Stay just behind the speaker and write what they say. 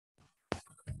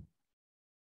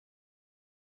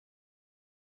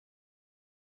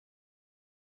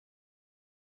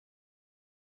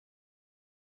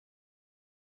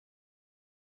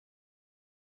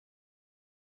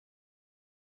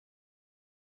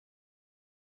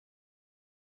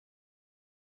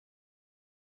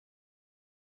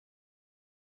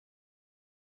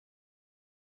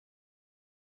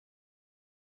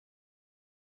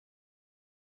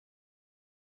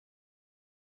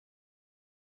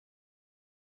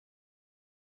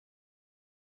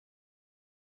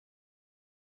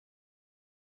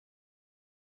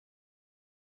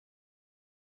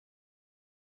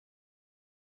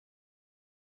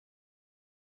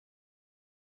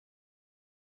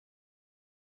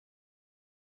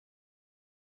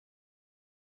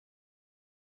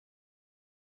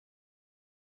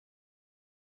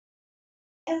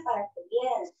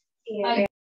Ay,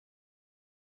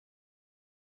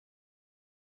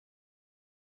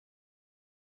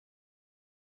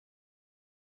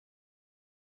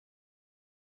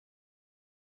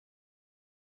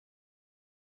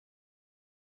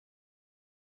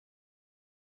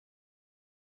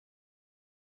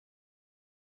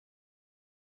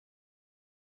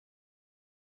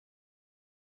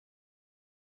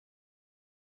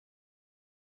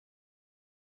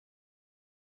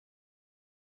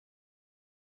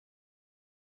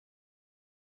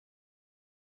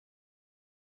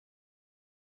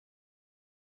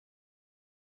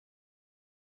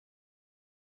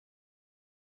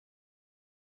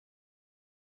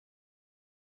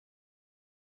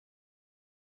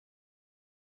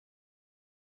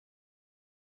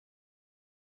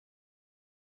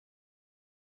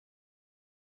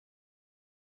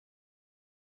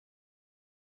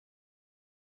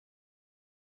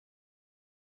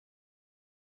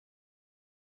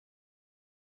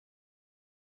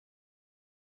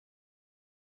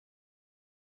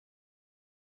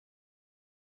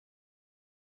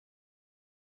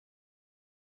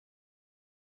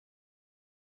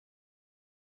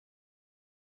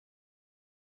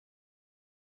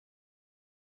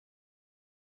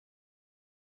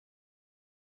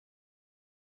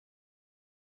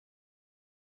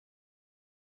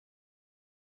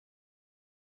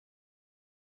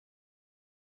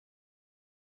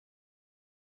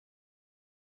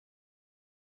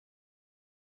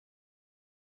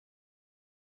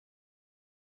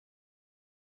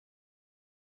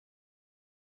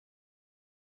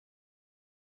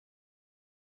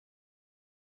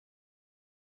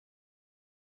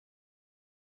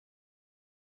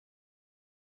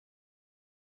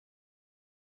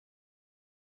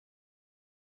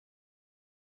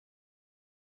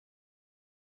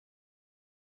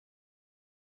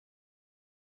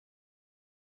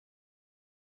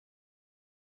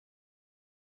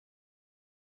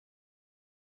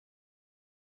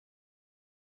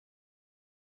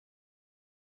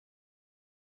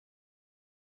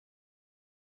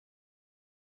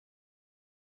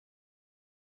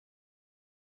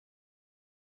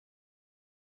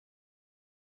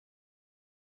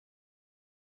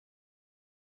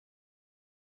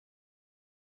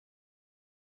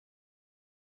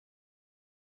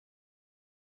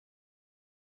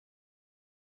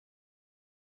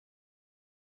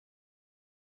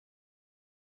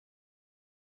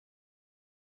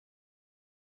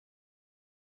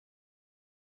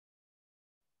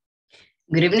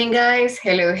 good evening, guys.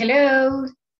 Hello, hello.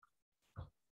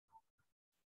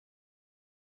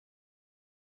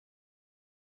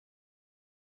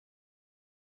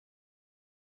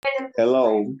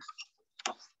 Hello.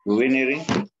 Good evening.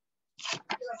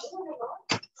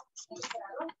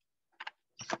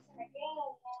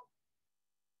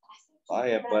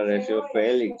 Ay, apareció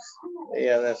Félix.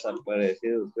 Ella ha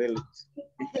desaparecido, Félix.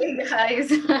 Hey,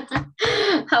 guys.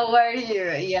 How are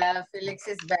you? Yeah, Felix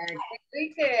is back.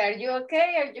 Enrique, are you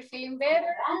okay? Are you feeling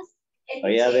better?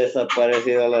 Ella ha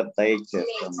desaparecido la teacher.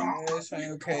 Yes,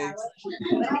 I'm okay.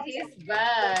 He's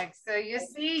back. So you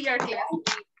see, your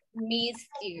classmate missed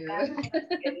you.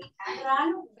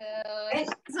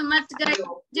 So much, guys.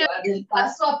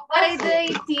 Friday,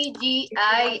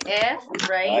 TGIF,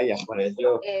 right? Ay,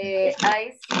 apareció.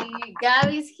 I see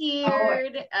Gabby's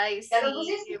here. I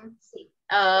see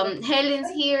Helen's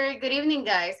here. Good evening,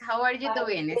 guys. How are you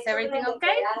doing? Is everything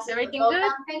okay? Is everything good?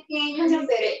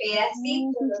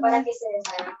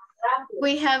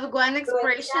 We have one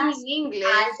expression in English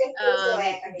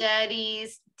that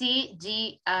is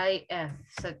TGIF.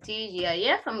 So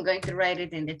TGIF, I'm going to write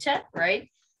it in the chat, right?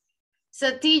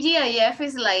 So TGIF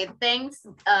is like thank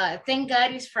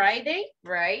God it's Friday,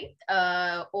 right?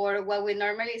 Or what we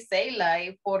normally say,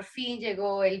 like por fin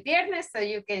llegó el viernes, so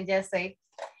you can just say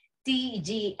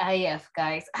TGIF,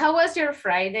 guys. How was your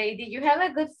Friday? Did you have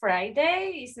a good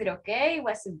Friday? Is it okay?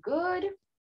 Was it good?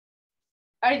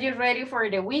 Are you ready for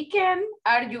the weekend?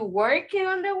 Are you working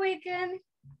on the weekend?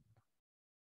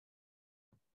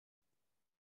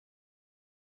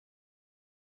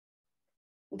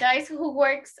 Guys, who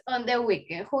works on the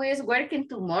weekend? Who is working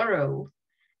tomorrow?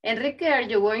 Enrique, are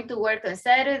you going to work on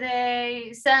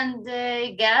Saturday,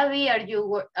 Sunday? Gabby, are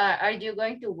you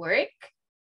going to work?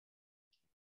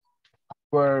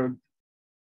 For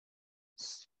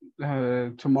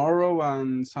tomorrow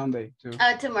and Sunday too.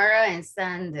 Tomorrow and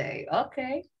Sunday.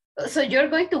 Okay. So you're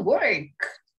going to work?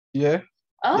 Yeah.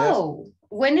 Oh, yes.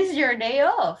 When is your day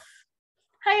off?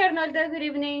 Hi, Arnoldo. Good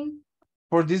evening.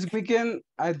 For this weekend,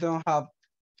 I don't have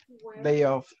day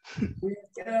off.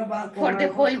 For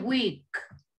the whole week.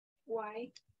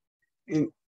 Why? In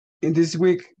this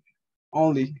week,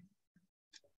 only.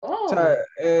 O Oh, sea,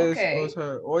 o okay.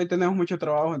 sea, hoy tenemos mucho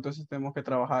trabajo, entonces tenemos que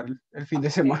trabajar el fin de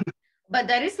semana. But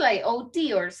that is like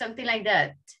OT or something like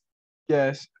that.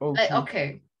 Yes, Like, OT.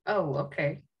 okay. Oh,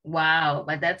 okay. Wow,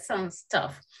 but that sounds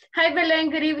tough. Hi, Belen.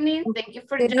 Good evening. Thank you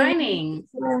for Good evening.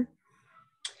 joining.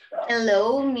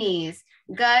 Hello, Miss.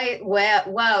 Guy, well,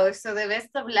 wow, so the best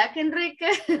of luck,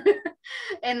 Enrique.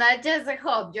 And I just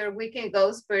hope your weekend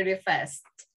goes pretty fast.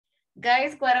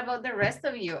 Guys, what about the rest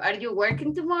of you? Are you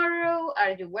working tomorrow?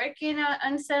 Are you working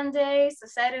on Sundays,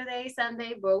 Saturday,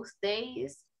 Sunday, both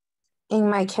days? In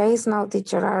my case, no,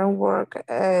 teacher, I don't work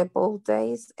both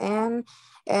days. And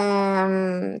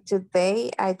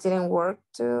today I didn't work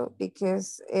too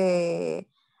because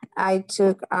I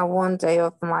took one day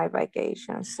of my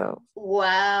vacation. So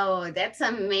Wow, that's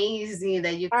amazing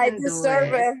that you I can do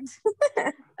deserve it.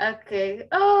 it. Okay.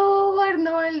 Oh,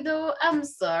 Arnoldo, I'm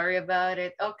sorry about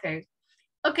it. Okay.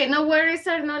 Okay, no worries,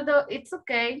 Arnoldo. It's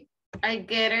okay. I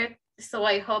get it. So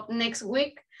I hope next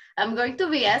week I'm going to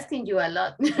be asking you a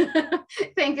lot.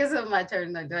 Thank you so much,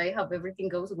 Arnoldo. I hope everything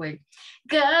goes well.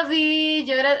 Gabi,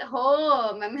 you're at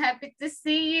home. I'm happy to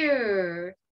see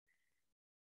you.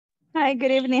 Hi,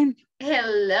 good evening.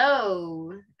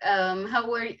 Hello. How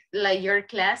were like your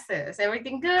classes?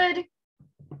 Everything good?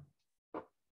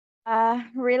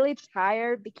 Really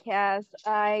tired because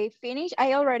I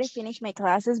already finished my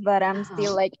classes, but I'm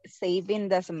still like saving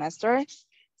the semester.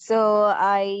 So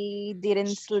I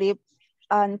didn't sleep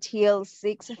until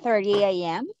 6:30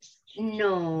 a.m.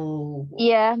 No.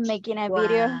 Yeah, making a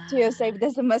video Wow. to save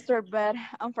the semester, but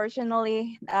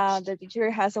unfortunately, the teacher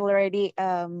has already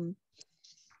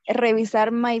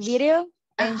revisar my video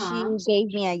and she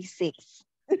gave me a 6.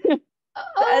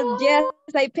 Oh. Yes,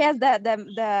 I passed the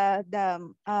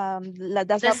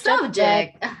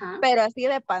subject, pero así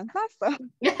de panzazo.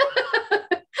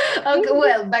 Okay,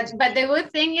 well, but the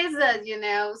good thing is that, you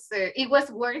know, so it was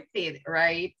worth it,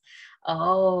 right?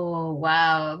 Oh,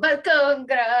 wow. But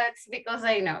congrats, because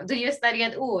I know. Do you study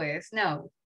at US?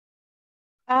 No.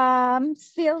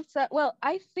 Still, well,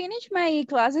 I finished my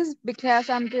classes because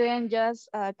I'm doing just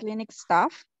clinic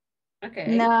stuff.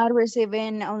 Okay. Not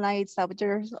receiving online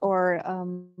subjects or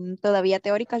todavía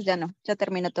teóricas, ya no. Ya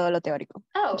termino todo lo teórico.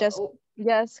 Oh.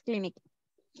 Just clinic.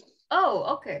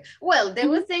 Oh, okay. Well, the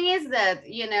good thing is that,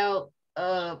 you know,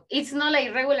 it's not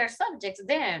like regular subjects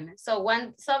then. So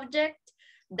one subject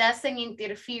doesn't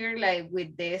interfere like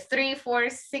with the 3, 4,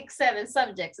 6, 7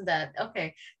 subjects that,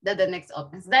 okay, that the next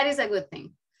opens. That is a good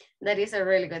thing. That is a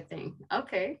really good thing.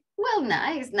 Okay. Well,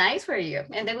 nice for you.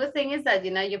 And the good thing is that,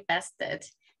 you know, you passed it.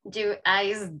 You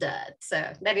iced that. So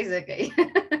that is okay.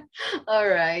 All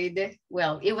right.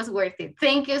 Well, it was worth it.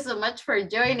 Thank you so much for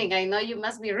joining. I know you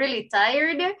must be really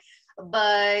tired,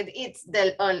 but it's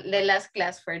the last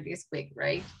class for this week,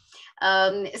 right?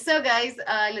 So guys,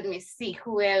 let me see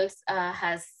who else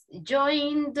has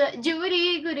joined.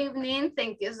 Judy, good evening.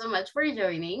 Thank you so much for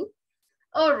joining.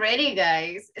 Alrighty,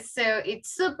 guys. So it's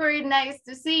super nice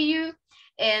to see you.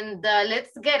 And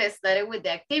let's get started with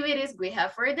the activities we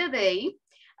have for the day.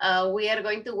 We are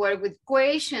going to work with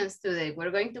questions today.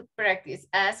 We're going to practice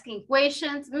asking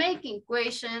questions, making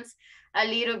questions, a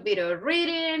little bit of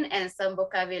reading, and some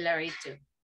vocabulary too.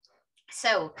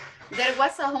 So there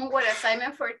was a homework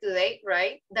assignment for today,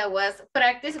 right? That was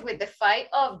practice with the 5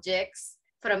 objects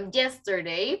from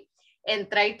yesterday and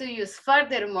try to use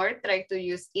furthermore, try to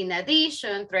use in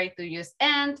addition, try to use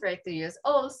and, try to use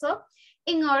also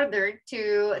in order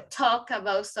to talk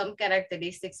about some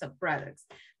characteristics of products.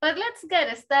 But let's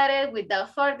get started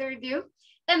without further ado.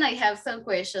 And I have some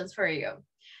questions for you.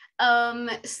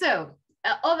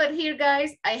 Over here,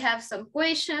 guys, I have some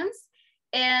questions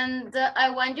and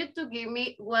I want you to give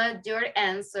me what your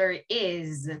answer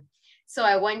is. So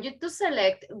I want you to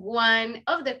select one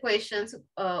of the questions,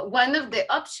 one of the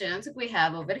options we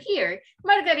have over here.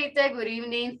 Margarita, good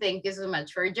evening. Thank you so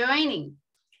much for joining.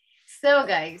 So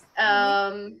guys,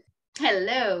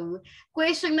 hello.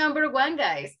 Question number 1,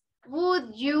 guys.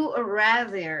 Would you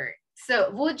rather? So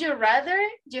would you rather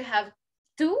you have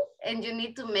 2 and you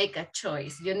need to make a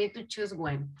choice. You need to choose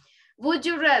one. Would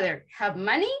you rather have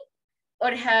money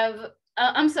or have,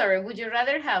 would you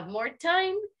rather have more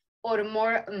time or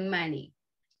more money?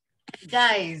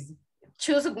 Guys,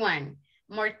 choose one.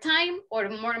 More time or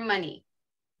more money?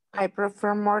 I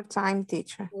prefer more time,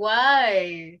 teacher.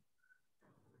 Why?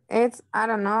 It's, I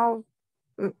don't know,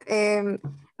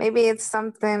 maybe it's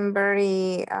something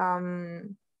very,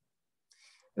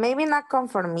 maybe not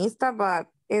conformista, but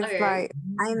it's okay. Like,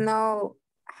 I know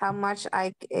how much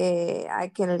I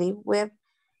can live with.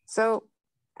 So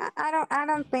I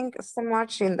don't think so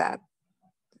much in that.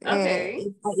 Okay.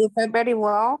 If I very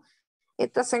well,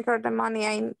 it doesn't hurt the money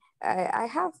I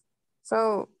have.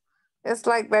 So it's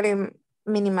like very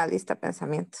minimalista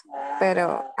pensamiento,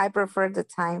 pero I prefer the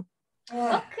time.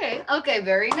 Okay, okay,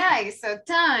 very nice. So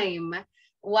time.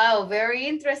 Wow, very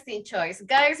interesting choice.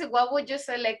 Guys, what would you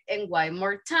select and why?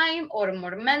 More time or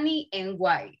more money and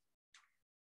why?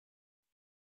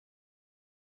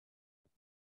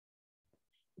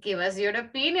 Give us your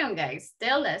opinion, guys.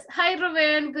 Tell us. Hi,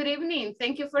 Ruben. Good evening.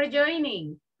 Thank you for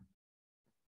joining.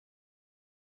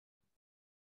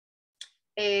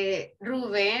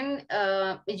 Ruben,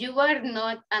 you are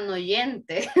not an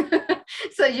oyente.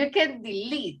 So you can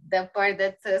delete the part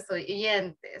that says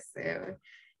oyente. So,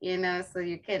 you know, so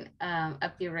you can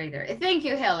appear right there. Thank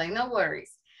you, Helen. No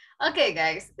worries. Okay,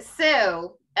 guys.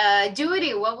 So,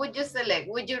 Judy, what would you select?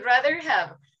 Would you rather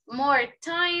have more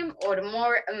time or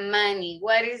more money?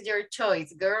 What is your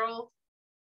choice, girl?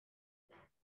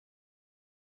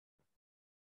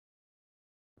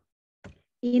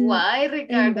 Why,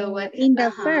 Ricardo? In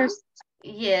the first.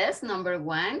 Yes, number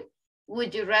one.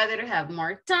 Would you rather have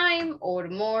more time or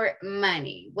more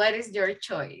money? What is your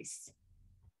choice?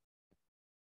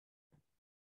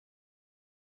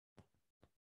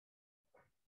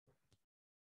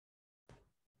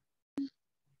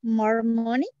 More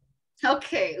money.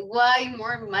 Okay, why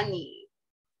more money?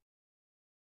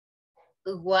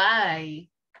 Why?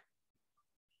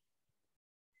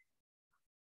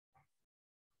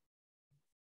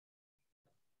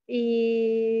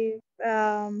 If,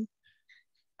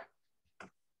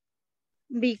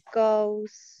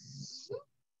 because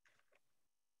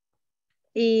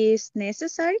it's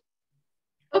necessary.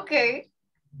 Okay.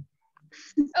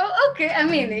 Oh, okay. I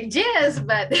mean, yes,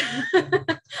 but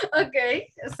okay.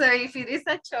 So if it is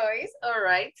a choice, all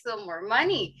right. So more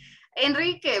money.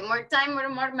 Enrique, more time or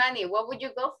more money? What would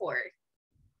you go for?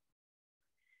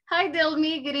 Hi,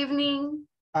 Delmi. Good evening.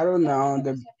 I don't know.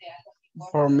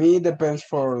 For me, depends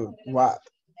for what.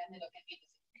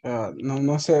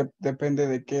 No sé, depende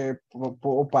de qué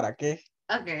o para qué.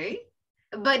 Okay.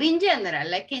 But in general,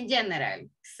 like in general.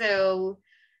 So,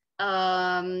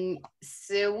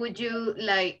 so would you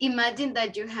like imagine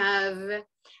that you have,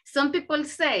 some people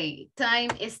say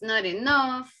time is not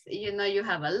enough, you know, you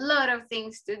have a lot of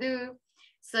things to do.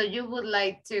 So you would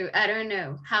like to, I don't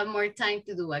know, have more time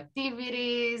to do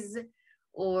activities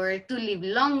or to live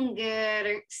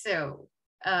longer. So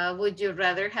would you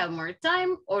rather have more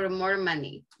time or more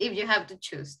money if you have to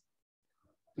choose?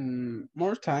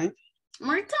 More time.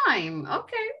 More time.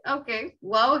 Okay, okay.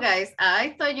 Wow, guys,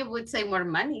 I thought you would say more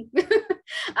money.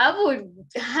 I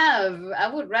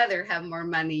would rather have more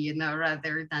money, you know,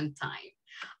 rather than time.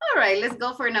 All right, let's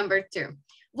go for number two.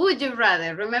 Would you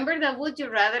rather? Remember that would you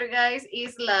rather, guys,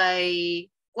 is like,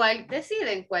 ¿cuál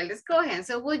deciden? ¿Cuál escogen?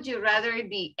 So would you rather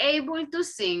be able to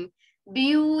sing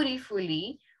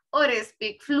beautifully or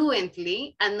speak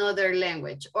fluently another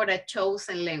language or a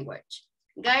chosen language?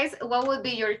 Guys, what would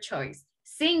be your choice?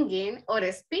 Singing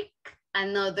or speak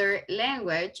another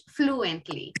language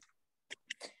fluently?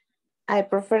 I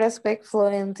prefer to speak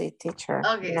fluently, teacher.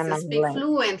 Okay, so speak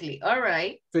fluently. All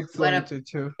right. Speak fluently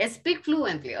too. Speak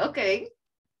fluently. Okay.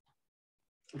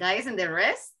 Guys, and the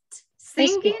rest?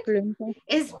 Singing?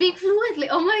 Speak fluently.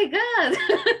 Oh my God.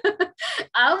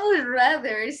 I would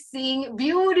rather sing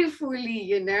beautifully,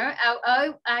 you know.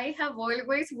 I have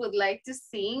always would like to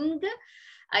sing.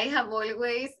 I have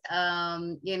always,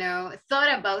 you know,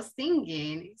 thought about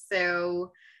singing.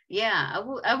 So yeah,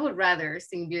 I would rather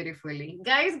sing beautifully.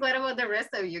 Guys, what about the rest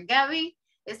of you? Gabby,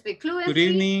 speak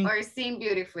fluently or sing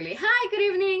beautifully? Hi, good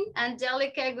evening.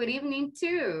 Angelica, good evening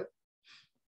too.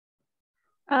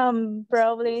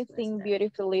 Probably sing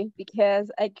beautifully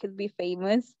because I could be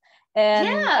famous and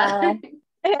yeah.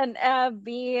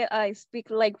 I speak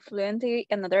like fluently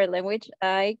another language.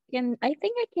 I think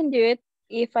I can do it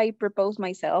if I propose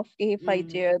myself, if I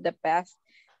do the best.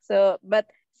 So, but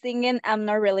singing, I'm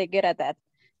not really good at that.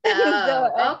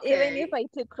 Oh, okay. Even if I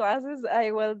took classes,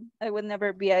 I would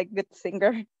never be a good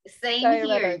singer. Same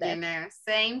here, you know,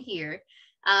 same here.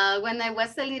 When I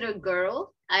was a little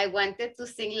girl, I wanted to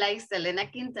sing like Selena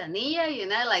Quintanilla, you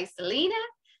know, like Selena,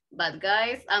 but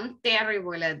guys, I'm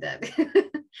terrible at that.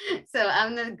 So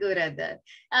I'm not good at that.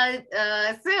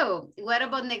 So what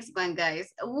about next one,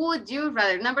 guys? Would you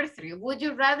rather, number three, would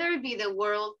you rather be the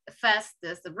world's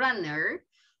fastest runner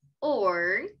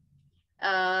or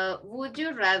would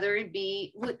you rather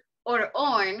be, or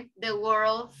own the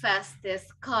world's fastest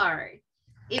car?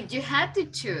 If you had to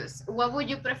choose, what would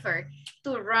you prefer?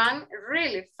 To run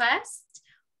really fast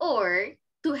or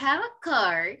to have a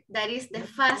car that is the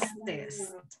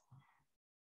fastest?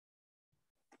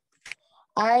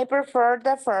 I prefer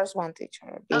the first one,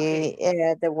 teacher. Okay.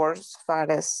 The world's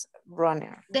fastest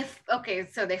runner. Okay,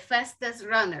 so the fastest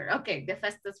runner. Okay, the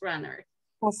fastest runner.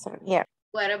 Also, yeah.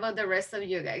 What about the rest of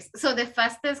you guys? So the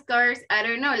fastest cars, I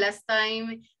don't know, last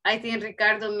time I think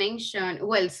Ricardo mentioned,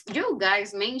 well, you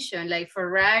guys mentioned like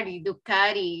Ferrari,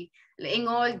 Ducati, in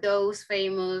all those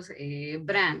famous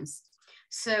brands.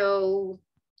 So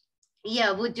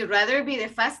yeah, would you rather be the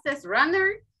fastest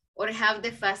runner or have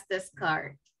the fastest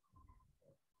car?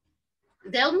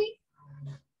 Tell me,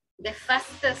 the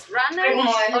fastest runner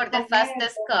or the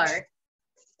fastest car?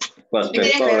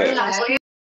 Fastest car.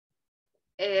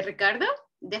 Ricardo,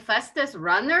 the fastest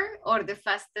runner or the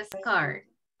fastest car?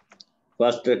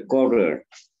 Fastest correr.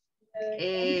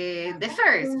 The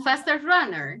first, fastest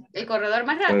runner, el corredor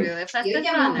más rápido, the fastest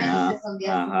runner.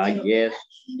 Yes.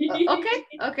 Okay,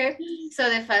 okay. So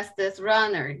the fastest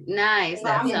runner, nice,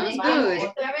 that sounds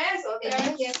good.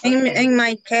 In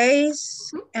my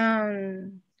case,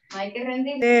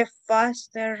 the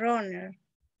faster runner.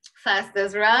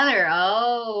 Fastest runner,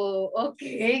 oh,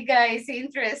 okay, guys,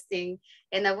 interesting.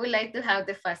 And I would like to have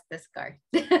the fastest car.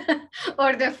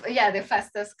 Or the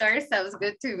fastest car sounds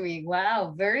good to me.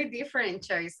 Wow, very different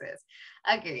choices.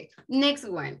 Okay, next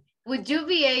one. Would you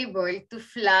be able to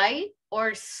fly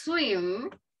or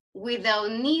swim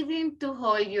without needing to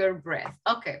hold your breath?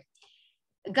 Okay,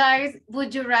 guys,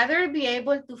 would you rather be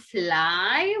able to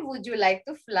fly? Would you like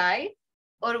to fly?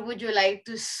 Or would you like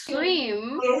to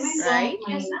swim, right?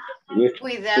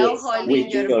 Without holding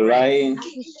your breath.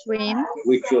 Swim.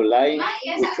 With your line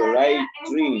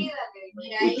dream.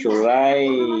 With your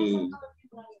line.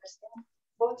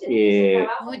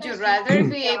 Would you rather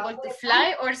be able to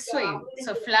fly or swim?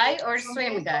 So fly or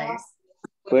swim, guys?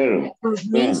 Swim.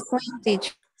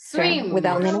 Swim.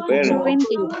 Without Swim.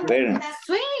 Swim.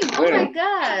 Oh my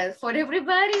God. For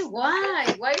everybody,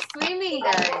 why? Why swimming,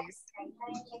 guys?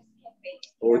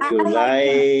 Would you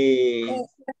like?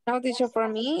 No, teacher, for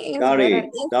me, it's better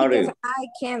because I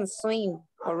can swim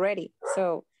already.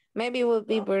 So maybe it would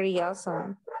be very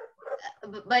awesome.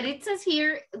 But it says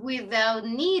here, without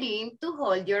needing to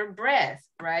hold your breath,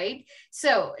 right?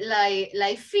 So,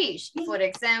 like fish, for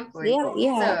example.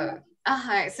 Yeah.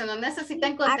 So no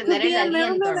necesitan contener el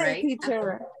aliento, right?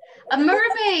 Teacher. A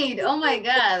mermaid. Oh my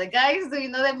God. Guys, do you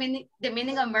know the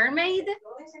meaning of mermaid?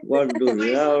 What do you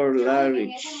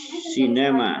like?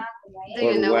 Cinema. Do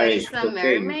you know what is a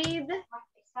mermaid?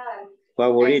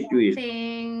 Favorite I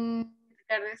think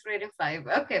Ricardo is rating 5.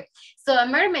 Okay. So a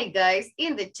mermaid, guys,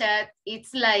 in the chat,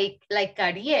 it's like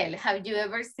Ariel. Have you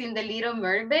ever seen The Little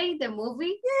Mermaid, the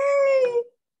movie? Yay!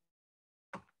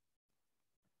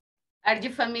 Are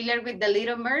you familiar with The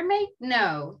Little Mermaid?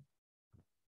 No.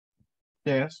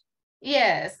 Yes.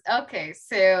 Yes. Okay.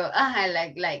 So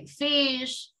like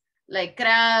fish, like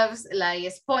crabs,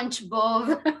 like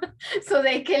SpongeBob, so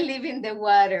they can live in the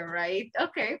water, right?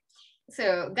 Okay.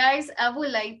 So guys, I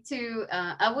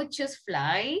would choose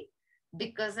fly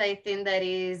because I think that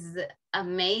is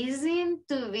amazing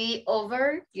to be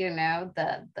over, you know,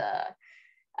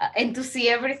 and to see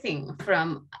everything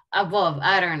from above.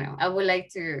 I don't know. I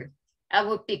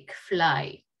would pick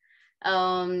fly.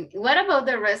 What about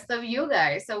the rest of you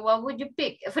guys? So what would you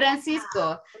pick?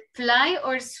 Francisco, fly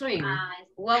or swim?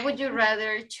 What would you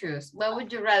rather choose? What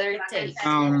would you rather take?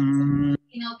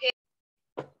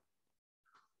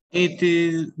 It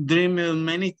is dreamed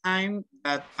many times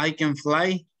that I can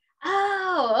fly.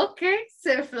 Oh, okay.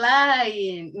 So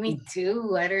flying. Me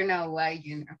too. I don't know why,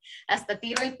 you know. Hasta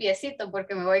tiro el piecito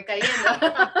porque me voy cayendo.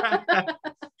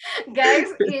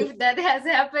 Guys, if that has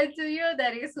happened to you,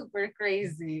 that is super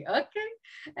crazy. Okay.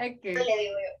 Okay.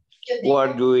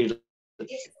 What do you like?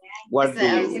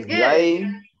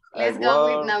 Let's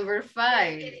go with number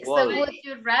 5. So would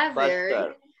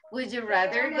you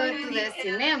rather go to the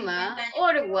cinema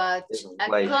or watch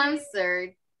a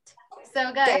concert?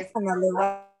 So guys, Definitely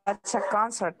watch a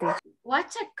concert.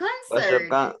 Watch a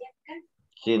concert.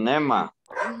 Cinema.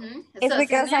 It's So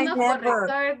because I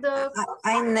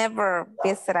never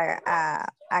visit a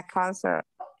concert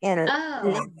in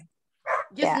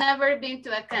You've never been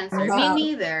to a concert. No. Me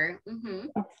neither.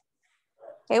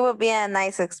 It would be a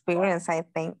nice experience, I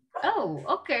think. Oh,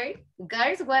 okay.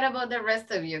 Guys, what about the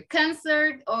rest of you?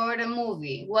 Concert or the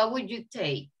movie? What would you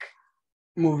take?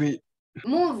 Movie.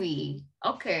 Movie.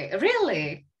 Okay,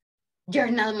 really?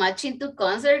 You're not much into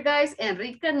concert, guys?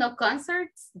 Enrique, no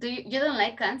concerts? You don't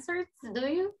like concerts, do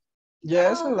you?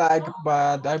 Yes,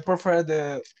 but I prefer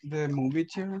the movie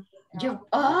too. You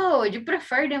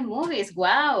prefer the movies.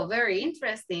 Wow, very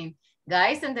interesting.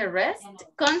 Guys, and the rest?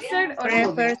 Concert or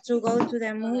movie? Prefer to go to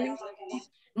the movies.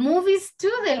 Movies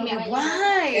too, Delmi.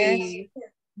 Why?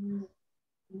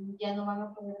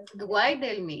 Why,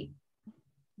 Delmi?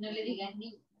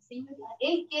 Es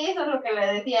que eso es lo que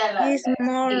le decía He's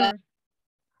more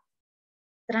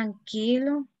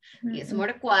tranquilo. It's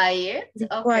more quiet. Be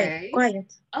Okay.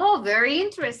 quiet. Oh, very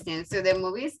interesting. So the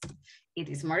movies, it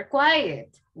is more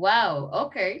quiet. Wow.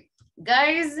 Okay.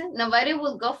 Guys, nobody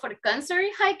will go for concert.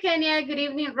 Hi, Kenya. Good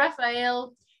evening,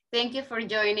 Rafael. Thank you for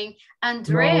joining.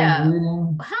 Andrea.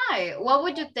 Hi. What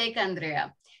would you take,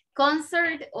 Andrea?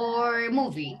 Concert or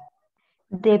movie?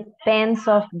 Depends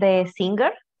of the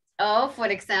singer. Oh, for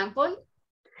example?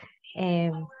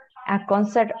 A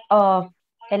concert of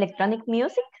electronic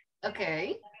music.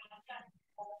 Okay.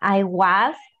 I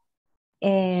was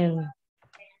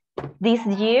this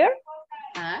year.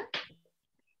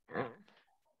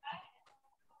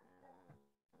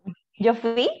 Yo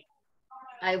fui.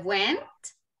 I went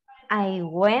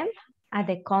at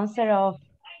the concert of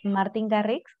Martin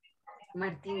Garrix.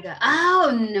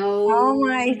 Oh, no. Oh,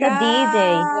 my He's God. a DJ.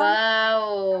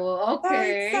 Wow.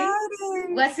 Okay. So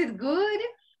Was it good?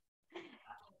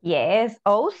 Yes,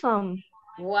 awesome.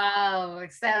 Wow,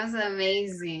 it sounds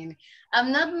amazing. I'm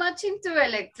not much into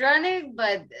electronic,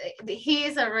 but he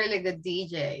is a really good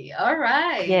DJ. All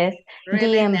right. Yes,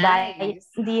 Really nice.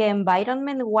 the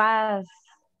environment was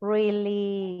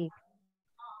really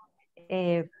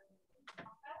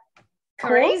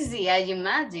crazy, I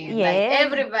imagine. Yes. Like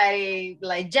everybody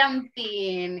like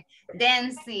jumping,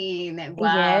 dancing.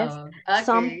 Wow. Yes.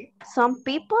 Okay. Some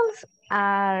people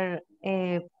are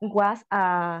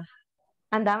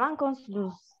andaban con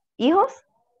sus hijos.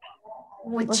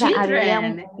 With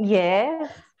children.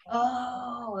 Yes.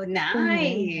 Oh,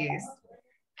 nice.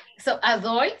 So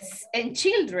adults and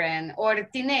children or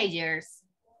teenagers?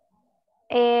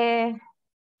 Un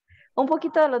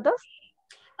poquito de los dos.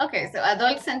 Okay, so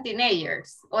adults and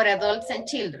teenagers or adults and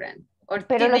children or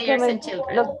Pero teenagers and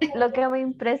children. Lo que me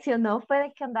impresionó fue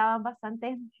de que andaban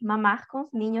bastantes mamás con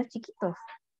niños chiquitos.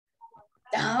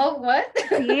 Oh, what?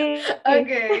 Sí.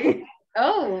 Okay.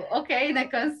 Oh, okay, in a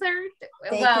concert.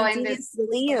 Wow, and the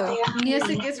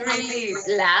music is really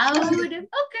loud.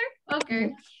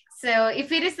 Okay. So if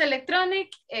it is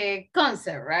electronic,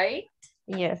 concert, right?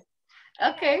 Yes.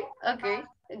 Okay.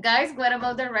 Guys, what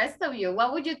about the rest of you?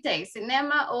 What would you take,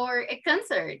 cinema or a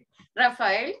concert?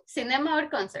 Rafael, cinema or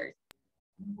concert?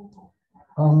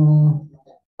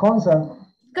 Concert.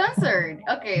 Concert,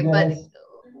 okay, yes. But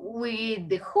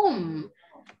with whom?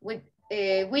 With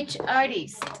which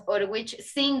artist or which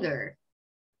singer?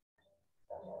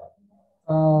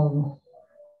 I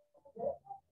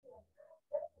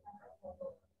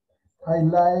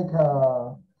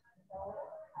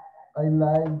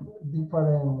like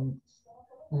different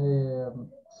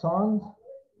songs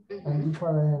and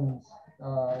different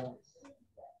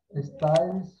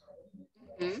styles.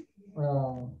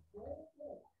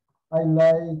 I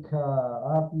like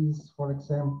artists, for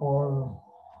example,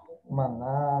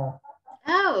 Maná.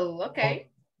 Oh, okay.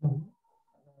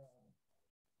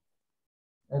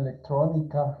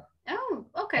 Electrónica. Oh,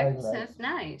 okay. Like, sounds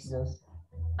nice. Yes.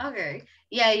 Okay.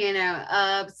 Yeah, you know,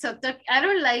 I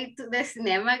don't like the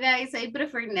cinema, guys. I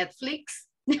prefer Netflix.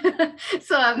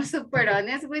 So I'm super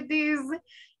honest with this.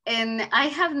 And I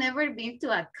have never been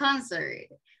to a concert,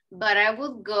 but I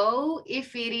would go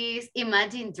if it is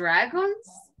Imagine Dragons,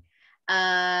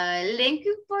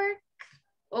 Linkin Park,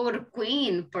 or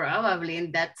Queen, probably,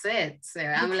 and that's it. So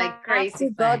I'm like crazy.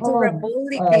 You have to go to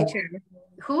Republic, teacher.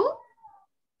 Who?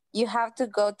 You have to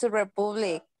go to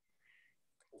Republic.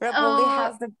 Republic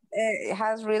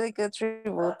has really good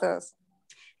tributos.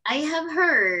 I have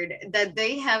heard that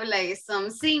they have like some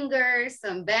singers,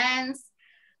 some bands.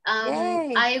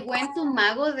 I went to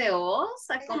Mago de Oz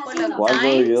a couple of times.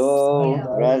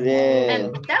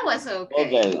 And that was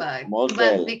okay. But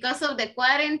because of the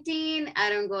quarantine, I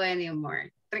don't go anymore.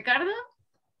 Ricardo?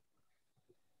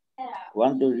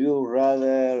 What do you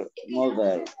rather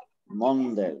model?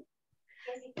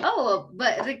 Oh,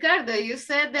 but Ricardo, you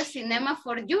said the cinema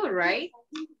for you, right?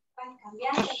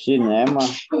 Cinema.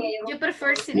 You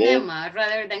prefer cinema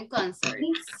rather than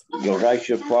concerts. You're right,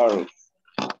 your part.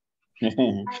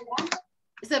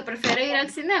 So, prefiero ir al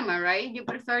cinema, right? You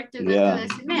prefer to go to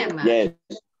the cinema? Yes.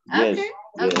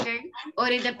 Okay. Or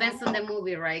it depends on the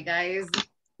movie, right, guys?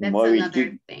 That's movie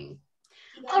another thing.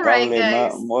 All right,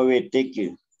 guys. Movie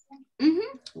ticket.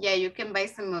 Yeah, you can buy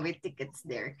some movie tickets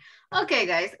there. Okay,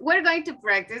 guys, we're going to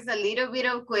practice a little bit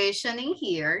of questioning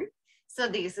here. So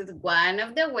this is one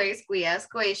of the ways we ask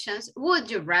questions. Would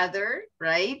you rather,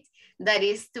 right? That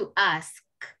is to ask.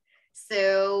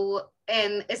 So,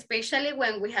 and especially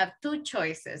when we have two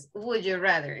choices, would you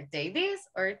rather take this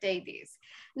or take this?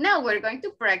 Now we're going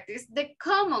to practice the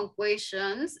common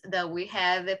questions that we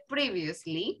had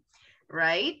previously,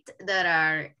 right? That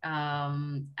are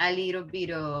a little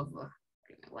bit of,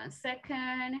 give me 1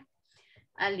 second,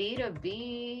 a little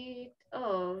bit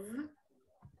of,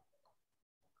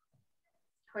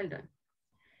 hold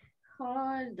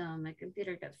on, my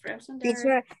computer got frozen there.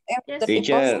 Teacher, Yes. the people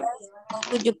Teacher. says,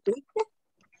 what would you pick?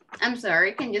 I'm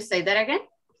sorry, can you say that again?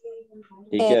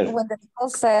 Teacher. When the people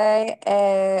say,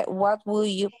 what will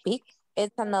you pick?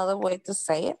 It's another way to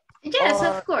say it. Yes, Or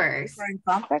of course. different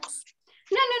context.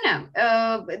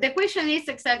 No. The question is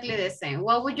exactly the same.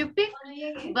 What would you pick?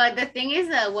 But the thing is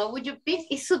that what would you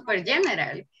pick is super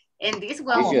general. And this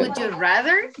one, Teacher. would you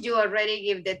rather? You already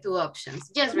give the 2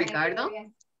 options. Yes, Ricardo.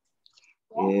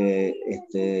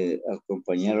 Al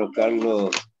compañero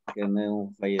Carlos tiene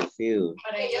un fallecido.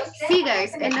 Sí,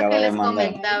 guys, es lo Acaba que de les mandar.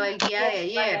 comentaba el día de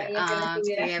ayer,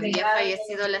 que había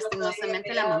fallecido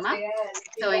lastimosamente la mamá.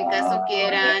 So, en caso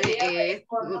quieran,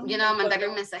 mandarle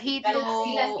un mensajito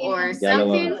or Ya lo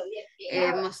something,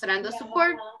 van. mostrando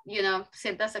support,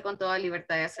 siéntase con toda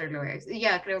libertad de hacerlo, guys.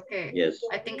 Yeah, creo que, Yes.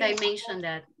 I think I mentioned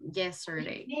that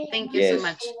yesterday. Thank you Yes. so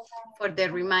much for the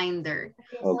reminder.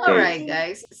 Okay. All right,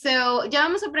 guys. So, ya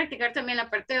vamos a practicar también la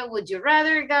parte de would you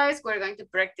rather, guys. We're going to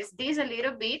practice this a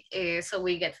little bit so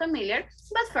we get familiar.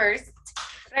 But first,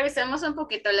 revisemos un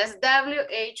poquito las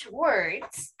WH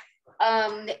words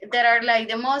that are like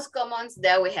the most common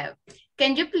that we have.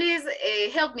 Can you please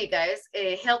help me, guys?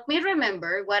 Help me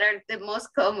remember what are the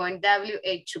most common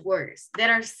WH words.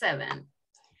 There are 7.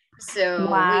 So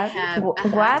What? we have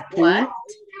What? what?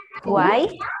 Why?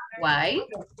 Why?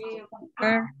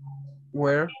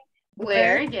 Where?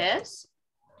 Where? Yes.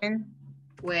 When.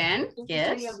 When?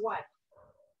 Yes.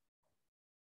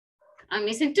 I'm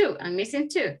missing 2.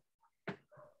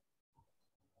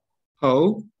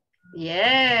 How?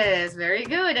 Yes, very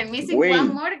good. I'm missing When.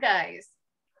 one more, guys.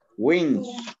 Wins.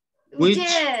 Which?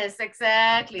 Yes,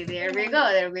 exactly. There we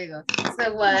go.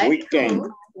 So what? Weekend.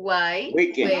 Who, why?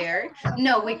 Weekend. Where?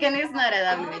 No, weekend is not a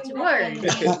WH word.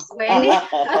 When?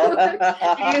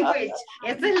 In which?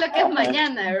 Esto es lo que es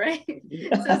mañana, right?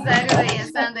 So Saturday and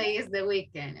Sunday is the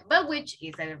weekend. But which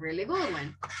is a really good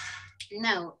one.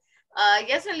 Now,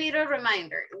 just a little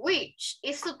reminder. Which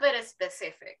is super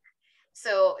specific.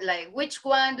 So like, which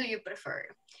one do you prefer?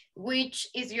 Which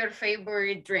is your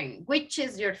favorite drink? Which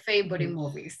is your favorite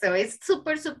movie? So it's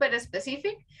super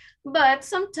specific, but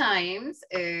sometimes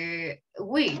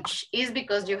which is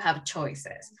because you have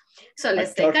choices. So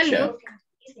let's take a look.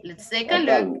 Let's take a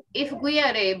look if we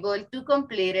are able to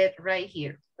complete it right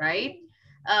here, right?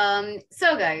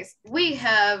 So guys, we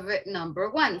have number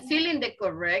 1, fill in the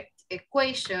correct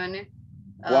equation.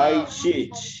 White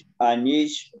sheets and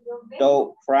each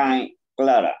dog frying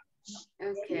Clara.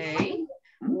 Okay.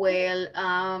 Well,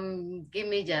 give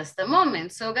me just a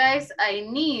moment. So guys, I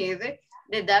need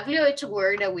the WH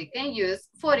word that we can use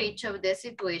for each of the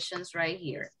situations right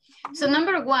here. So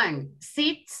number 1,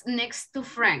 sits next to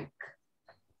Frank.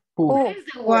 What is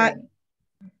the word?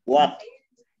 What?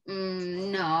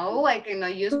 No, I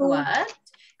cannot use what.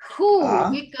 Who,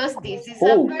 because this is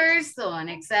a person,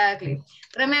 exactly.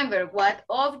 Remember, what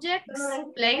objects,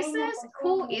 places,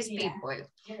 who is people.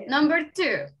 Number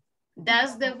 2,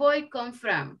 does the boy come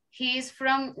from? He is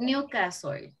from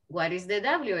Newcastle. What is the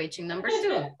WH in number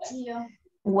 2?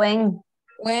 When?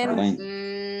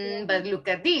 But look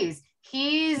at this.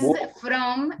 He's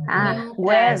from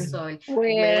Where? Newcastle.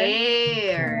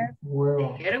 Where?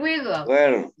 Here we go.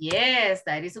 Where? Yes,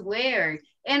 that is where.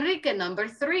 Enrique, number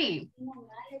 3.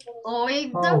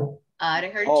 Old are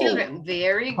her children.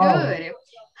 Very good.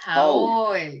 How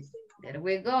old? There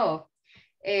we go.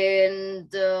 And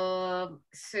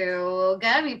so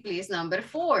Gabby, please, number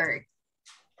 4.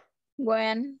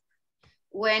 When?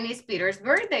 When is Peter's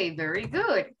birthday? Very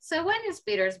good. So when is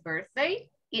Peter's birthday?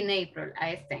 In April,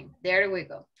 I think. There we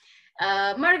go.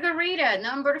 Margarita,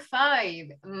 number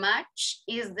 5. Much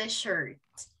is the shirt.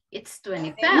 It's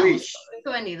 20 pounds. Which?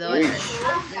 $20. No, it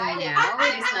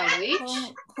is not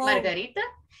which. Margarita?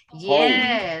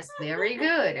 Yes, very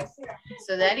good.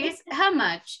 So that is how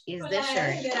much is the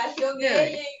shirt.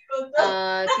 Good.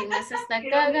 ¿Quién más está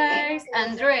acá, guys?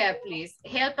 Andrea, please.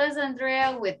 Help us,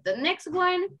 Andrea, with the next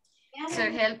one. So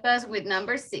help us with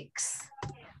number 6.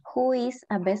 Who is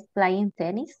a best playing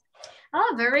tennis?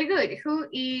 Oh, very good. Who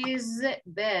is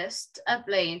best at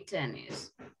playing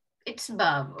tennis? It's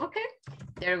Bob. Okay,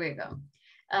 there we go.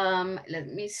 Let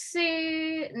me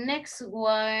see. Next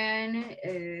one.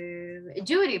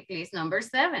 Judy, please, number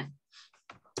 7.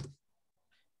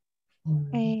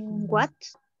 What?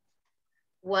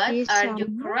 What Is are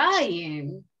you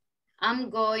crying? I'm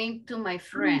going to my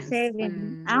friends.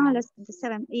 7. The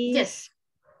 7 is... Yes.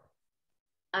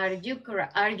 Are you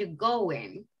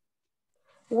going?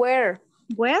 Where?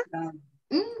 Where?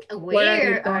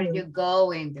 Where are you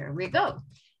going? There we go.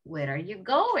 Where are you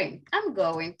going? I'm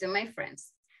going to my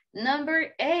friends.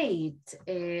 Number 8.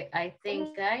 I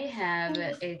think I have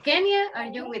Kenya. Are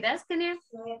you with us, Kenya?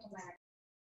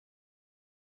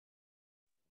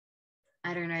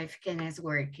 I don't know if Kenya is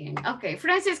working. Okay,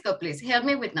 Francisco, please help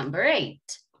me with number 8.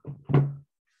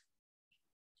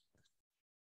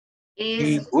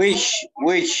 Is Which?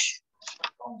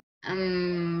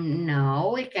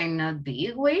 No, it cannot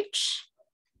be which.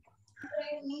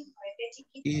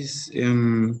 Is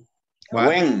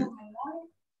what?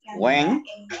 When?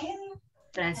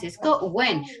 Francisco,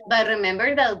 when. But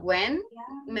remember that when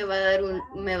me va a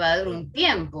dar un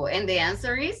tiempo. And the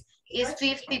answer is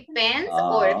 50 pence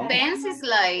or pence is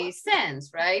like cents,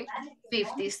 right?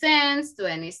 50 cents,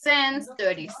 20 cents,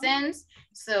 30 cents.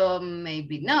 So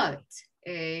maybe not.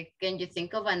 Can you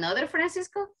think of another,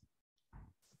 Francisco?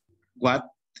 What?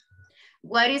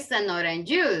 What is an orange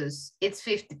juice? It's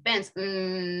 50 pence.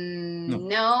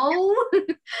 No,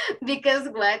 because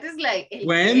what is like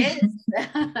when? Yes.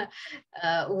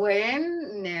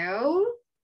 When? No.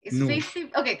 It's No. 50.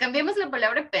 Okay, cambiemos la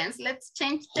palabra pence. Let's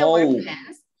change the word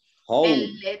pence.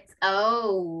 And let's,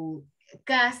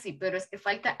 casi, pero es que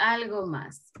falta algo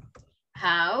más.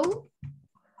 How?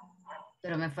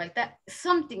 Pero me falta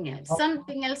something else.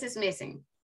 Something else is missing.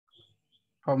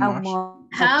 How much?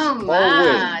 How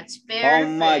much?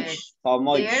 Perfect. How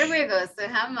much? There we go. So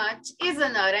how much is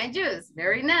an orange juice?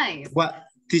 Very nice. What,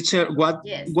 teacher, what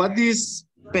is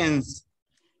pence?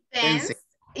 Pence.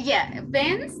 Yeah,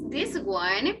 pence, this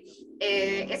one,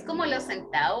 es como los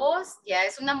centavos, ya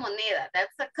es una moneda.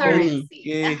 That's a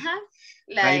currency.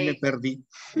 Like, ahí me perdí.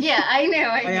 Yeah, I know.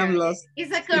 I am lost.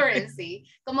 It's a currency.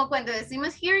 Como cuando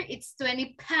decimos here, it's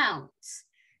 20 pounds.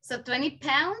 So 20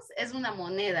 pounds es una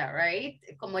moneda, right?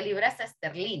 Como libras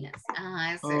esterlinas.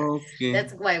 So Okay.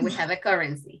 that's why we have a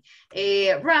currency.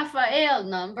 Rafael,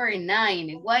 number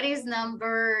 9. What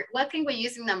can we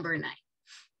use in number 9?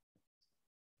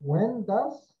 When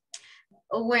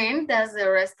does the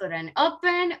restaurant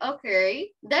open?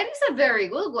 Okay, that is a very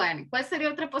good one. ¿Cuál sería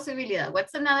otra posibilidad?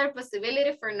 What's another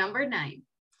possibility for number 9?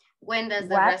 When does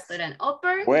the restaurant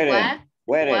open? Where?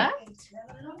 What?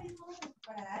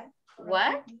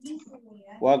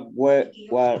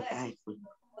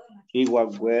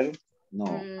 No.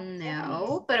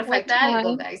 No, pero falta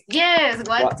algo, guys. Yes,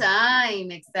 what time,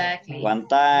 exactly. What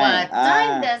time? What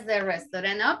time does the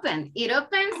restaurant open? It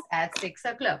opens at 6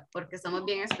 o'clock, porque somos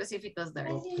bien específicos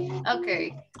there.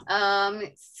 Okay,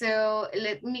 so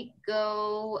let me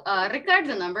go.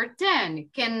 Ricardo, number 10.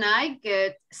 Can I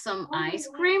get some ice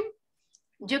cream?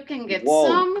 You can get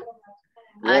some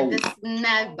at the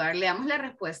snack bar. Leamos la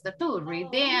respuesta tú.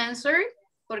 Read the answer,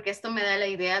 porque esto me da la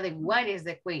idea de what is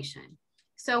the question.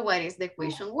 So what is the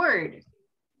question word?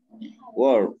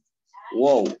 Word.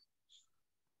 Wow.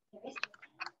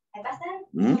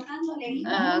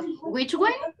 Which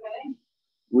one?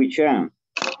 Which one?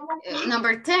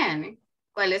 Number 10.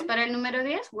 ¿Cuál es para el número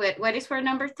 10? What is for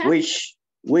number 10? Which?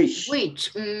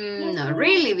 No,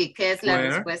 really, because la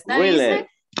respuesta dice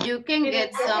you can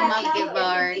get some at the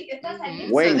bar. So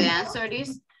the answer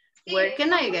is, where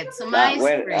can I get some ice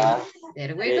cream?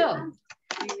 There we go.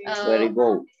 There we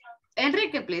go.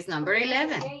 Enrique, please, number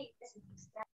 11.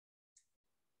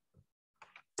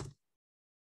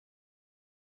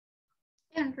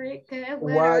 Enrique,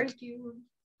 where are you?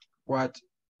 What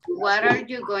are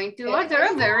you going to order?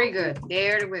 Oh, very good.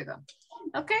 There we go.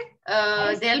 Okay.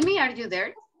 Delmi, are you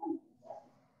there?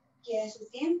 She's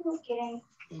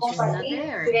not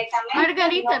there.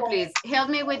 Margarita, please. Help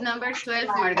me with number 12,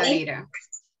 Margarita.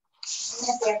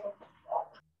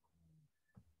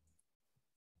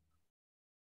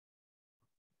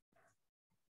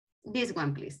 This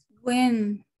one, please.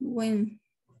 When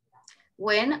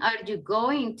are you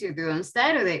going to do on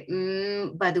Saturday?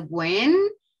 But when,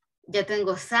 ya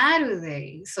tengo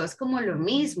Saturday. So es como lo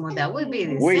mismo. That would be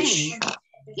the same.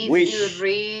 If you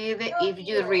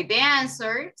read the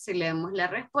answer, si leemos la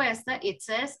respuesta, it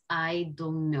says, I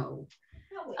don't know.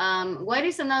 What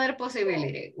is another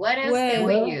possibility? What else can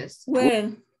we use?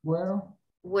 Where?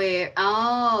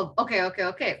 Oh,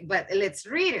 okay. But let's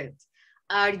read it.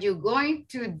 Are you going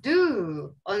to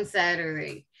do on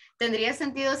Saturday? Tendría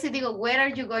sentido si digo, what are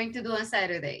you going to do on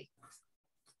Saturday?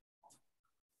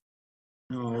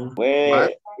 No.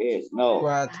 What? No.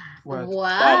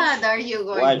 What are you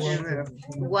going to do?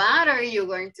 What are you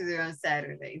going to do on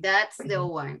Saturday? That's the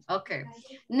one. Okay.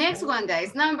 Next one,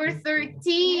 guys. Number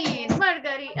 13.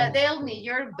 Margarita, Delmi,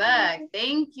 you're back.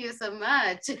 Thank you so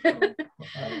much. So,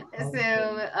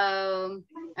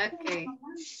 okay.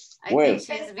 I think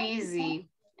she's busy.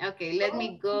 Okay, let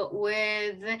me go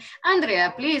with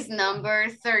Andrea, please. Number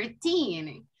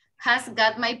 13. Has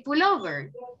got my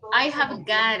pullover. I have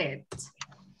got it.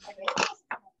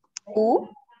 Who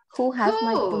has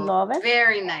my pullover?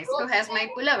 Very nice. Who has my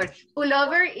pullover?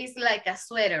 Pullover is like a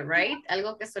sweater, right?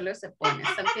 Algo que solo se pone.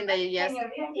 Something that you just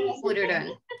put it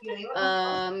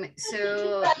on.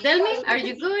 So, Delmi, are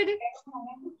you good?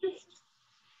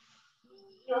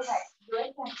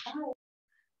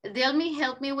 Delmi,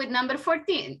 help me with number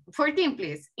 14. 14,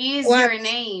 please. Is your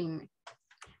name?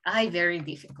 Ay, very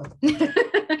difficult.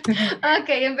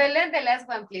 Okay, and Belen, the last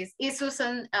one, please. Is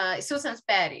Susan, Susan's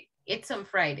party? It's on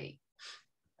Friday.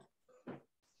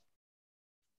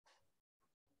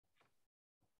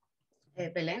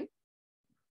 Belen?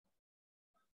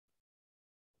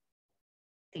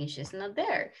 I think she's not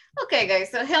there. Okay, guys,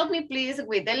 so help me please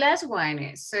with the last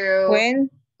one. So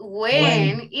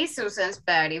when is Susan's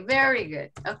party? Very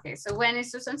good. Okay, so when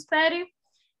is Susan's party?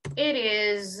 It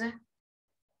is,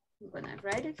 I'm gonna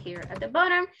write it here at the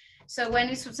bottom. So when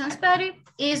is Susan's party?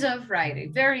 Is on Friday.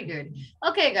 Very good.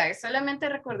 Okay, guys, solamente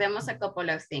recordemos a couple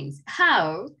of things.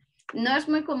 How? No es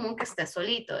muy común que esté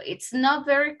solito. It's not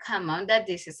very common that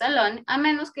this is alone, a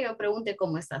menos que yo pregunte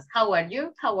cómo estás. How are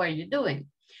you? How are you doing?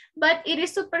 But it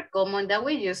is super common that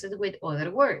we use it with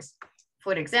other words.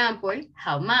 For example,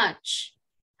 how much,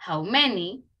 how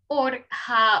many, or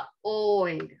how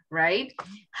old, right?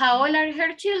 How old are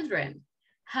her children?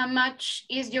 How much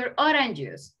is your orange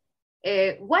juice?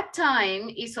 What time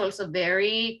is also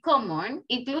very common,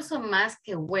 incluso más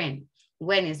que when.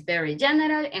 When is very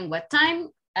general, and what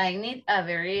time, I need a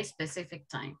very specific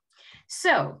time.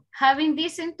 So, having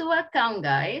this into account,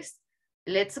 guys,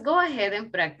 let's go ahead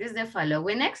and practice the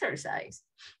following exercise.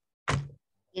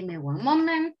 Give me one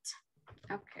moment.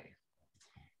 Okay.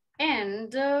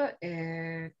 And,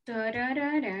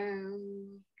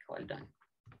 hold on.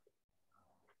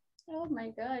 Oh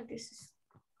my God, this is,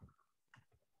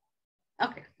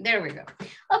 okay, there we go.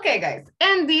 Okay, guys,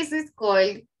 and this is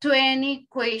called 20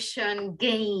 question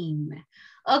game.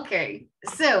 Okay,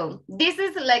 so this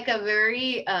is like a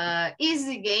very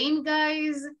easy game,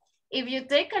 guys. If you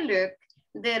take a look,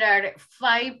 there are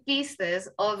 5 pieces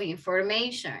of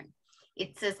information.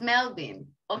 It says Melvin,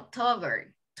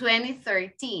 October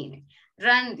 2013,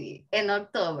 Randy, in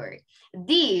October.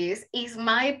 This is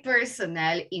my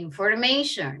personal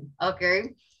information,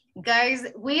 okay? Guys,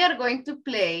 we are going to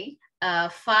play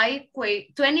a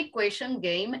 20 question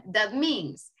game. That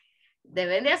means,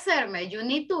 deben de hacerme, you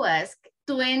need to ask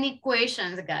 20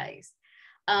 questions, guys.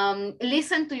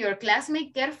 Listen to your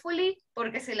classmate carefully,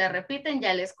 porque si la repiten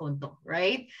ya les contó,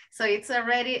 right? So it's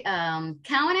already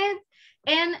counted.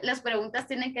 And las preguntas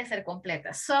tienen que ser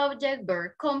completas. Subject,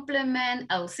 verb,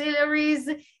 complement, auxiliaries.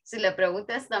 Si la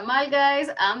pregunta está mal, guys,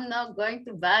 I'm not going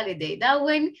to validate that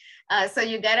one. So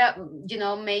you gotta, you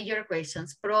know, make your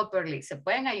questions properly. Se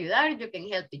pueden ayudar, you can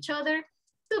help each other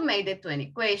to make the 20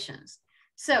 questions.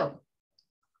 So,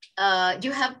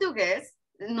 you have to guess.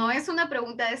 No es una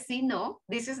pregunta de sí, no.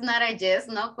 This is not a yes,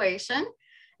 no question.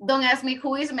 Don't ask me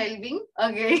who is Melvin,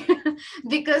 okay?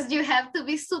 Because you have to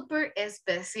be super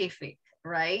specific,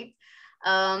 right?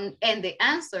 And the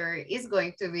answer is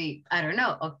going to be, I don't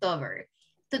know, October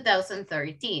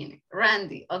 2013.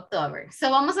 Randy, October. So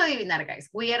vamos a adivinar, guys.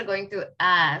 We are going to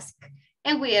ask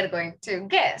and we are going to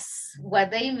guess what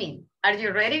they mean. Are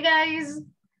you ready, guys?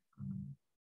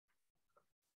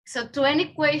 So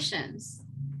 20 questions.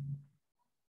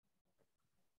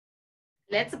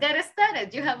 Let's get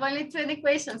started. You have only 20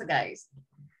 questions, guys.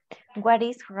 What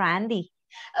is Randy?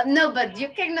 No, but you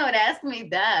cannot ask me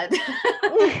that.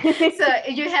 So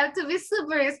you have to be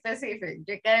super specific.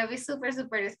 You gotta be super,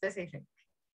 super specific.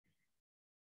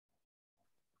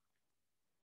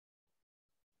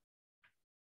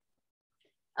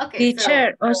 Okay,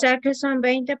 Teacher, so, o sea que son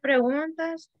 20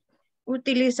 preguntas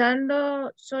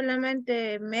utilizando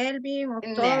solamente Melvin,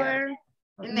 October.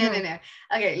 No.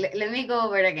 Okay, let me go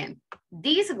over it again.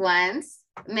 These ones,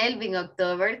 Melvin,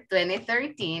 October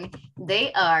 2013,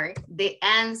 they are the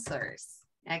answers,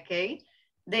 okay?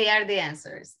 They are the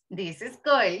answers. This is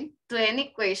called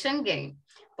 20 question game,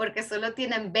 porque solo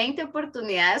tienen 20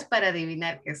 oportunidades para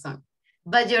adivinar qué son.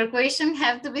 But your question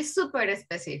have to be super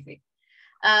specific.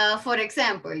 For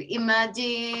example,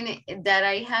 imagine that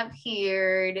I have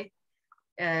here,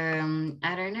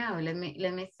 I don't know, let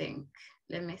me think.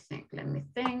 Let me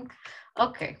think.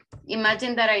 Okay,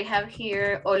 imagine that I have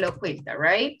here holocuilta,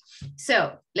 right?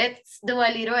 So let's do a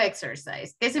little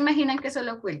exercise. ¿Qué se imaginan que es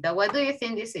holocuilta? What do you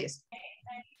think this is?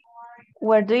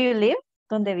 Where do you live?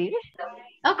 ¿Dónde vive?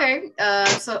 Okay,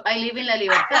 so I live in La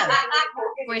Libertad.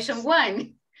 Question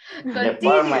 1.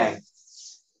 Department.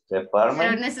 The Pero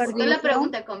farmer. necesito la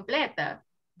pregunta completa.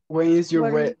 When is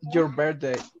your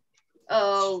birthday?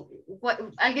 Oh,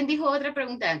 ¿alguien dijo otra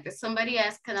pregunta antes? Somebody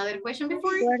asked another question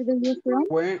before? Where do you from?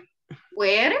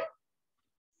 Where?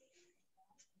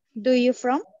 Do you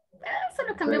from?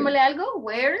 Solo cambiémosle algo.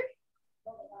 Where?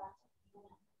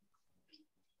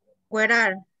 Where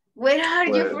are? Where are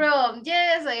you from?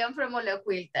 Yes, I am from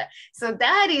Olocuilta. So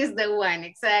that is the one,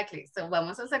 exactly. So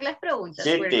vamos a hacer las preguntas.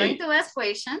 City. We're going to ask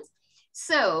questions.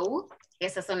 So,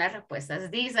 esas son las respuestas.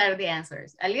 These are the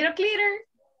answers. A little clearer?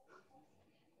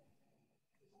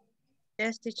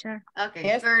 Yes, teacher. Okay,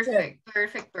 Yes,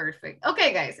 perfect.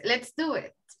 Okay, guys, let's do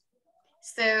it.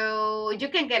 So, you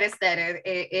can get started.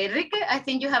 Enrique, I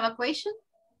think you have a question?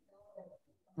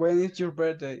 When is your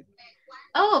birthday?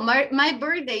 Oh, my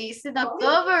birthday is in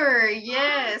October.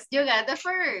 Yes, you got the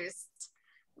first.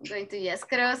 I'm going to just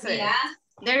cross it.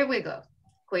 There we go.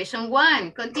 Question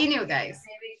 1. Continue, guys.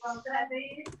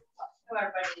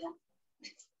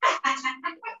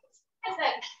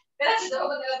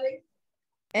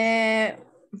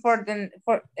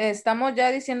 Estamos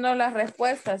ya diciendo las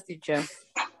respuestas, teacher.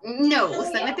 No,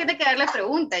 usted me tiene que dar la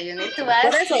pregunta. You need to ask.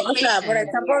 Por eso, o sea, por question.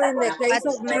 ejemplo, in the case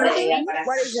of Melvin,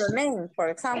 what is your name, for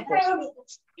example?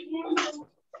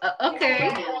 Okay,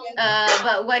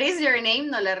 but what is your name?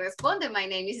 No le responde. My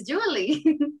name is Julie.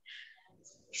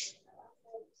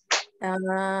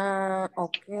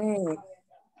 Okay.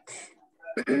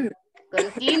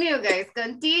 Continue, guys.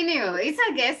 Continue. It's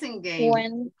a guessing game.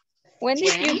 When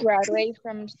did you graduate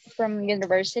from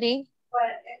university?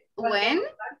 When?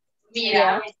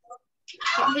 Yeah.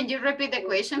 Can you repeat the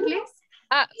question, please?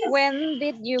 When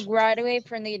did you graduate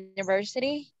from the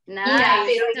university? Nice.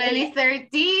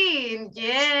 2013.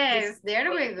 Yes,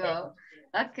 there we go.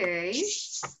 Okay.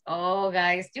 Oh,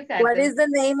 guys, you got What this. is the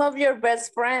name of your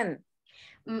best friend?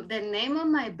 The name of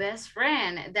my best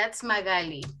friend, that's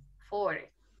Magali. 4.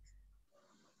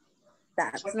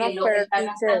 That's not fair,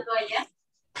 teacher.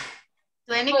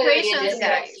 20 questions,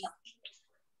 guys.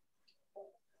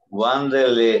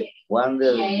 Wonderly,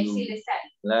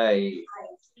 like,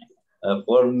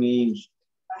 for me,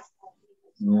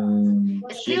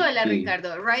 Escríbela, 60.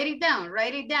 Ricardo. Write it down.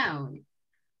 Write it down.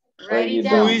 Write it Who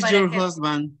down. is your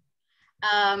husband?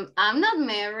 I'm not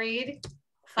married.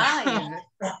 5.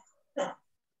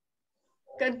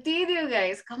 Continue,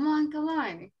 guys. Come on, come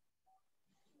on.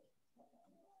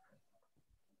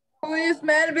 Who is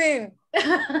Melvin?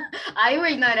 I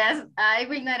will not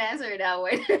answer that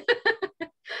one.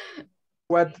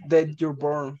 What date you're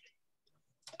born?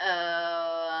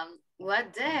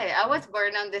 What day? I was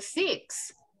born on the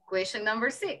 6th. Question number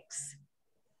 6.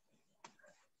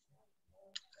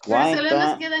 Pero solo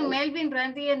nos quedan Melvin,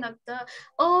 Randy, and October.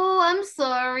 Oh, I'm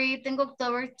sorry. Tengo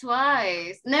October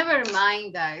twice. Never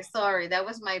mind, guys. Sorry, that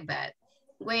was my bad.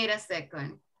 Wait a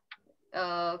second.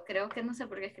 Creo que no sé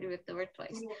por qué escribí October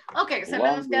twice. Okay,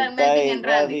 solo nos quedan Melvin and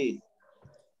Randy.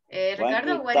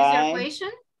 Ricardo, what is your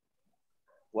question?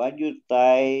 What you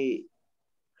tie,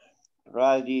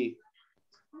 Randy?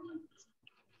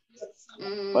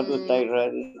 What you tie,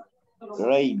 Randy?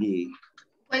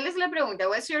 ¿Cuál es la pregunta?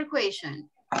 What's your question?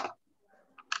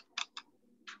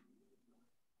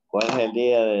 ¿Cuál es el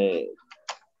día de?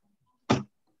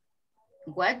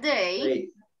 What day?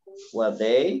 What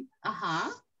day?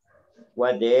 Uh-huh.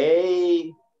 What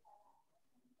day?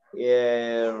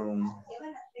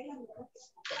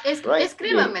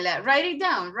 Escríbamela. Write it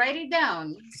down. Write it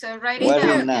down. So write it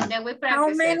down and then we practice. How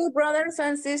many brothers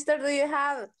and sisters do you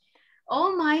have?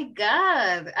 Oh my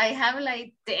God. I have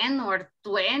like 10 or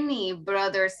 20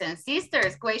 brothers and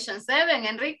sisters. Question 7,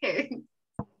 Enrique.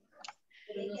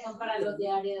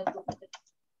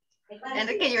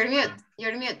 Enrique, you're mute.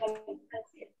 You're mute.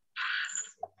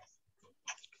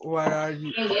 What are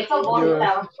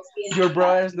your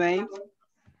brother's name?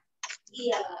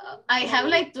 I have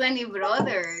like 20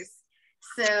 brothers.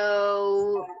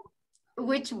 So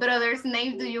which brother's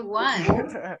name do you want?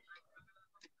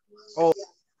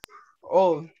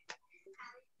 Oh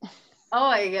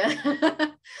my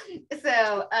God.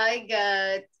 So I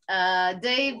got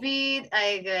David,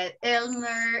 I got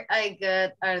Elmer, I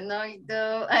got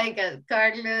Arnoldo, I got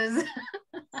Carlos,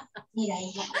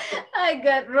 I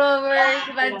got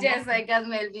Robert, but yes, I got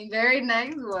Melvin. Very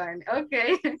nice one.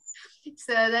 Okay.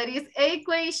 So that is 8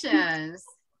 questions.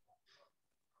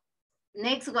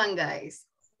 Next one, guys.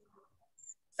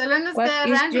 Solo nos queda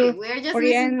Randy. We are just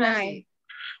missing Randy.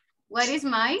 What is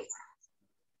mine?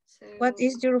 What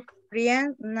is your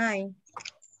friend's name?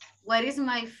 What is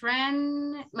my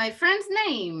friend's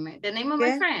name? The name of my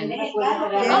Yeah. friend? Yeah.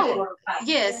 Oh,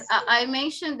 yes, I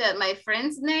mentioned that my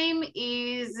friend's name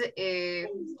is,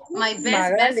 my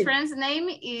best friend's name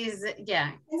is,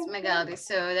 yeah, it's Magali.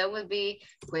 So that would be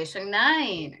question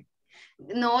 9.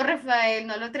 No, Rafael,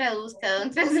 no lo traduzca,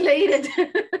 don't translate it.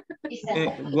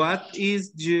 What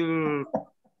is your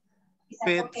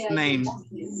pet's name?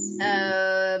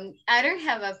 I don't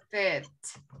have a pet.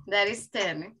 That is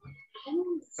 10.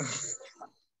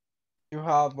 You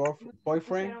have a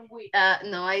boyfriend?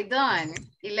 No, I don't.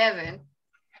 11.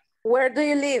 Where do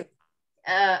you live?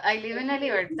 I live in La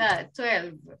Libertad.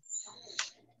 12.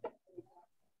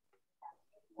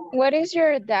 What is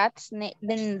your dad's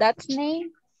name? Dad's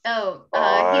name? Oh,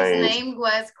 his name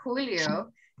was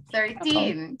Julio.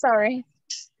 13. Sorry.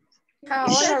 How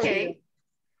It's old are okay. you?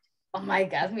 Oh my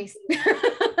God, miss.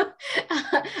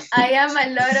 I am a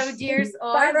lot of years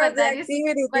old, but that is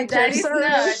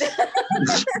not.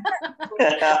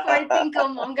 14,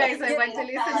 come on, guys. I want to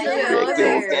listen to the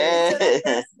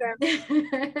others.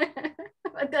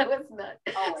 But that was not.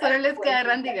 Solo les queda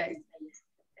Randy, guys.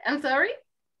 I'm sorry?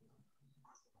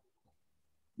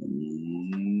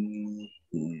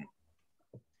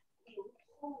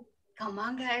 Come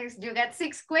on, guys. You got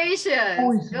 6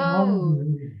 questions. Go.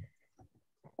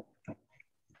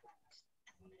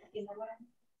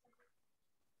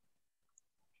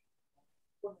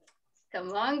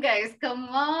 Come on, guys. Come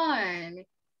on.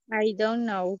 I don't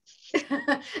know.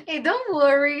 Hey, don't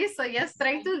worry. So just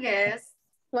try to guess.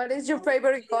 What is your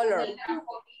favorite color?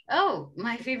 Oh,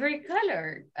 my favorite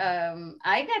color.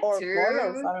 I got Or 2.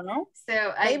 colors, I don't know.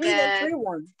 So Maybe I got, the 3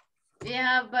 one.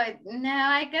 yeah, but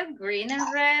now I got green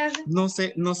and red. No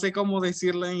sé cómo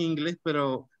decirla en inglés,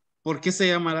 pero ¿por qué se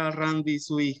llamará Randy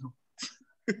su hijo?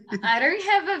 I don't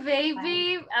have a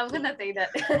baby. I'm gonna take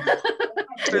that.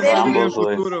 Pensando en el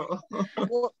futuro.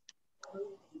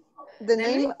 The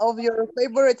name of your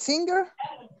favorite singer?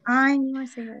 Ay, no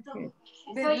sé.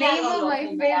 The name of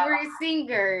my favorite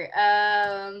singer.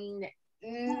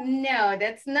 No,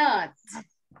 that's not.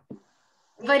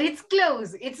 But it's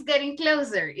close. It's getting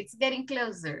closer. It's getting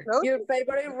closer. Your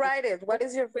favorite writer. What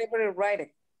is your favorite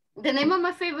writer? The name of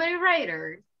my favorite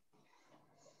writer.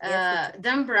 Yes,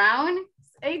 Dan Brown.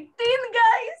 18,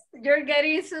 guys. You're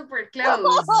getting super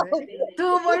close.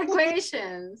 2 more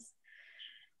questions.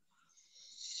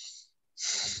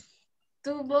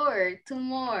 2 more. 2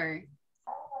 more.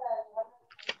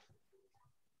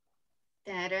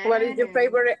 What is your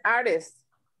favorite artist?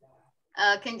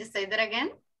 Can you say that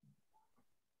again?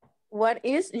 What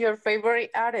is your favorite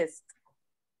artist?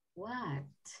 What?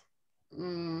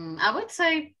 I would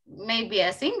say maybe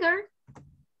a singer.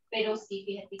 Pero sí,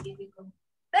 fíjate que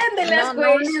and the last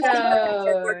question.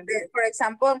 For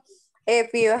example,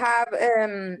 if you have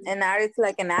an artist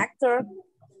like an actor.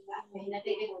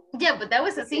 Yeah, but that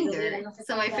was a singer.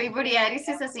 So my favorite artist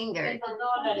is a singer.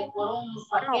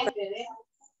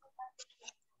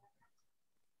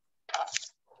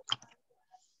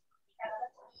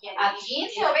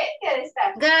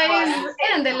 Guys,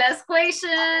 and the last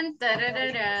question. Da, da,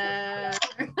 da, da.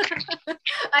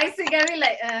 I see Gabby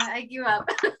like, I give up.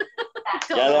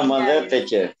 Ya la mandé,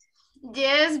 teacher.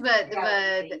 Yes, but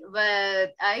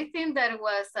I think that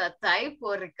was a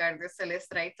typo, Ricardo, so let's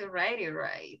try to write it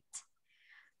right.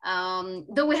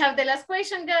 Do we have the last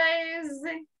question, guys?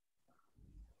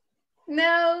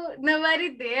 No,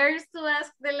 nobody dares to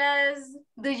ask the last.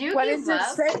 Do you What give is your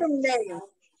up? second name?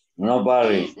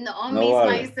 Nobody. No,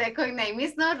 Nobody. Miss, my second name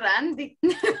is not Randy.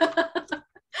 No,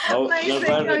 My nobody,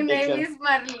 second name teacher. is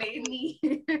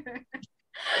Marlene.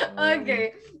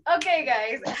 Okay, okay,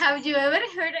 guys. Have you ever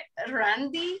heard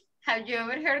Randy? Have you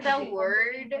ever heard that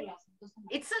word?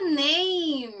 It's a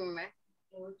name.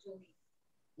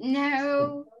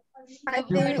 No. I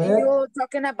think you're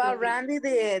talking about Randy,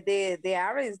 the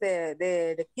artist,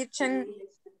 the kitchen.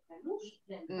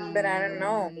 But I don't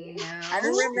know. No. I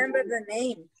don't remember the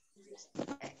name.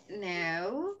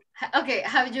 No. Okay,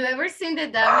 have you ever seen the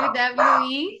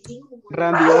WWE?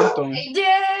 Randy Orton.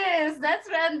 Yes, that's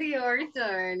Randy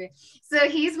Orton. So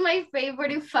he's my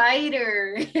favorite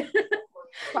fighter.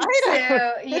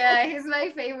 So yeah, he's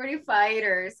my favorite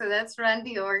fighter. So that's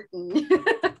Randy Orton.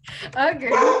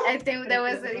 Okay, I think that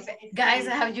was it. Guys,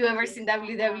 have you ever seen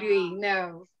WWE?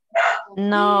 No.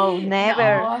 No,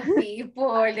 never. No,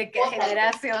 people, ¿de qué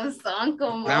generación son?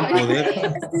 Como Gran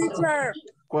poder.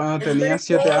 Cuando tenía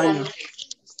 7 años.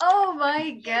 Oh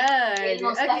my God. Okay,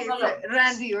 so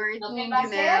Randy Orton, you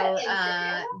know,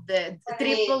 the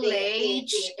Triple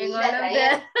H and all of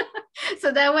that.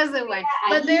 So that was the one.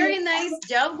 But very nice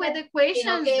job with the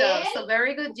questions though. So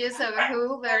very good use of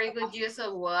who, very good use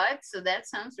of what. So that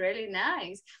sounds really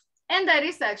nice. And that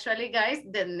is actually, guys,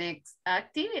 the next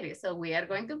activity. So we are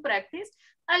going to practice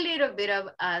a little bit of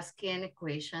asking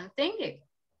question thinking.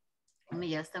 Let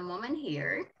me just a moment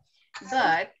here.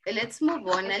 But let's move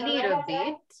on a little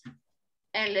bit.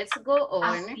 And let's go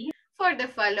on for the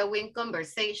following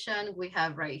conversation we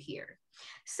have right here.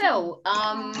 So,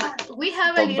 we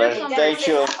have a little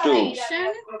conversation.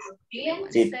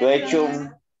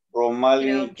 Situation,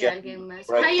 Romali.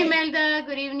 Hi, Imelda.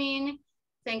 Good evening.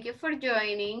 Thank you for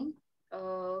joining.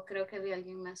 Oh, creo que vi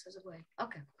alguien más as well.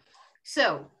 Okay.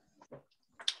 So,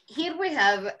 here we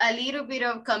have a little bit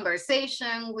of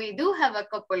conversation. We do have a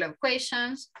couple of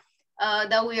questions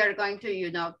that we are going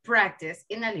to, practice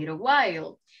in a little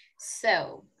while.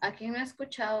 So, aquí no he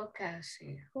escuchado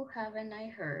casi. Who haven't I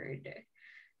heard?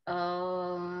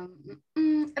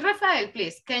 Rafael,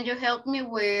 please, can you help me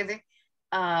with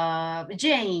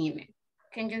Jane?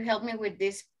 Can you help me with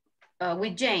this,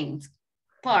 with Jane's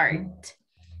part?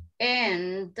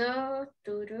 And, let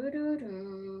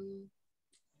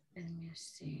me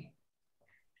see.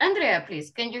 Andrea, please,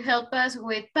 can you help us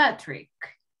with Patrick?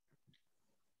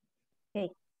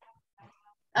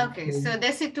 Okay, so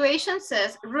the situation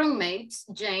says roommates,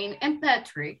 Jane and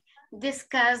Patrick,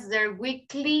 discuss their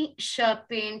weekly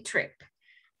shopping trip.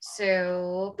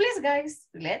 So please, guys,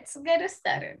 let's get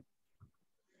started.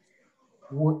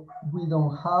 We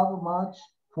don't have much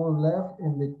food left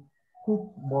in the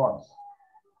cookboards.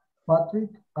 Patrick,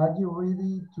 are you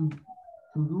ready to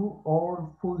do our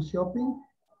food shopping?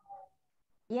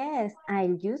 Yes,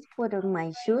 I'll just put on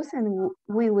my shoes and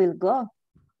we will go.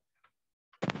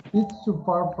 It's too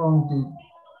far from the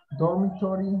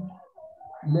dormitory.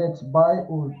 Let's buy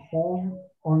our food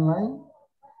online.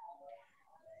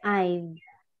 I've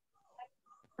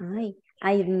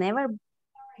never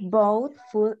bought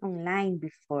food online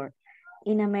before.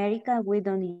 In America, we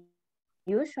don't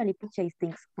usually purchase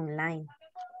things online.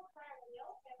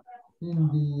 In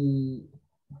the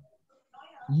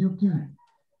UK.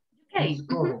 That's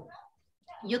correct.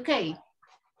 UK.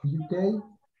 UK,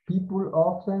 people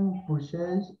often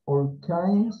purchase all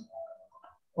kinds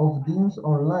of things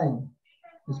online,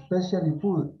 especially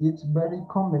food. It's very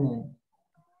convenient.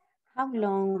 How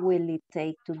long will it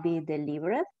take to be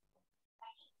delivered?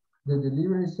 The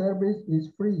delivery service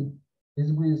is free.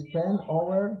 It will spend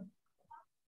over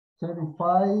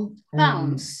 35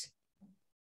 pounds.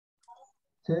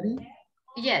 30?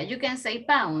 Yeah, you can say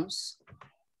pounds.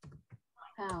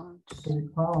 Pounds. 30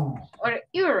 pounds. Or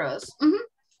euros.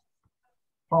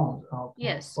 Pounds. Okay.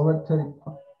 Yes. Over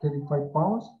 35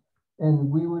 pounds.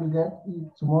 And we will get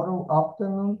it tomorrow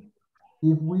afternoon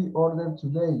if we order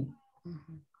today.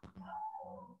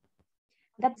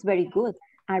 That's very good.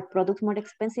 Are products more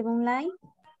expensive online?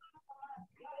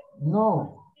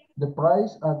 No, the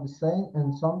prices are the same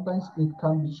and sometimes it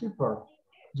can be cheaper.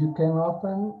 You can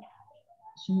often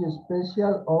see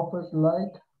special offers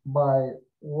like buy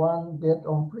one, get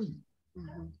one free.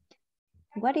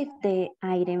 What if the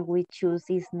item we choose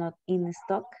is not in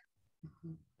stock?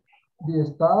 The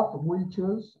staff will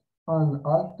choose an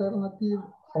alternative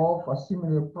of a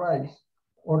similar price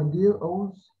or give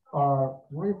us a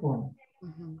refund.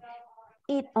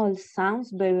 It all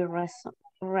sounds very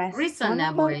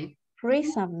reasonable.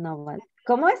 Reasonable.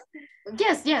 ¿Cómo es?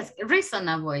 Yes,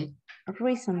 reasonable.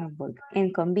 Reasonable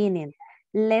and convenient.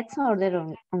 Let's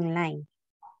order online.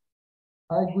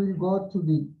 I will go to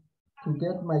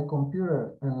get my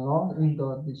computer and log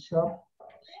into the shop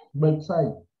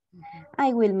website.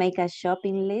 I will make a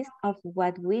shopping list of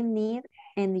what we need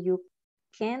and you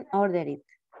can order it.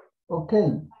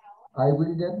 Okay, I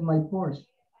will get my purse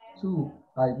too.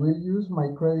 I will use my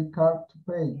credit card to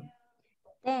pay.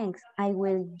 Thanks. I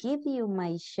will give you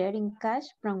my sharing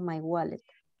cash from my wallet.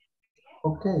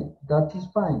 Okay, that is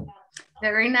fine.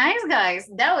 Very nice, guys.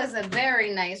 That was a very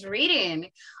nice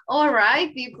reading. All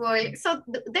right, people. So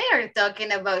they are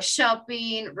talking about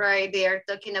shopping, right? They are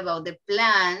talking about the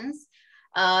plans.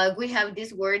 We have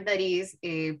this word that is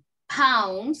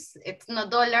pounds. It's not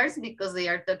dollars because they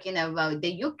are talking about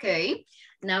the UK.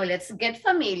 Now let's get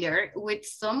familiar with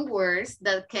some words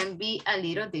that can be a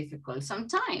little difficult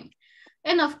sometimes.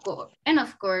 And of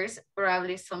course,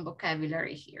 probably some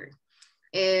vocabulary here.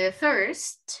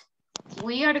 First,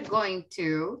 we are going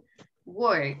to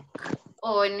work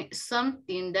on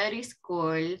something that is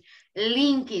called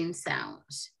linking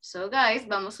sounds. So guys,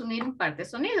 vamos a unir un par de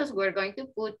sonidos. We're going to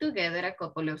put together a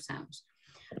couple of sounds.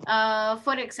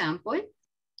 For example,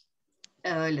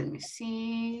 let me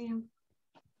see.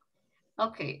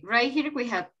 Okay, right here we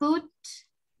have put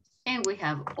and we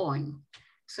have on.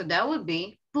 So that would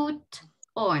be put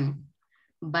on.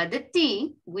 But the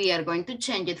T, we are going to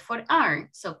change it for R.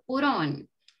 So put on.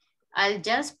 I'll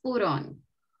just put on.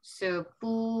 So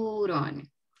put on.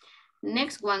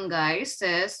 Next one, guys,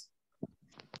 says,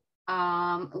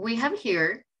 we have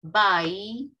here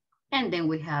by, and then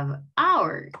we have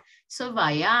hour. So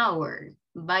by hour.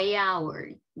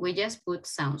 We just put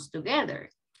sounds together.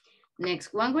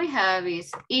 Next one we have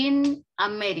is in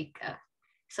America.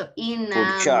 So in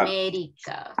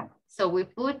America. So we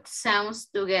put sounds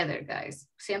together, guys.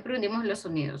 Siempre unimos los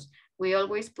sonidos. We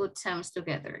always put sounds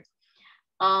together.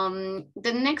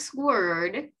 The next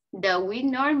word that we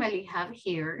normally have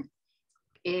here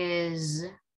is,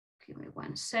 give me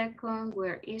 1 second,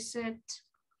 where is it?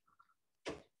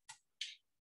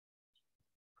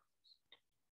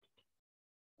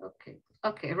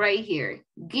 Okay, right here.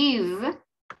 Give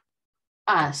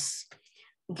us.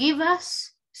 Give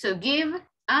us. So give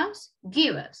us,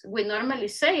 give us. We normally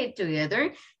say it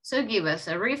together. So give us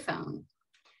a refund.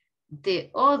 The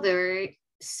other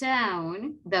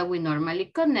sound that we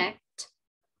normally connect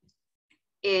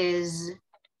is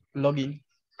login.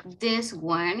 This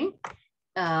one,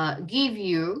 give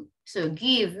you. So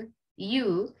give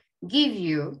you, give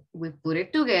you. We put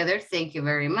it together. Thank you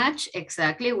very much.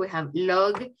 Exactly. We have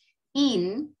log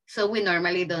in. So we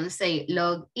normally don't say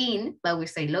log in, but we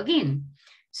say log in.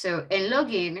 So, and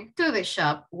log in to the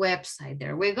shop website.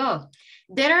 There we go.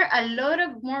 There are a lot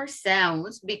of more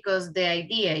sounds because the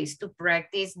idea is to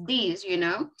practice these, you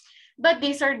know, but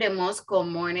these are the most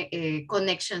common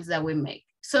connections that we make.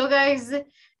 So guys,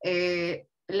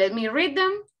 let me read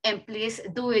them and please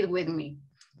do it with me.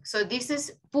 So this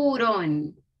is put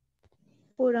on.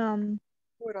 Put on.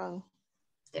 Put on.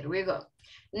 There we go.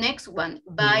 Next one,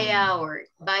 by hour,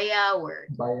 by hour.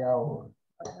 By hour.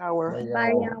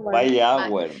 By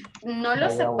hour. No lo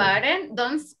separen,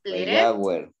 don't split By it.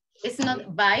 hour. It's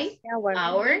not by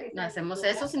hour, no hacemos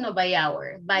eso, sino by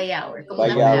hour, by hour. Como By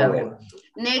una palabra. hour.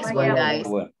 Next By one, guys.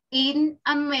 hour. In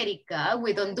America,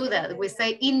 we don't do that. We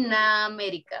say in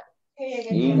America.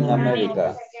 In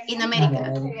America. In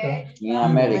America. In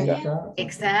America.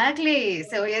 Exactly.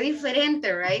 Se oye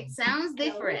diferente, right? Sounds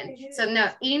different. So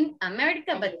no, in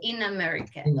America, but in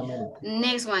America. In America.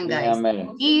 Next one, In guys.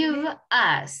 America. Give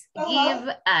us.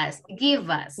 Give us. Give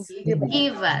us.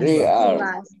 Give us.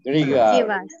 Give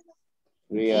us.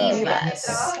 Give us.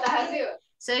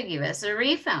 So give us a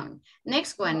refund.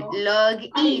 Next one, log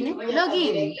in. Log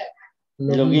in.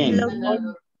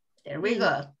 Login. There we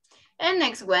go. And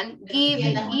next one, give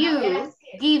you.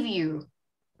 Give you.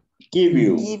 Give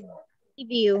you. Give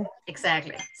you.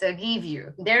 Exactly. So give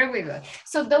you. There we go.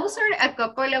 So those are a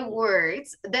couple of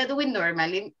words that we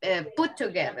normally put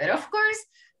together. Of course,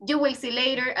 you will see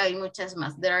later, hay muchas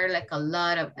más. There are like a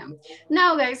lot of them.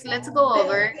 Now, guys, let's go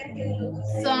over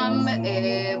some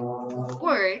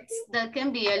words that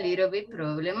can be a little bit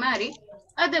problematic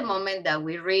at the moment that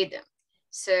we read them.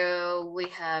 So we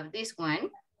have this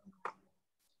one.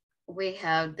 We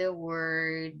have the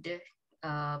word,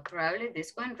 probably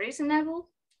this one, reasonable.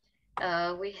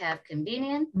 We have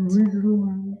convenient.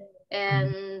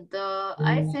 And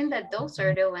I think that those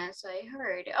are the ones I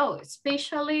heard. Oh,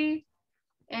 especially,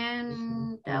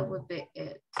 and that would be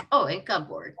it. Oh, and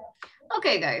cupboard.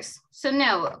 Okay, guys. So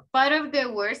now, part of the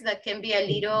words that can be a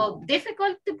little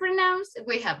difficult to pronounce,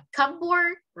 we have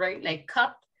cupboard, right? Like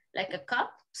cup, like a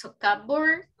cup. So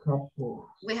cupboard. Cupboard.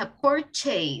 We have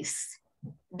purchase.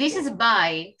 This is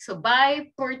buy, so buy,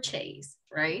 purchase,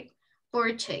 right?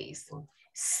 Purchase.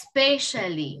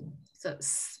 Spatially, so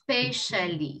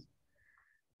spatially.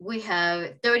 We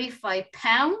have 35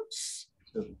 pounds.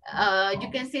 You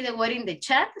can see the word in the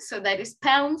chat, so that is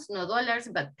pounds, no dollars,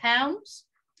 but pounds.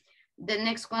 The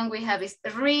next one we have is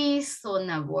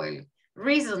reasonable.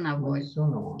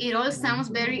 Reasonable. It all sounds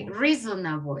very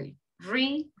reasonable.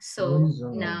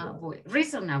 Reasonable.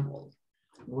 Reasonable.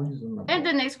 And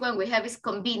the next one we have is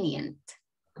convenient.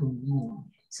 Convenient.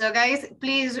 So guys,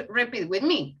 please repeat with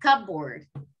me. Cupboard.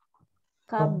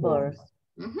 Cupboard.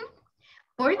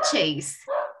 Purchase.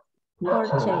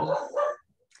 Purchase.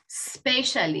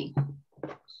 Spatially.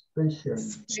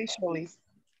 Spatially.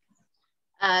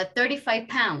 35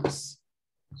 pounds.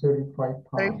 35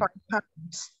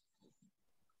 pounds.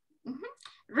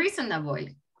 Reasonable.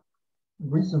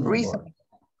 Reasonable.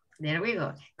 There we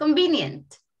go.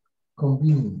 Convenient.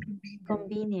 Convenient.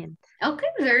 Convenient. Okay,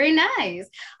 very nice.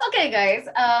 Okay, guys.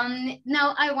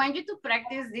 Now I want you to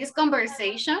practice this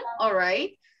conversation, all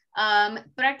right?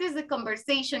 Practice the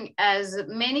conversation as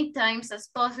many times as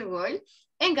possible.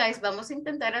 And guys, vamos a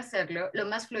intentar hacerlo lo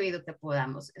más fluido que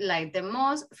podamos, like the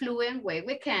most fluent way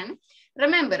we can.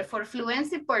 Remember, for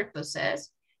fluency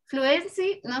purposes,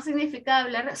 fluency no significa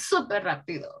hablar súper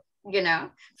rápido, you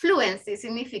know? Fluency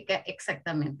significa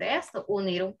exactamente esto,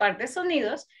 unir un par de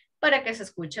sonidos para que se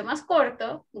escuche más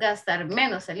corto, gastar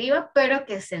menos saliva, pero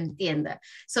que se entienda.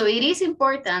 So it is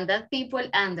important that people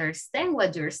understand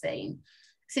what you're saying.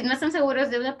 Si no están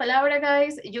seguros de una palabra,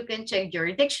 guys, you can check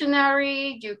your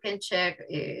dictionary, you can check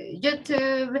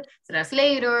YouTube,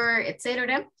 translator,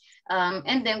 etc.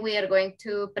 And then we are going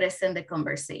to present the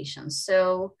conversation.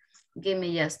 So give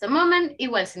me just a moment.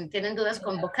 Igual, si tienen dudas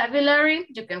con vocabulary,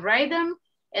 you can write them,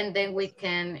 and then we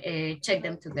can check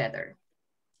them together.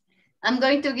 I'm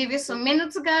going to give you some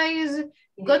minutes, guys.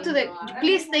 Go to the,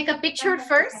 please take a picture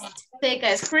first. Take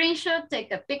a screenshot,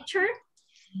 take a picture.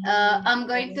 I'm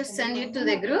going to send you to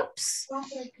the groups.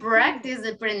 Practice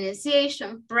the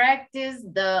pronunciation, practice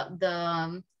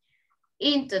the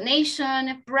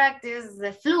intonation, practice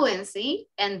the fluency,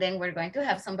 and then we're going to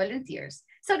have some volunteers.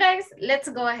 So guys, let's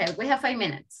go ahead. We have 5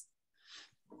 minutes.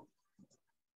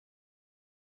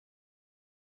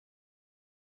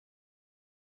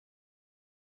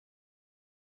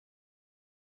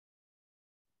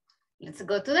 Let's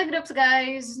go to the groups,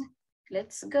 guys.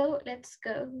 Let's go, let's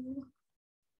go.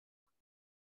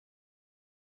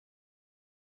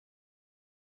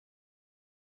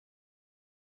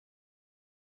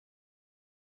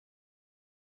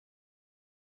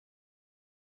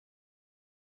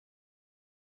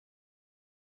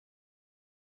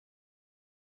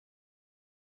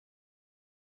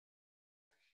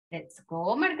 Let's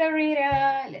go,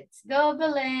 Margarita. Let's go,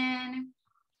 Belen.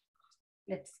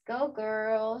 Let's go,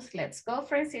 girls. Let's go,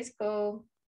 Francisco.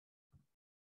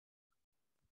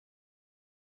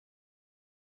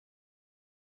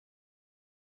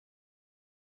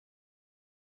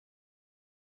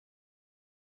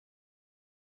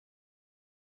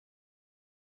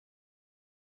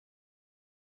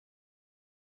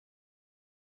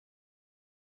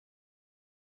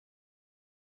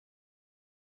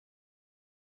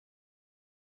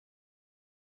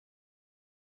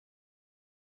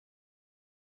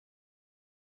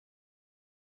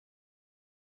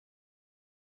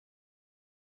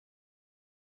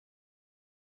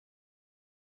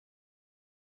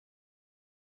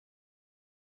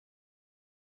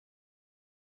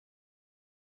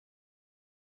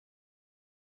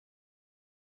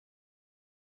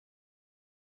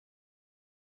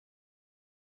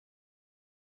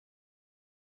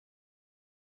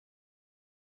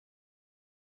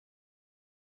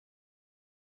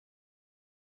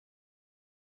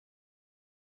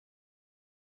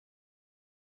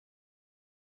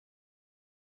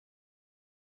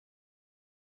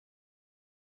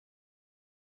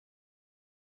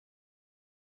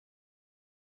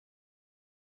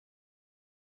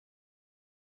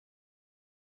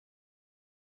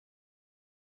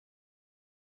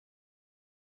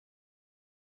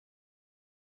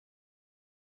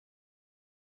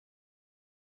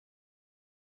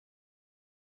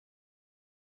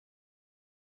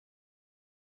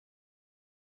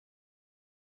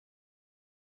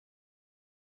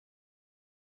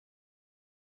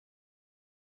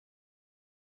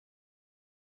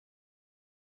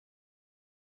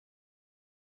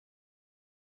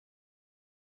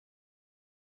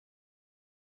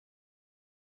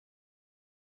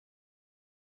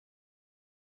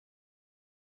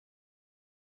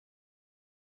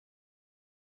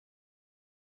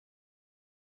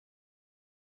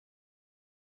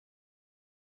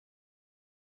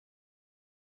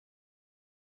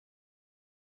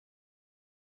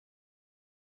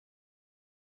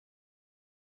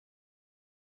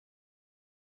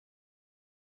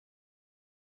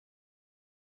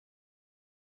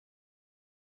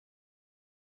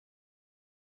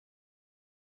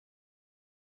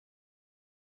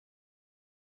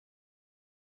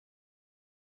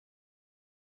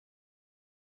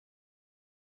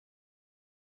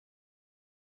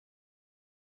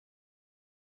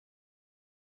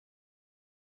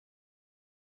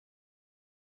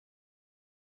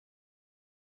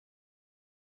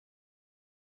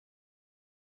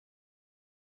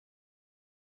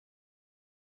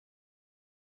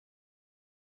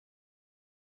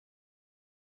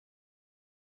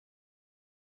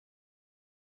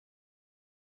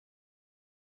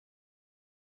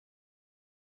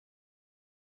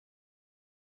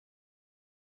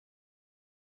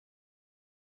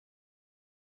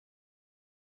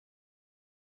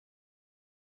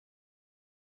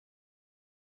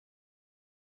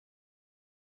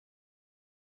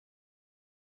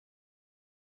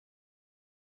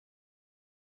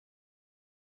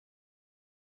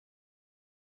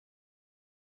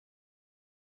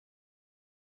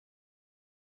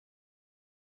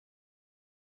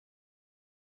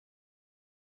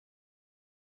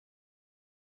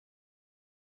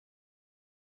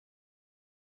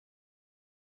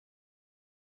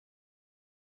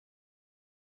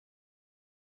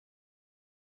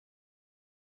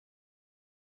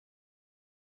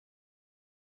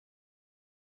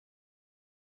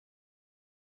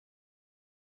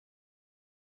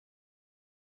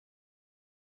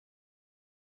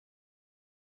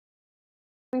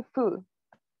 food.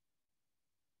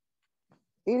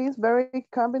 It is very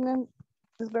convenient.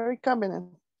 It's very convenient.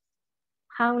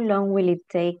 How long will it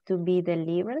take to be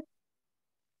delivered?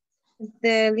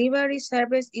 The delivery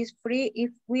service is free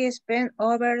if we spend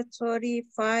over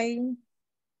 35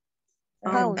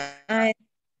 Pounds.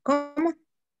 ¿cómo?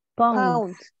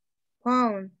 Pounds.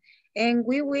 Pound. And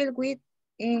we will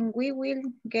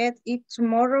get it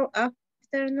tomorrow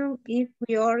afternoon if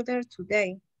we order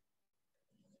today.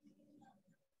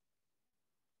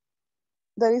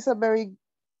 That is a very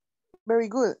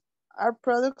good. Are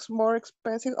products more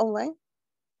expensive online?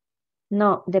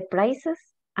 No, the prices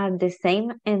are the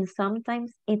same and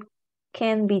sometimes it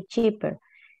can be cheaper.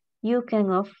 You can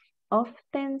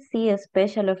often see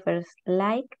special offers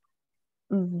like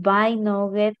buy now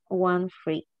get one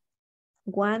free.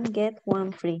 One get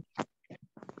one free.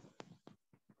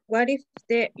 What if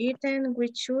the item we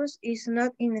choose is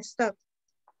not in stock?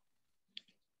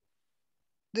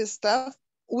 The staff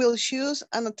will choose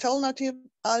an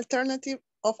alternative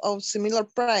of a similar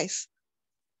price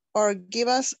or give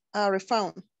us a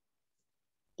refund.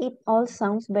 It all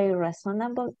sounds very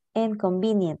reasonable and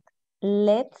convenient.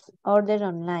 Let's order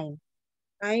online.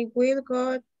 I will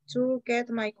go to get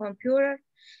my computer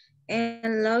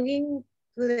and log in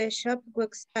to the shop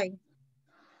website.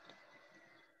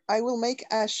 I will make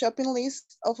a shopping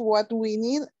list of what we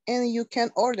need and you can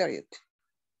order it.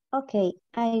 Okay,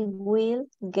 I will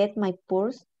get my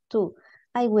purse too.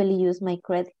 I will use my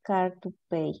credit card to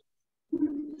pay.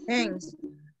 Thanks.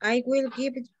 I will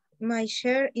give my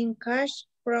share in cash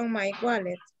from my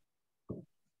wallet.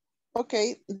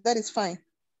 Okay, that is fine.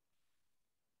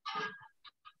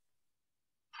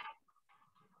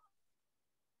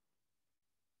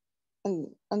 And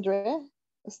Andrea,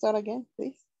 start again,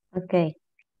 please. Okay.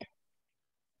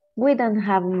 We don't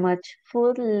have much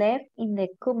food left in the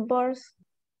cupboards.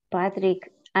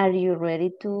 Patrick, are you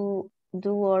ready to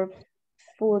do our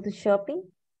food shopping?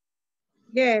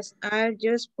 Yes, I'll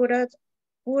just put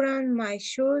on my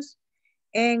shoes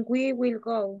and we will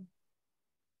go.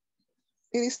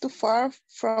 It is too far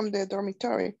from the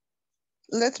dormitory.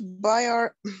 Let's buy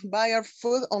our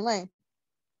food online.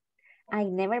 I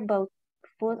never bought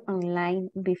food online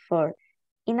before.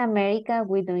 In America,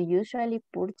 we don't usually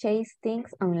purchase things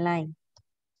online.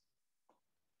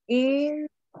 In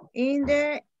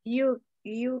the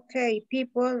UK,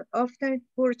 people often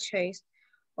purchase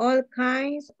all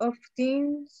kinds of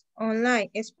things online,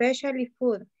 especially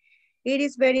food. It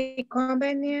is very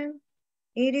convenient.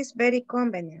 It is very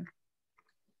convenient.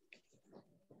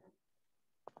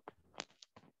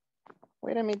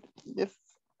 Wait a minute.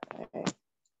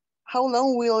 How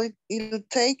long will it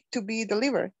take to be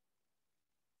delivered?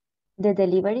 The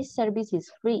delivery service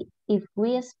is free if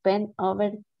we spend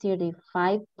over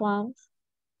 35 pounds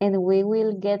and we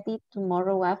will get it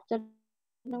tomorrow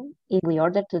afternoon if we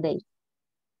order today.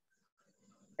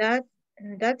 That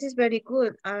is very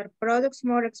good. Are products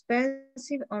more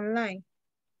expensive online?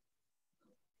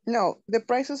 No, the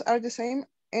prices are the same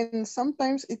and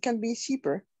sometimes it can be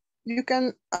cheaper. You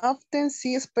can often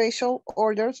see special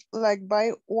orders like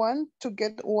buy one to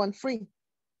get one free.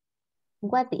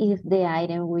 What if the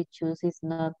item we choose is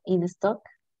not in stock?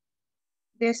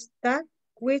 The staff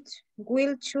which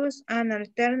will choose an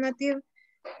alternative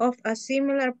of a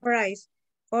similar price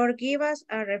or give us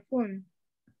a refund.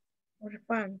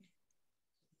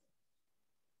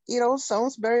 It all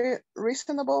sounds very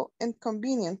reasonable and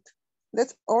convenient.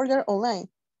 Let's order online.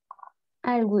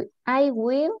 I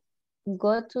will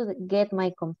go to get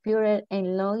my computer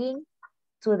and log in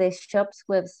to the shop's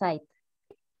website.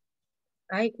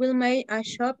 I will make a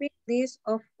shopping list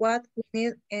of what we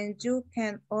need and you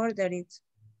can order it.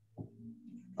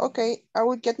 Okay, I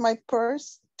will get my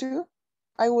purse too.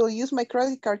 I will use my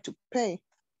credit card to pay.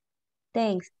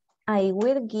 Thanks. I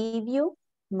will give you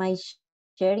my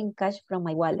share in cash from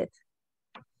my wallet.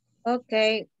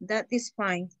 Okay, that is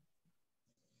fine.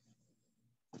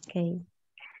 Okay.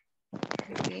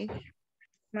 Okay.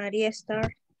 Maria,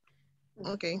 start.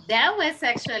 Okay. That was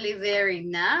actually very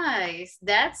nice.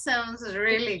 That sounds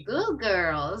really good,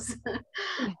 girls.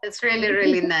 It's really,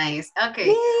 really nice. Okay.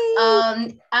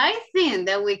 I think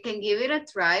that we can give it a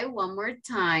try one more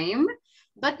time.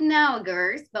 But now,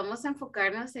 girls, vamos a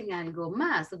enfocarnos en algo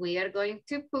más. We are going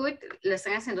to put, lo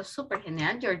están haciendo súper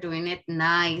genial. You're doing it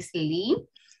nicely.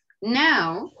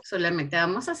 Now, solamente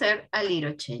vamos a hacer a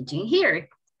little changing here.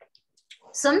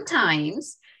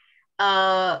 Sometimes,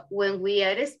 when we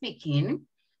are speaking,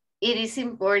 it is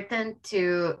important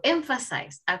to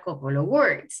emphasize a couple of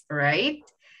words, right?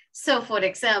 So for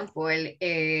example,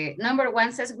 number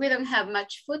one says, we don't have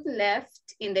much food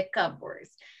left in the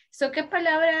cupboards. So, ¿qué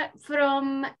palabra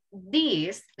from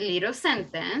this little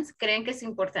sentence creen que es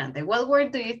importante? What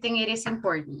word do you think it is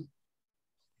important?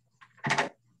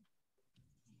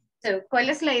 So, ¿cuál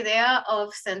es la idea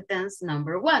of sentence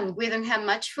number 1? We don't have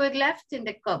much food left in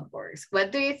the cupboards.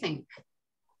 What do you think?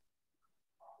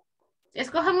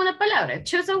 Escojan una palabra.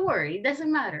 Choose a word. It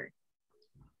doesn't matter.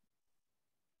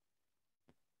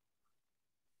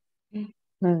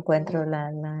 No encuentro la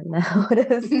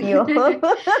oración.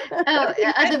 Oh,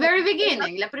 at the very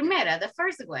beginning, la primera, the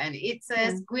first one, it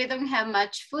says, we don't have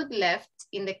much food left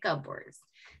in the cupboards.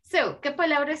 So, ¿qué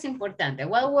palabra es importante?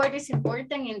 What word is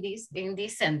important in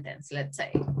this sentence, let's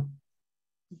say?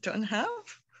 Don't have.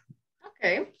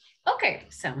 Okay,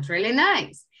 sounds really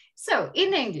nice. So,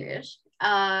 in English,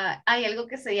 hay algo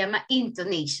que se llama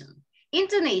intonation.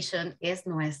 Intonation es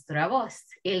nuestra voz,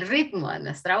 el ritmo de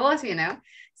nuestra voz, you know.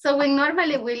 So when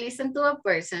normally we listen to a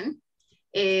person,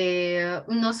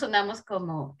 no sonamos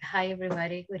como, hi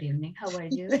everybody, good evening, how are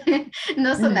you?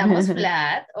 No sonamos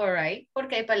flat, all right,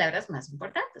 porque hay palabras más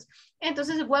importantes.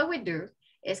 Entonces, what we do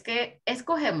es que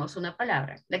escogemos una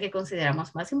palabra, la que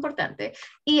consideramos más importante,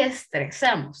 y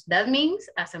estresamos. That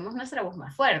means, hacemos nuestra voz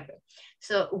más fuerte.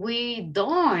 So, we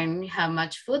don't have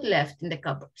much food left in the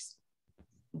cupboards.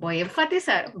 Voy a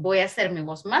enfatizar, voy a hacer mi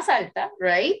voz más alta,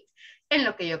 right? En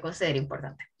lo que yo considero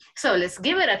importante. So, let's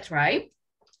give it a try.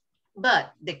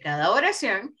 But, de cada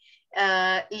oración,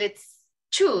 let's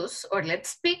choose or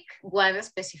let's pick one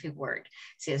specific word.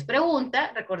 Si es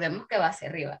pregunta, recordemos que va hacia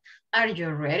arriba. Are you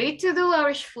ready to do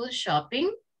our food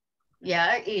shopping?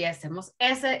 Ya, y hacemos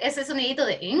ese sonidito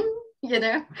de you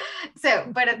know.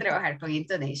 So, para trabajar con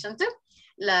intonation too.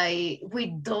 Like, we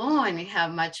don't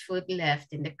have much food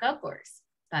left in the cupboards.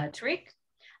 Patrick,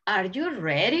 are you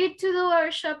ready to do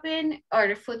our shopping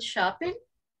or food shopping?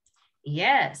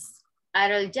 Yes,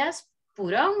 I'll just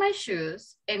put on my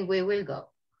shoes and we will go.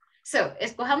 So,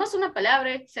 escojamos una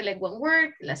palabra, select one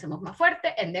word, la hacemos más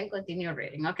fuerte, and then continue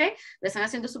reading, okay? Lo están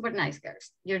haciendo super nice,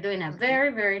 guys. You're doing a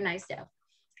very, very nice job.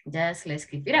 Just let's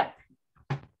keep it up.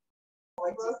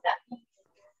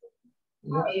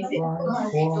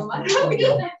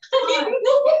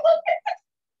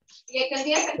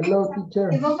 Hello, teacher.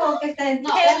 Hello,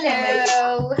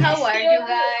 how are you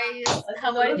guys?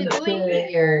 How are you doing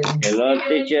here? Hello,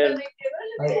 teacher.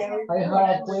 I have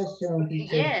a question,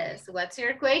 teacher. Yes, what's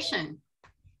your question?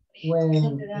 When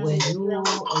you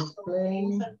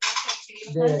explain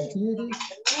the activities,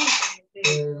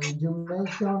 you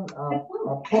mention a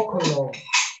poco.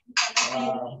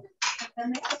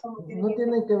 No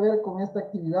tiene que ver con esta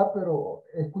actividad, pero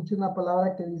escucho una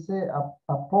palabra que dice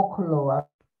apócolo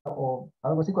o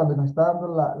algo así cuando nos está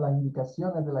dando las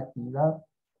indicaciones de la actividad.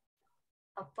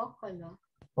 Apócolo.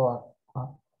 O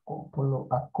acópolo,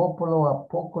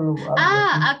 apócolo.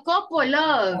 Acópolo.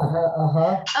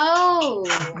 Ajá. Oh,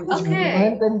 No he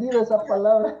entendido esa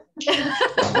palabra.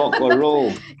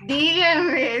 Apócolo.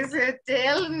 Dígame, so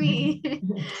tell me.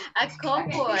 A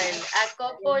couple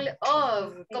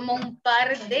of, como un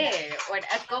par de, or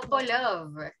a couple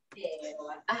of.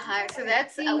 Ajá, so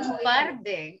that's un par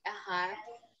de. Ajá.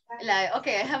 Like,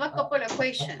 okay, I have a couple of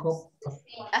questions.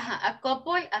 A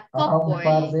couple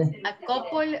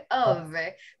of.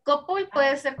 Couple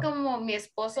puede ser como mi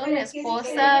esposo, mi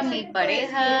esposa, mi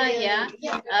pareja, ya.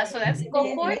 So that's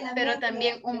couple, pero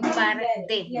también un par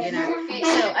de, you know.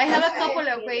 So I have a couple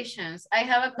of questions. I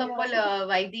have a couple of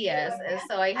ideas.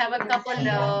 So I have a couple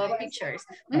of pictures.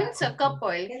 So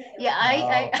couple. Yeah,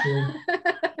 I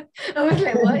was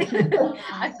like, what?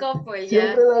 A couple, yeah.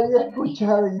 Siempre la había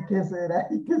escuchado, ¿y qué será?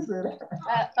 ¿Y qué será?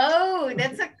 Oh,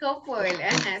 that's a couple.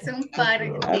 Es un par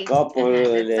de. A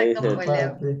couple. That's a couple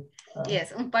of.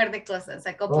 Yes, un par de cosas,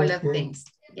 a couple of things.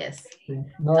 Yes. Sí.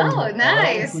 No, oh,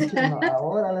 nice.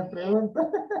 Ahora le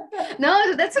pregunto.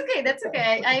 No, that's okay. That's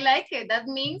okay. I like it. That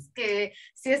means que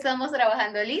sí estamos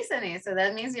trabajando listening. So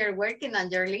that means you're working on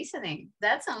your listening.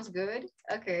 That sounds good.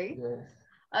 Okay. Yes.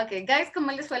 Okay, guys,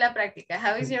 ¿cómo les fue la práctica?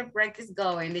 How is your practice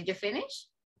going? Did you finish?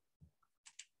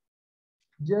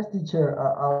 Yes, teacher.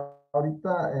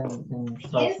 Ahorita en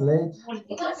translate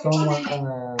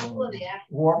someone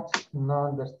words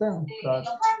not understand, but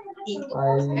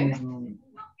I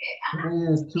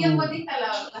read two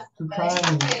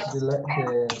times the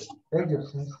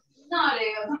exercise.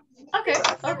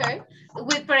 Okay.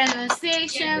 With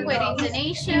pronunciation, with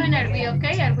intonation, are we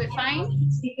okay? Are we fine?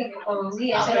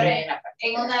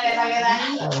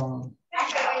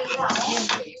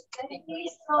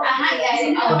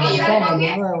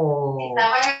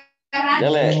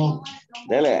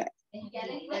 Dele.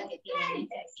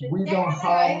 We don't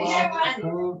have much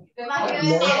food left in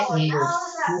the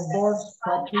cupboards,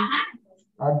 Patrick.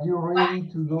 Are you ready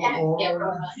to do all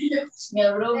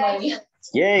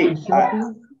Yay,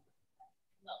 shopping?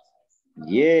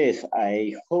 yes,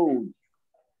 I hope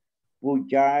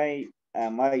would I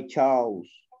my child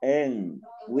and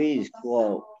we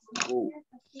go.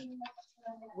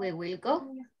 We will go.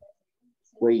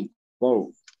 We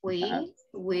go. We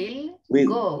will We-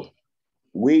 go.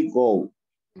 We go.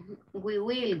 We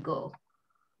will go.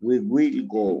 We will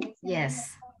go.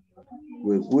 Yes.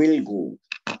 We will go.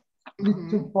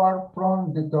 It's too far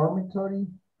from the dormitory.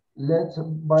 Let's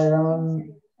buy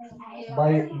on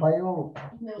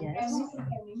Yes.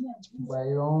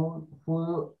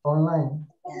 food online.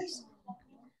 Yes.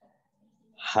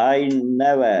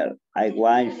 I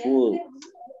want food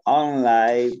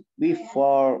online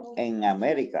before in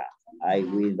America. I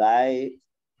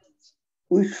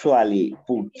usually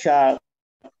purchase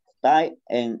time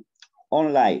and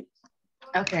online.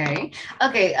 Okay.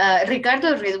 Okay.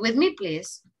 Ricardo, read with me,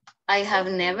 please. I have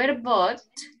never bought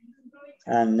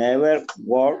I never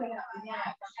work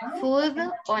food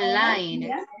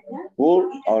online food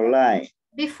online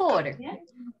before.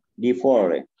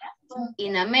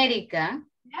 In America,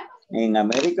 In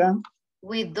America,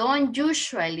 we don't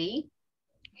usually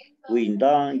we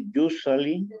don't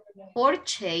usually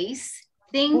purchase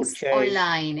things Purchase.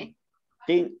 online.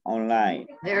 think online.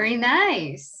 Very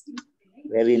nice.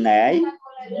 Very nice.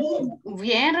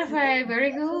 Bien, Rafael,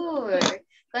 very good.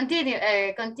 Continue,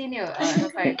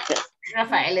 Rafael.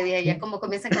 Rafael, le dije ya como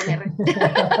comienzan con R.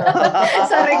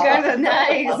 So, Ricardo,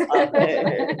 nice.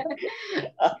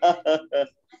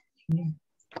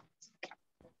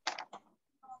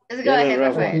 Let's go ahead,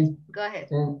 Rafael. Okay. Go ahead.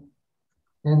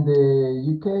 In the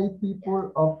UK,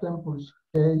 people often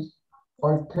purchase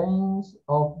all kinds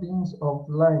of things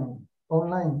online,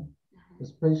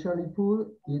 especially food.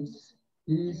 It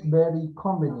is very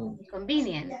convenient.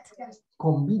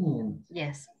 Convenient.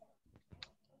 Yes.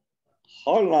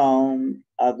 How long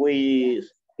are we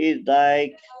it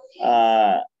like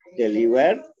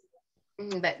deliver?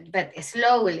 But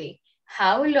slowly.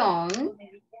 How long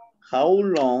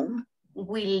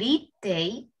will it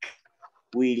take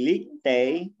to be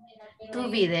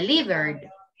delivered?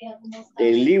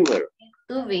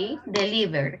 To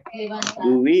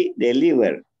be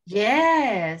delivered.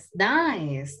 Yes,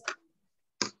 nice.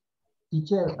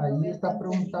 Teacher, ahí está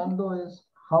preguntando es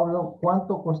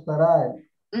 ¿cuánto costará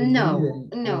el No, delivery?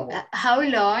 no. O How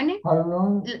long? how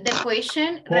long? The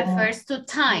question refers to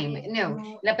time.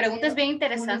 No, la pregunta es bien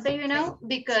interesante, you know,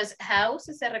 because how,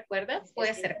 si se recuerda,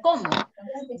 puede ser cómo.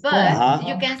 But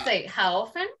you can say how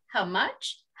often, how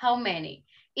much, how many.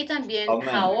 Y también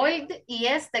how old, y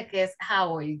este que es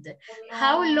how old.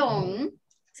 How long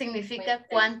significa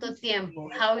cuánto tiempo.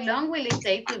 How long will it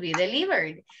take to be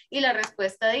delivered? Y la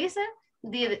respuesta dice,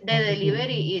 the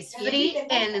delivery is free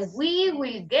and we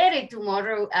will get it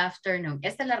tomorrow afternoon.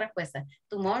 Esta es la respuesta.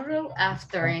 Tomorrow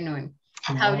afternoon.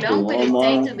 How long will it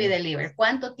take to be delivered?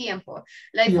 ¿Cuánto tiempo?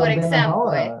 Like, for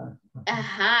example,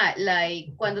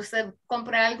 like cuando usted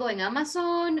compra algo en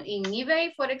Amazon, en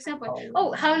eBay, for example.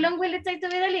 Oh, how long will it take to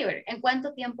be delivered? ¿En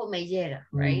cuánto tiempo me llega?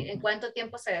 Right? ¿En cuánto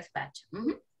tiempo se despacha?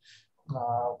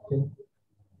 Okay.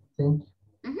 Thank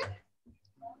you.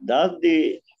 That's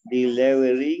the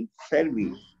delivery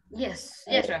service. Yes,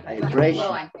 Rafael.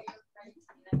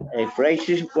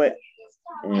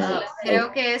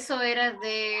 Creo que eso era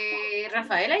de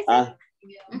Rafael.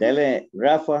 Dele,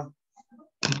 Rafa.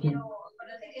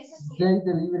 The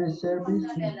delivery service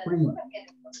is free.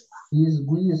 Is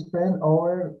we spend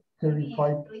over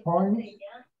 35 points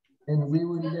and we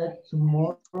will get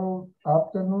tomorrow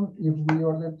afternoon if we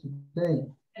order today.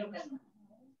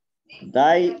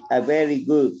 They are very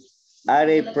good. Are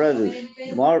a product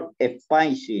more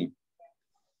expensive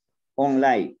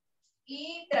online?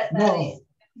 No,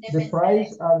 the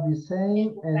prices are the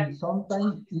same and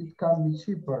sometimes it can be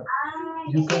cheaper.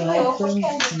 You can often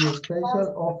see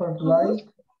special offers like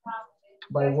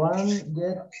buy one,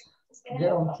 get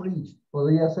on free.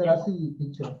 Podría ser así,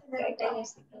 teacher.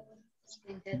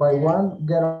 Buy one,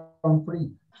 get on free.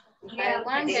 Buy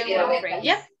one, get one free.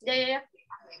 Yeah.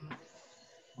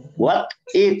 What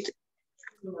it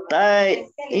they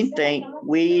intend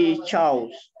we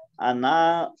chose and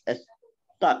now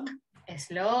stuck.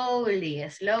 Slowly,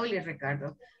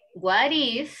 Ricardo. What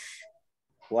if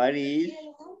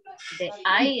the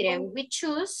item we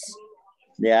choose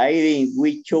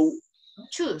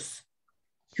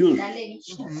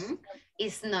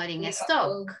is not in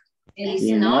stock?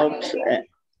 Is not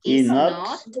in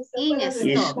stock.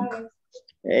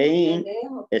 In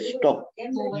stock.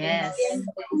 Yes.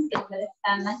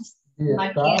 The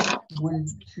staff will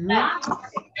choose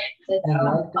an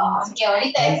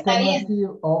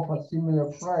alternative of a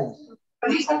similar price.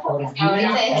 Ahorita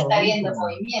ya está viendo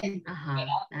movimiento. Ajá,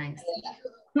 nice.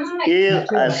 Ir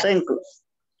al centro.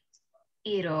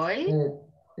 Ir hoy.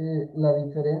 La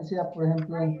diferencia, por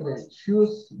ejemplo, entre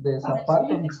shoes de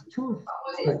zapatos y shoes,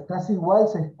 casi igual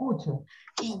se escucha.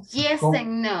 Yes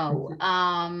and no,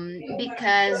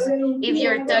 because if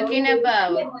you're talking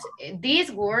about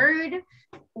this word,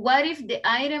 what if the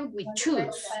item we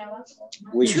choose?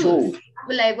 We choose.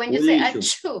 Like when you say a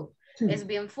chew, es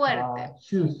bien fuerte.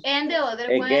 And the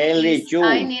other one is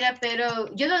I need a pair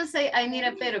of, you don't say I need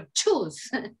a pair of shoes.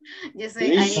 You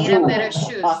say I need a pair of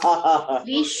shoes.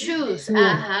 Lee shoes,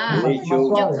 ajá. You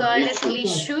call it Lee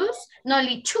shoes? No,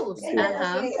 Lee shoes,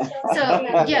 ajá.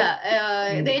 So,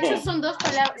 yeah, de hecho son dos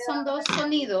palabras, son dos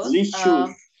sonidos.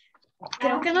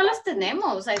 Creo que no los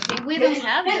tenemos. I think we don't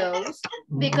have those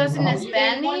because in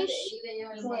Spanish,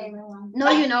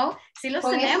 no, you know, sí los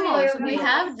tenemos. We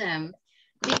have them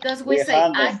because we say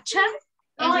hacha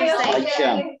and we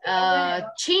say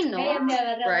chino,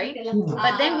 right?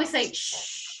 But then we say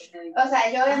shh.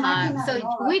 So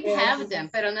we have them,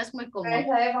 pero no es muy común.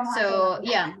 So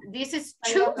yeah, this is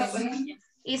shoes.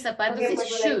 Y zapatos is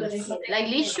shoes, like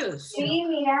these shoes.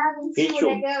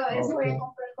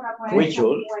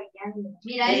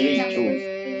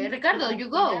 Ricardo, you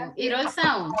go. It all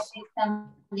sounds.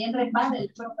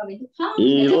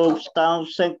 It all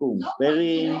sounds second,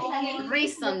 very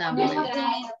reasonable.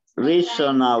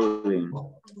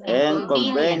 Reasonable and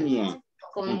convenient.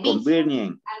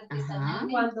 Convenient.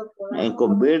 And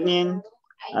convenient.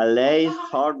 A less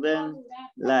harder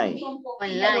line.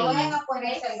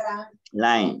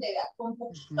 Line.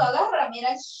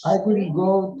 I will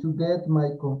go to get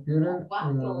my computer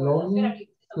and log in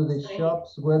to the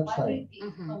shop's website.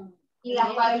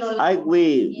 I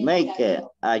will make a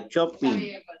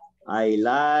shopping. I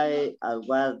like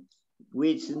what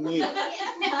which need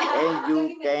and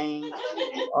you can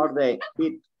order it.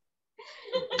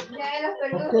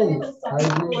 Okay, I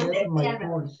will get my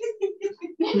purse.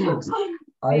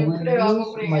 I will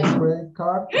use my credit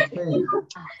card to pay.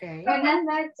 Okay. Buenas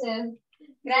noches.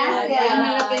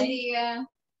 Gracias.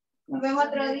 Nos vemos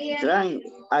otro día.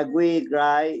 I will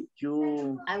write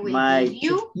you I will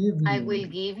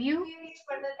give you.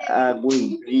 I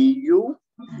will give you.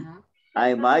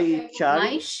 I might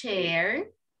share.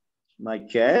 My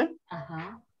share.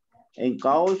 And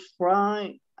cost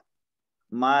from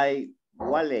my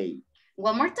wallet.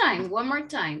 One more time.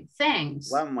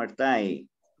 Thanks. One more time.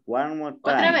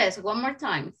 Otra vez, one more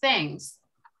time. Thanks.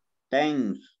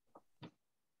 Thanks.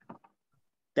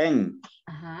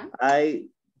 I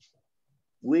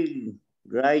will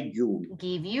write you.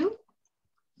 Give you.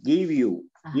 Give you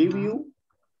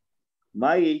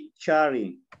my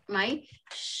sharing. My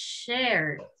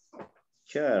share.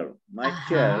 My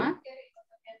share.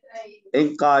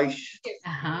 In cash.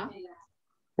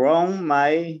 From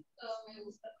my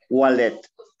wallet.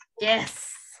 Yes.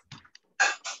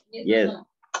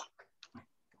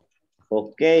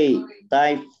 Okay,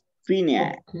 type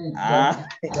Finia.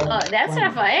 Oh, that's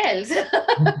Rafael.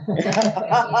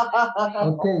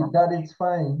 Okay, that is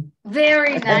fine.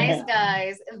 Very nice,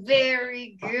 guys.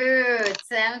 Very good.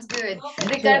 Sounds good.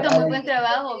 Ricardo, muy buen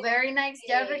trabajo. Very nice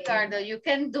job, Ricardo. You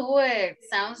can do it.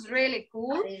 Sounds really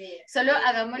cool. Solo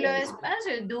hagámoslo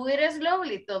despacio. Do it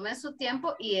slowly. Tome su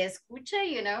tiempo y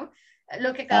escuche, you know.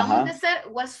 Lo que acabamos de hacer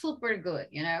was super good,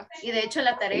 you know. Y de hecho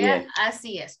la tarea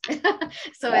así es.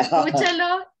 So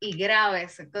escúchalo y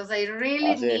grábese, because I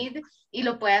really need, y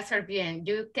lo puede hacer bien.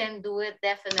 You can do it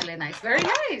definitely nice. Very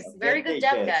nice. Very good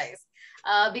job, guys.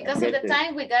 Because of the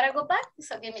time, we gotta go back.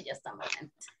 So give me just a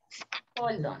moment.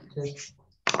 Hold on.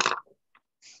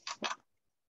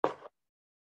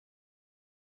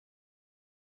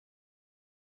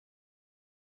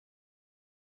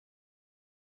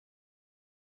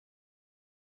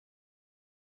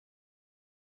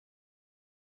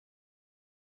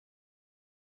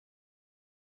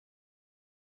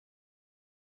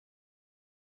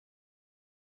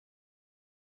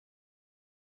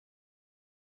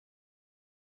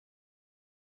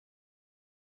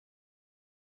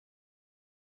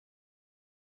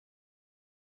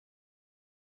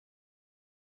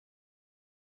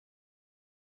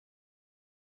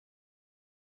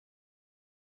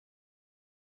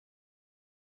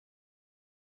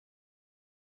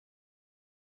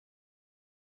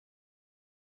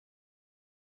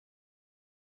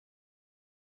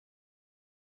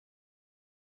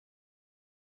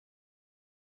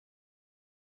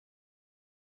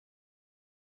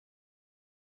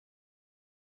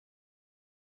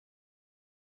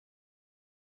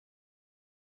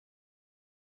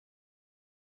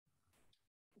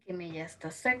 Give me just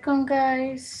a second,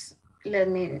 guys.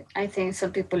 I think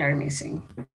some people are missing.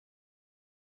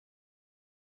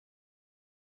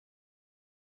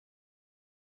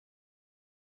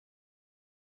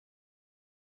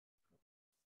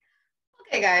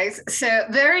 Okay, guys, so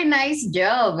very nice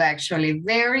job, actually.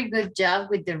 Very good job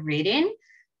with the reading.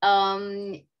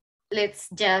 Let's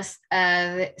just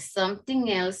add something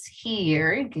else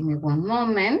here. Give me one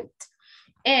moment.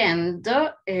 And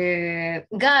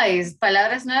guys,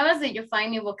 palabras nuevas, did you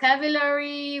find new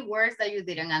vocabulary? Words that you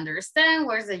didn't understand?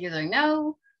 Words that you don't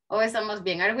know? ¿O estamos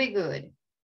bien? Are we good?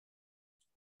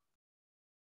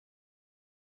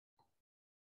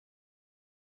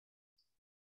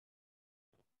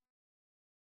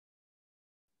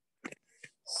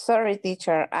 Sorry,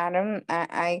 teacher.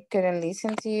 I couldn't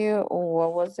listen to you.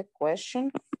 What was the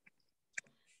question?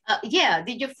 Yeah,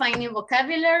 did you find new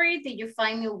vocabulary? Did you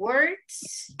find new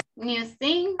words, new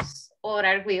things, or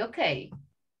are we okay?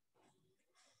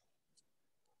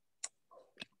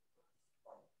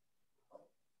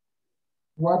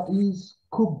 What is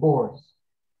cupboard?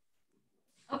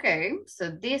 Okay, so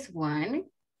this one,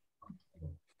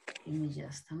 give me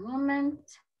just a moment.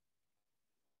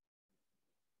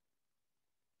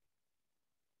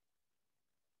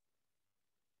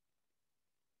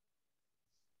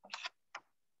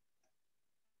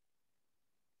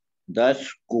 That's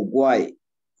Kuwait.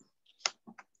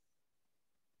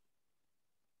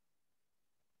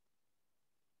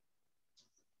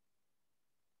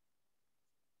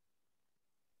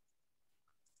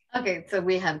 Okay, so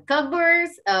we have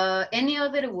cupboards. Any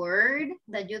other word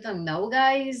that you don't know,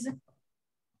 guys?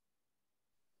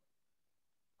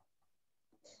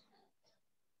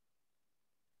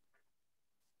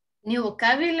 New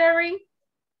vocabulary?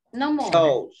 No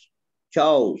more.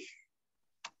 Chose.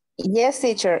 Yes,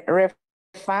 teacher.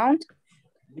 Refound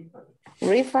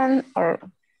or?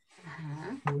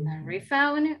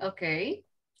 Refound, okay.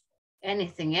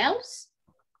 Anything else?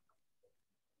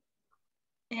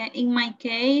 In my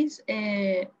case,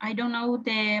 I don't know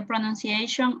the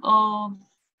pronunciation of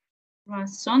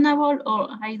reasonable, or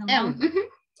I don't know.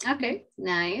 Okay,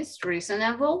 nice,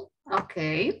 reasonable.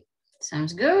 Okay,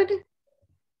 sounds good.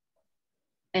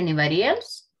 Anybody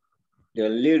else?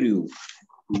 Delirious.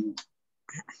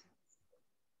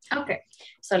 Okay,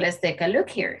 so let's take a look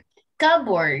here.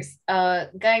 Cupboards,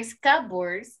 guys,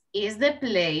 cupboards is the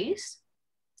place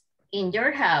in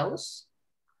your house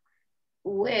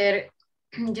where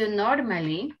you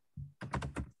normally,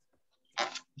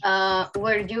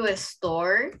 where you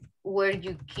store, where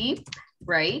you keep,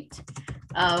 right?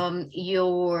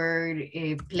 Your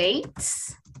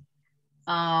plates,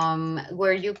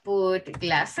 where you put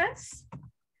glasses,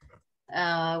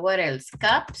 what else?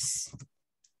 Cups.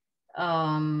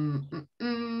 In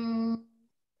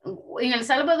El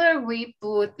Salvador, we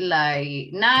put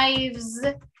like knives,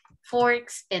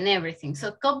 forks, and everything.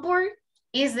 So cupboard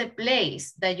is the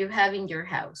place that you have in your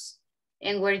house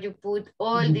and where you put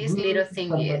all these little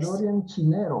things. Salvadorian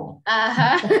chinero.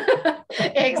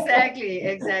 Exactly.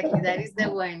 That is the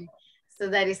one. So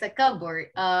that is a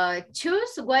cupboard.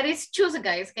 Choose, what is choose,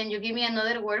 guys? Can you give me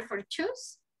another word for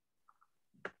choose?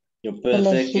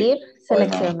 Elegir,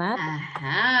 seleccionar.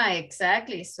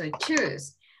 Exactly. So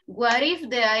choose. What if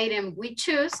the item we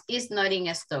choose is not in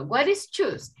a stock? What is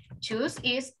choose? Choose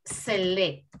is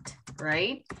select,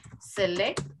 right?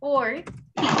 Select or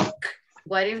pick.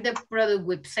 What if the product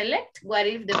we select? What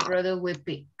if the product we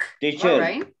pick? Teacher. All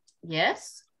right.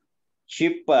 Yes.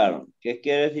 Cheaper. ¿Qué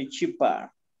quiere decir cheaper?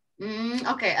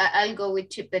 Okay, I'll go with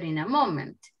cheaper in a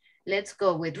moment. Let's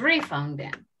go with refund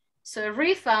then. So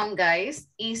refund, guys,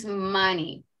 is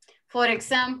money. For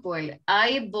example,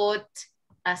 I bought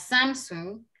a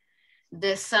Samsung.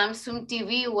 The Samsung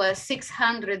TV was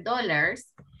 $600,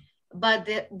 but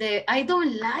I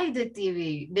don't like the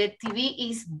TV. The TV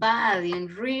is bad, in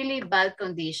really bad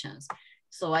conditions.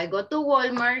 So I go to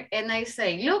Walmart and I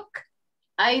say, look,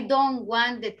 I don't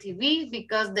want the TV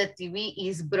because the TV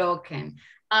is broken.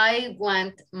 I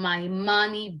want my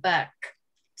money back.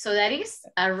 So that is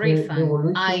a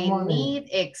refund. I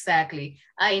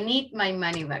need my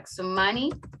money back. So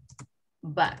money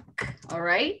back, all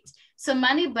right? So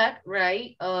money back,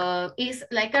 right, is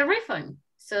like a refund.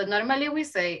 So normally we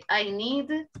say, I need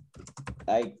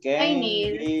my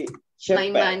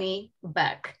money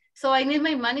back. So I need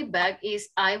my money back is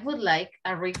I would like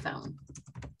a refund.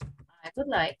 I would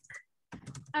like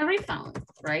a refund,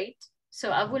 right? So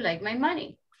I would like my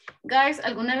money. Guys,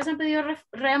 ¿alguna vez han pedido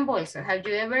reembolso? Have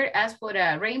you ever asked for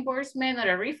a reimbursement or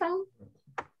a refund?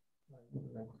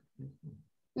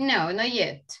 No, not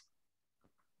yet.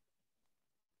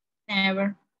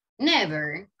 Never.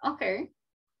 Never, okay.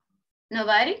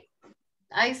 Nobody?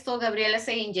 I saw Gabriela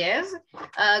saying yes.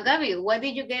 Gabi, what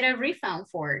did you get a refund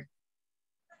for?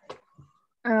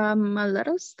 A lot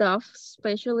of stuff,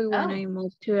 especially when I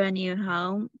moved to a new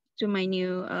home, to my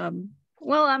new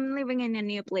Well, I'm living in a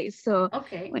new place. So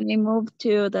Okay. when I moved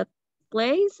to that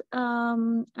place,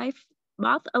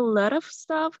 bought a lot of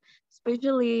stuff,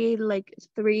 especially like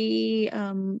 3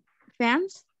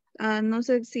 fans. No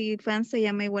sé si fan se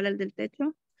llama igual al del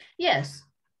techo. Yes.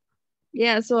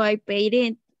 Yeah, so I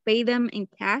paid them in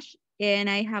cash, and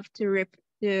I have to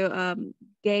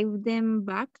gave them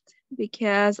back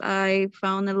because I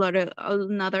found a lot of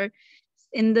another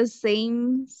in the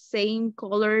same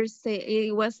colors.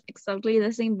 It was exactly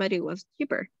the same, but it was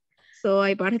cheaper. So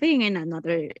I bought it in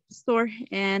another store,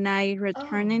 and I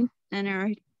returned it,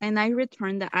 and I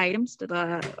returned the items to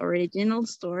the original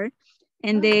store,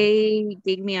 and they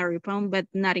gave me a refund, but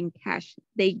not in cash.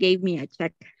 They gave me a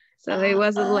check. So it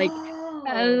was like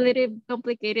a little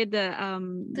complicated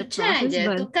the change process, it,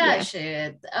 but to cash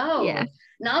it. Oh, yeah.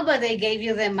 no, but they gave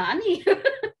you the money.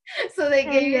 So they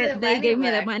gave you the They money gave me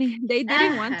the back. money. They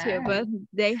didn't want to, but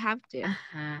they have to.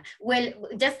 Well,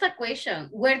 just a question.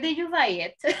 Where did you buy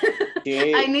it?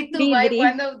 Sí. I need to buy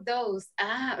one of those.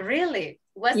 Really?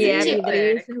 Was it cheaper?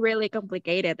 It's really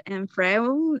complicated. And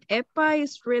from EPA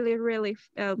is really, really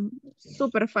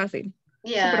super fácil.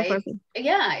 Yeah, super fácil.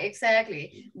 Yeah,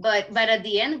 exactly. But at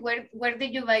the end, where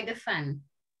did you buy the fan?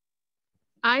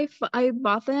 I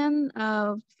bought them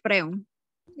Freo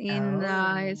in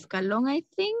Escalón, I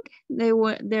think.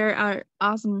 There are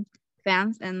awesome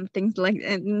fans and things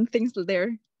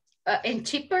there. And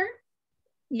cheaper?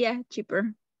 Yeah,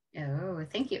 cheaper. Oh,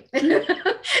 thank you.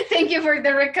 Thank you for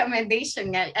the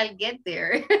recommendation. I'll get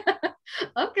there.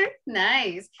 Okay,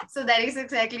 nice. So that is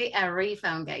exactly a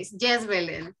refund, guys. Yes,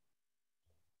 Belen.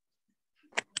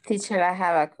 Teacher, I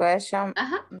have a question,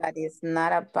 but it's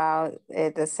not about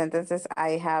the sentences.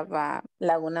 I have a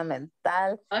laguna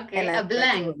mental. Okay, and a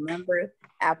blank. Remember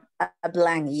a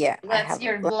blank, yeah. What's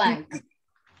your blank?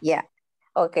 Yeah,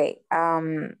 okay.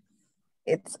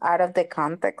 It's out of the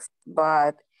context,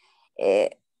 but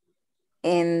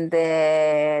in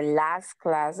the last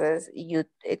classes, you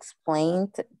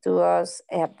explained to us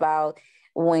about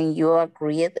when you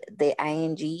agreed the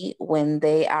ing when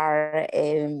they are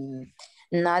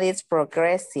not it's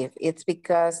progressive. It's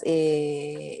because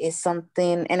it's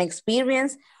something, an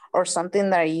experience or something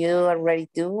that you already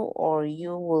do or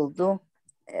you will do.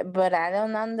 But I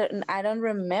don't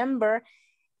remember.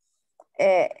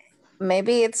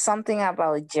 Maybe it's something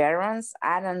about gerunds.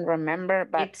 I don't remember,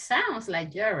 but it sounds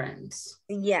like gerunds.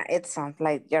 Yeah, it sounds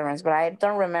like gerunds, but I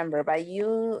don't remember. But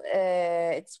you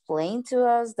explained to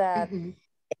us that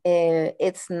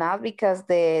it's not because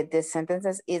the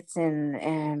sentences it's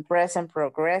in present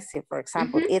progressive, for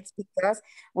example. It's because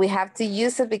we have to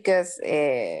use it because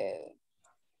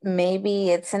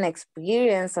maybe it's an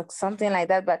experience or something like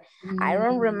that. But I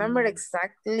don't remember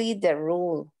exactly the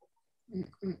rule.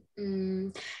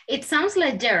 It sounds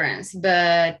like gerunds,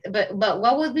 but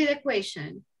what would be the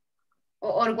question?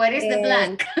 Or what is the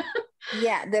blank?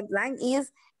 Yeah, the blank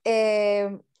is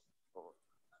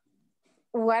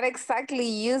what exactly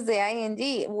use the ing?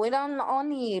 We don't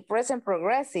only present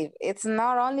progressive. It's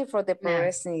not only for the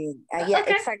progressive. Yeah,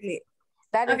 Okay. exactly.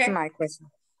 That is my question.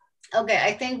 Okay,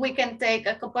 I think we can take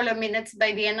a couple of minutes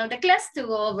by the end of the class to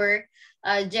go over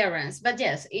gerunds. But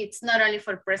yes, it's not only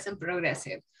for present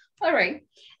progressive. All right.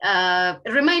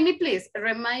 Remind me, please.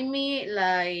 Remind me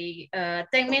like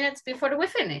 10 minutes before we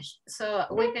finish. So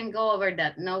we can go over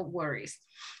that. No worries.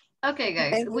 Okay,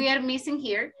 guys. We are missing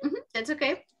here. That's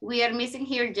okay. We are missing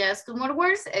here just 2 more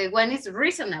words. One is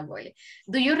reasonable.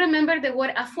 Do you remember the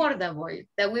word affordable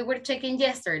that we were checking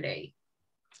yesterday?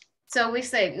 So we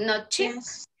said not cheap,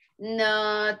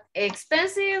 not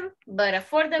expensive, but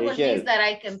affordable means that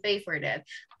I can pay for that.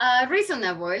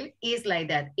 Reasonable is like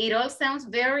that. It all sounds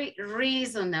very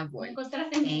reasonable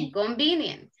and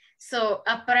convenient. So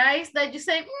a price that you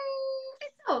say,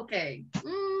 it's okay.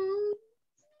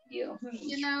 You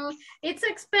know, it's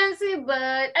expensive,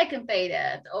 but I can pay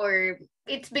that. Or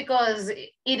it's because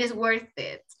it is worth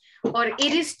it. Or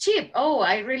it is cheap. Oh,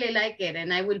 I really like it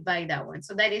and I will buy that one.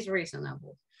 So that is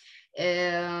reasonable.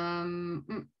 Yeah,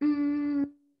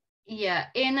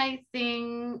 and I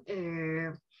think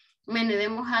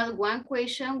Menedemo had one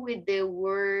question with the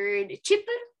word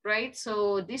cheaper, right?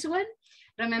 So this one,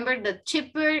 remember that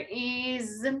cheaper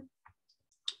is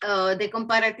the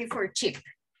comparative for cheap.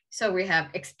 So we have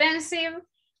expensive,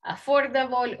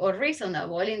 affordable, or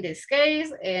reasonable in this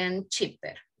case, and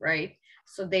cheaper, right?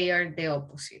 So they are the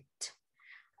opposite.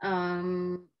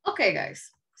 Okay, guys.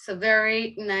 So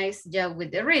very nice job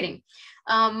with the reading.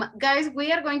 Guys,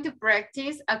 we are going to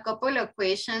practice a couple of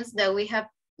questions that we have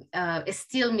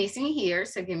still missing here.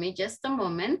 So give me just a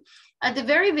moment. At the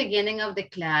very beginning of the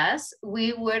class,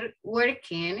 we were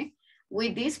working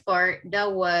with this part that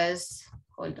was,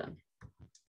 hold on.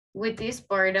 with this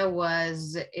part that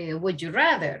was, would you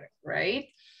rather, right?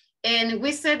 And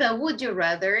we said that would you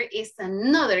rather is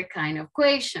another kind of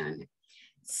question.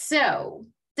 So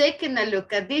taking a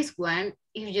look at this one,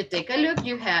 if you take a look,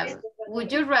 you have,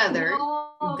 would you rather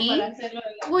be,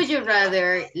 would you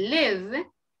rather live,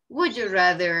 would you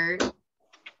rather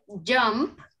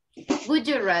jump, would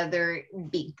you rather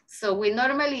be? So we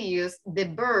normally use the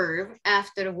verb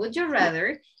after would you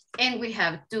rather, and we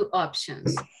have two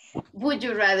options. Would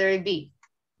you rather be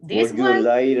this would one you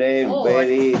like it? or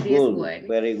Very this good, one?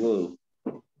 very good.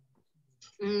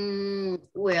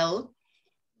 Well,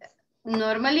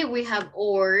 normally we have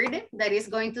or that is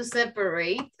going to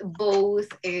separate both,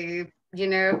 you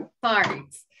know,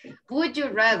 parts. Would you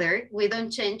rather, we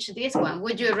don't change this one.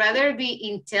 Would you rather be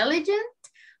intelligent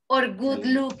or good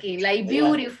looking, like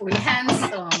beautiful,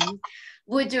 handsome?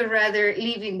 Would you rather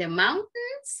live in the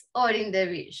mountains or in the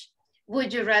beach?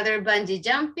 Would you rather bungee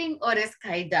jumping or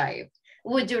skydive?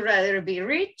 Would you rather be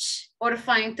rich or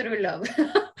find true love?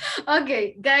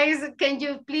 Okay, guys, can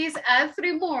you please add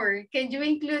 3 more? Can you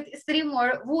include 3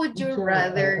 more would you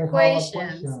rather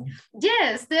questions?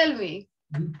 Yes, tell me.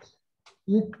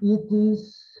 It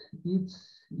is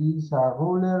a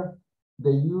ruler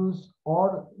they use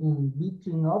or in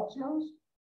between options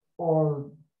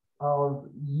or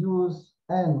use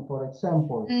and, for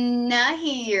example. Not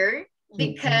here.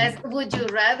 Because would you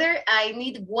rather, I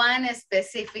need one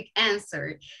specific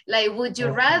answer. Like, would you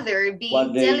rather be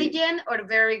intelligent or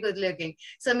very good looking?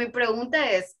 So mi pregunta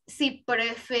es, si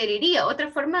preferiría,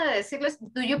 otra forma de decirlo es,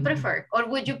 do you prefer or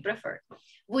would you prefer?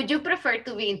 Would you prefer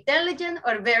to be intelligent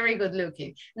or very good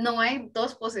looking? No hay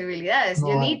dos posibilidades.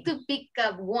 You need to pick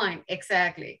up one,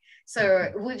 exactly.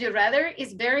 So would you rather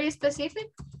is very specific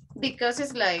because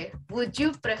it's like, would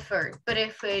you prefer,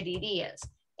 preferirías?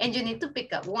 And you need to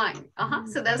pick up one.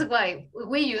 So that's why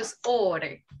we use or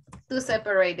to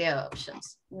separate the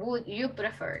options. Would you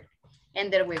prefer?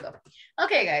 And there we go.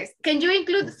 Okay, guys, can you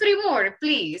include 3 more,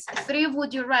 please? 3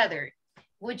 would you rather.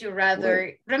 Would you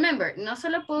rather, remember, no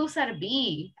solo puedo usar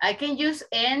be. I can use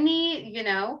any, you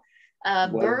know,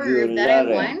 verb that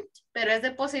I want, pero es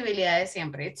de posibilidades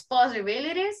siempre. It's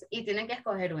possibilities y tienen que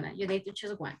escoger una. You need to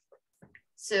choose one.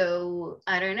 So,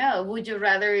 I don't know, would you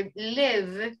rather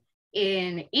live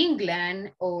in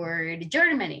England or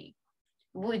Germany?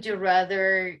 Would you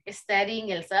rather study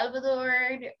in El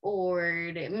Salvador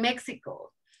or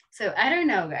Mexico? So I don't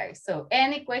know, guys. So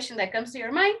any question that comes to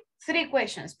your mind, 3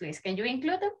 questions, please. Can you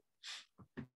include them?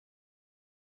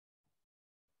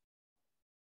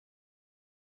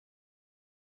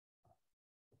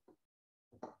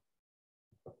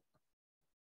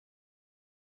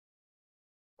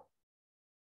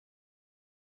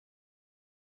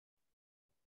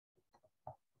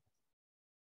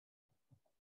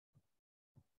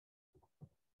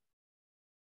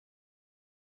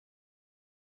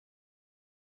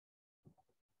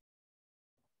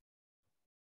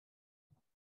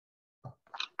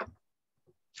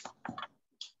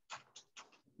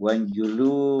 When you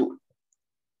look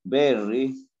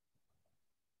very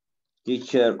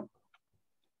teacher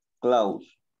Klaus.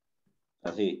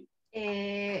 Así.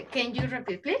 Can you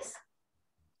repeat, please?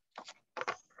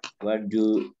 When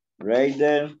you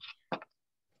rather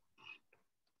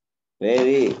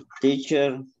very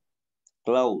teacher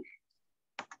Klaus.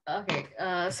 Okay,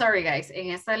 sorry guys. En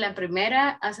esta, la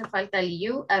primera, hace falta el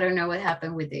you. I don't know what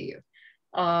happened with the you.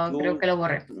 Creo que lo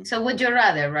borré. So would you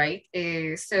rather, right?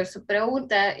 So su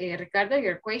pregunta, Ricardo,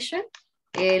 your question.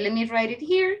 Let me write it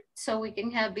here so we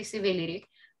can have visibility.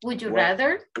 Would you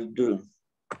rather?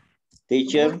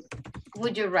 Teacher.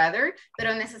 Would you rather?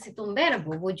 Pero necesito un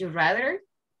verbo. Would you rather?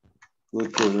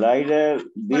 Would you rather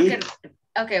be?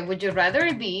 Okay, would you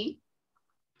rather be?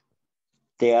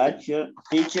 Teacher.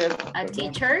 A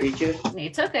teacher.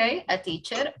 It's okay. A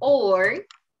teacher or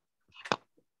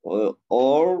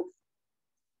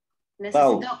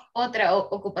necesito otra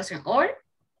ocupación. Or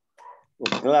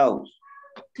Klaus.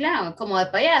 Clown, como de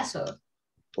payaso.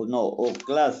 O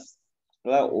class.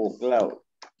 O Klaus.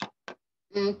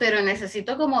 Pero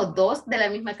necesito como 2 de la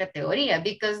misma categoría.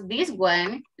 Because this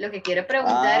one, lo que quiero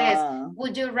preguntar es,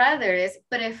 would you rather es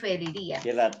preferiría.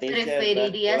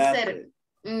 Preferiría ser...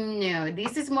 No,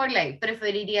 this is more like,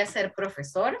 preferiría ser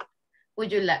profesor.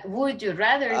 Would you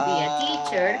rather be a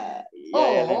teacher?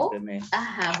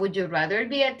 Would you rather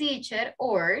be a teacher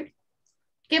or...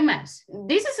 ¿Qué más?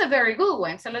 This is a very good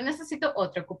one. Solo necesito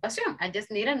otra ocupación. I just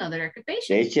need another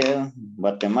occupation. Teacher,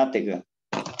 matemática.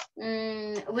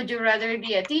 Would you rather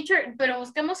be a teacher? Pero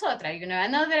buscamos otra. You know,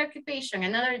 another occupation,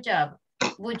 another job.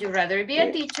 Would you rather be a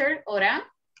teacher or a?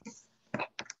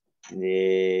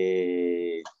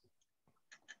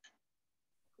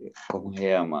 ¿cómo se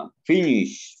llama?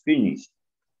 Finish.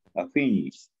 A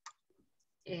finish.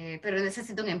 Pero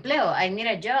necesito un empleo. I need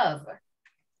a job.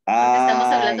 Porque estamos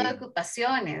hablando de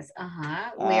ocupaciones.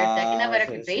 Ajá. We are talking about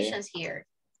occupations here.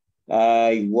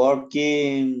 I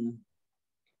working,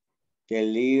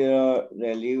 deliver,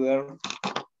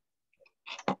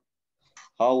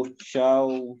 house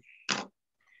show.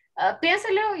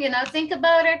 Piénsalo, you know, think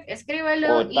about it,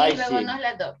 escríbelo y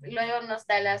luego nos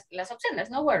da las opciones,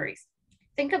 no worries.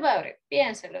 Think about it,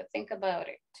 piénsalo, think about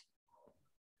it.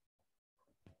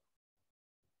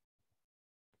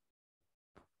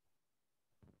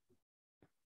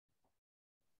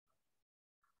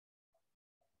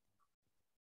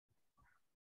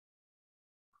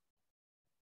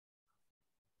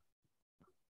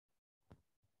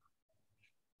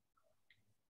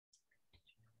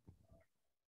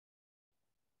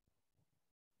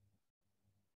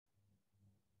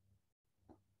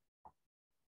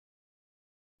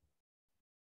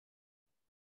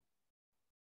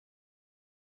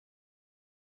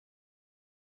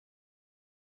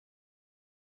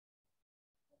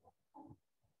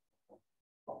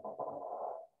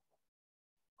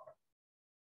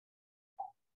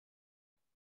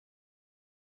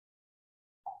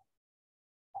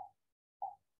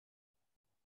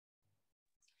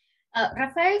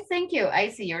 Rafael, thank you. I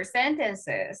see your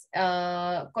sentences.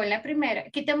 Con la primera,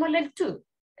 quitémosle el to.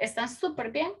 Están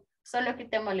súper bien. Solo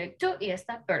quitémosle el to y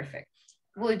está perfect.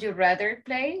 Would you rather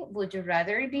play? Would you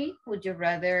rather be? Would you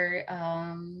rather,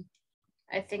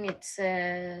 I think it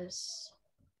says,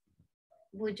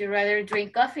 would you rather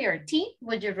drink coffee or tea?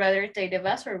 Would you rather take the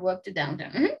bus or walk to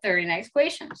downtown? Very nice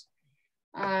questions.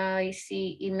 I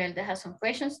see Imelda has some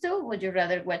questions too. Would you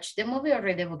rather watch the movie or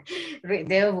read the book? Read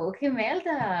the book,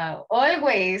 Imelda.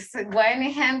 Always,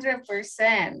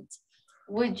 100%.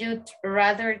 Would you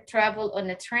rather travel on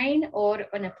a train or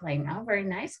on a plane? Oh, very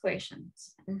nice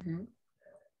questions.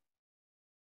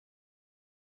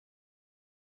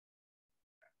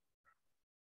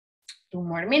 2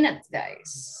 more minutes,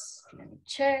 guys. Let me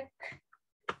check.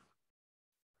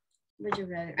 Would you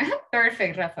rather?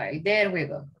 Perfect, Rafael. There we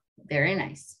go. Very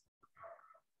nice.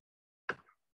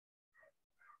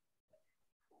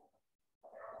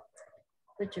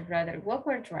 Would you rather walk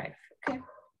or drive? Okay.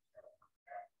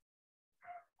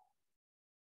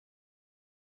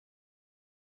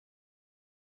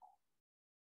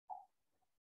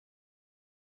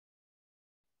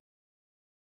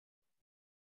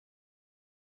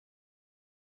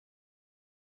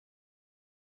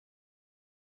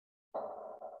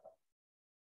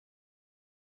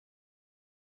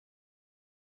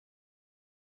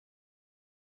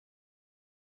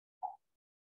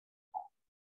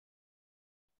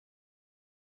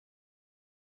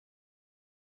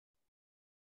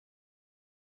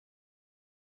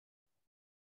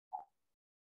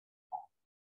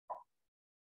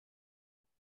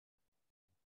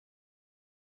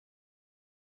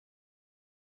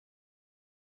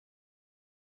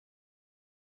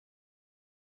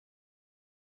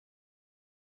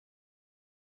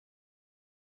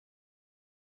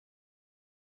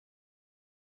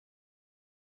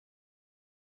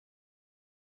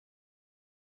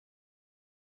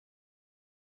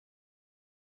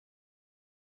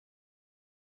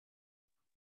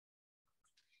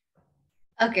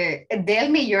 Okay, tell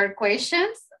me, your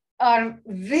questions are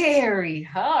very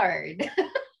hard.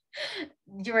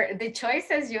 The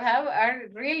choices you have are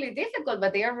really difficult,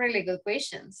 but they are really good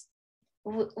questions.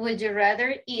 Would you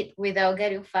rather eat without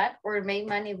getting fat or make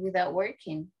money without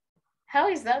working? How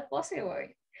is that possible?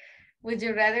 Would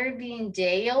you rather be in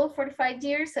jail for 5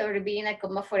 years or be in a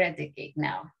coma for a decade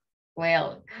now?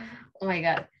 Well, oh my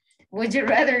God. Would you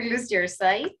rather lose your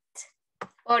sight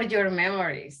or your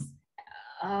memories?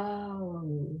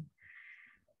 Oh,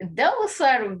 those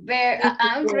are very,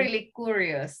 I'm really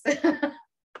curious.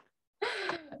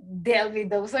 Delby,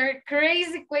 those are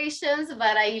crazy questions,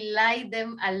 but I like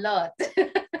them a lot.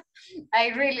 I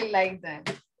really like them.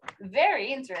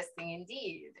 Very interesting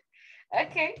indeed.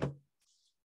 Okay.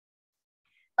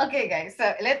 Okay, guys,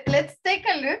 so let's take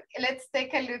a look. Let's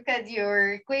take a look at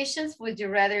your questions. Would you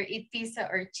rather eat pizza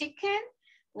or chicken?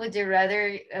 Would you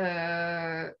rather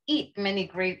eat many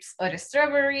grapes or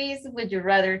strawberries? Would you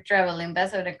rather travel in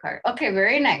bus or a car? Okay,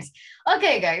 very nice.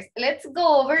 Okay, guys, let's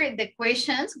go over the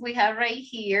questions we have right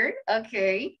here.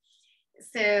 Okay,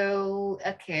 so,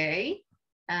 okay.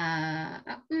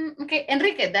 Okay,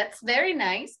 Enrique, that's very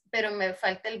nice, pero me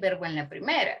falta el verbo en la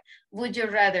primera. Would you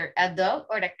rather a dog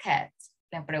or a cat?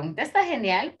 La pregunta está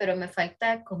genial, pero me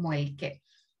falta como el qué.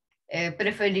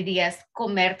 ¿Preferirías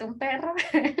comerte un perro?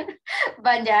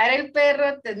 ¿Bañar el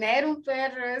perro? ¿Tener un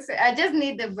perro? I just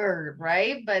need the verb,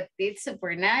 right? But it's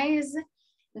super nice.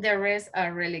 The rest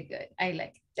are really good. I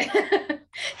like it.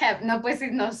 No, pues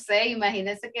no sé,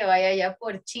 imagínense que vaya ya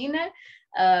por China,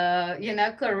 you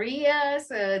know, Korea,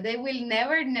 so they will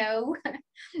never know.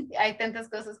 Hay tantas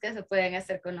cosas que se pueden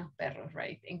hacer con los perros,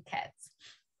 right? And cats.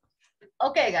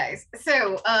 Okay, guys.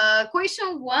 So,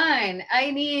 question 1.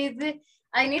 I need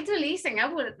to listen.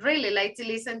 I would really like to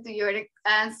listen to your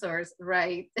answers,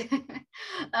 right?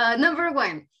 Number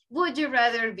 1. Would you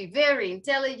rather be very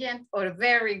intelligent or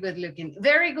very good looking?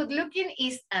 Very good looking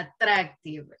is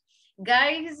attractive.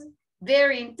 Guys,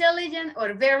 very intelligent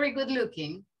or very good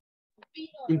looking?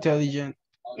 Intelligent.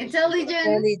 Intelligent.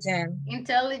 Intelligent.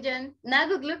 Intelligent. Not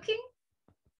good looking?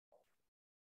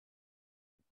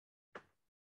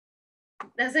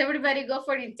 Does everybody go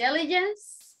for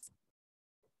intelligence?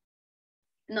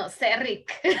 No, say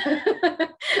Rick.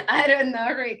 I don't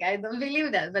know, Rick. I don't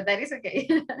believe that, but that is okay.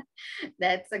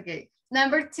 That's okay.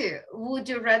 Number 2, would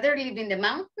you rather live in the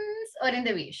mountains or in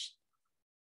the beach?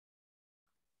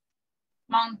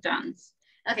 Mountains.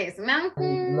 Okay, so I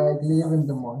mountains. like live in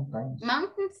the mountains.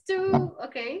 Mountains too.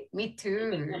 Okay, me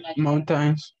too.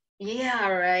 Mountains. Yeah,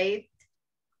 right.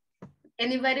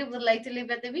 Anybody would like to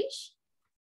live at the beach?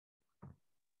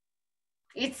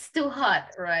 It's too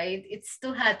hot, right? It's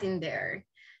too hot in there.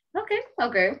 Okay,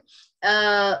 okay.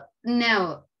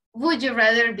 Now, would you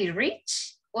rather be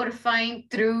rich or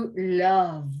find true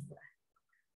love?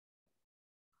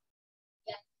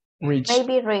 Rich.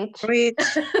 Maybe rich.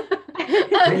 Rich.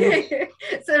 Okay,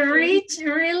 so rich,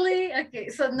 really? Okay,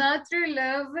 so not true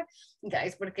love.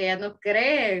 Guys, porque ya no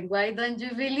creen. Why don't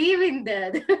you believe in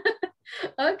that?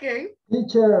 Okay.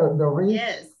 Teacher, the rich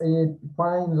Yes.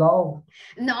 find love.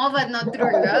 No, but not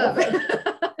true love.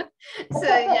 So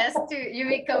yes, you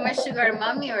become a sugar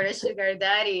mommy or a sugar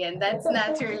daddy, and that's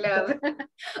not true love.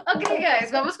 Okay,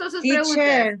 guys, vamos con sus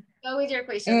preguntas. Go with your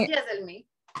questions. Yes, Elmi.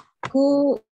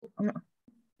 Who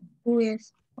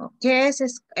is? ¿Qué es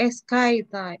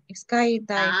skydiving?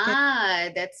 Ah,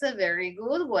 that's a very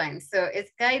good one. So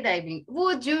skydiving.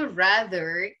 Would you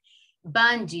rather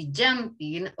bungee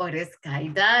jumping or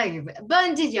skydive?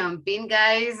 Bungee jumping,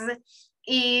 guys,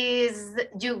 is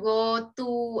you go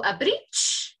to a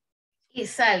bridge y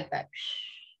salta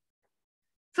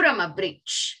from a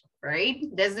bridge, right?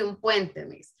 Desde un puente,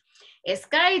 miss.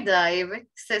 Skydive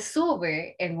se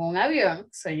sube en un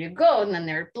avión, so you go on an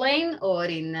airplane or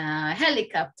in a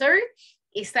helicopter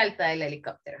y salta el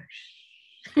helicóptero.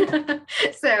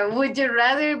 So, would you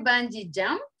rather bungee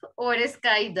jump or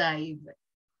skydive?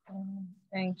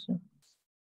 Thank you.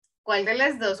 ¿Cuál de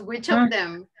las dos? Which of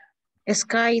them?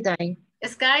 Skydive.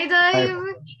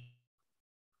 Skydive?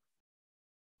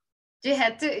 You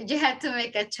had to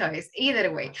make a choice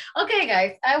either way. Okay,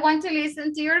 guys, I want to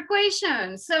listen to your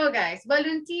question. So, guys,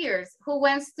 volunteers, who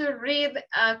wants to read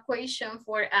a question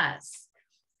for us?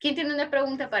 ¿Quién tiene una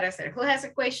pregunta para hacer? Who has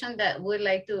a question that would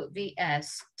like to be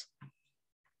asked?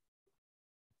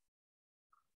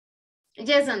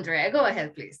 Yes, Andrea, go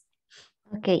ahead, please.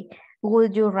 Okay.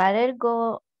 Would you rather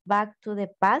go back to the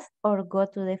past or go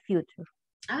to the future?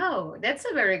 Oh, that's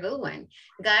a very good one.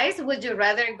 Guys, would you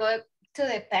rather go to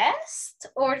the past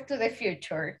or to the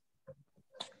future?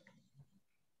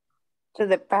 To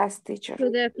the past, teacher. To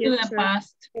the future. To the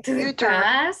past. To the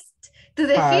past? To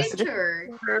the future?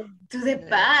 To the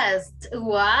past.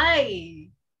 Why?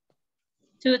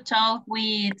 To talk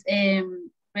with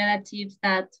relatives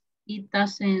that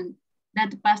passed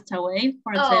away,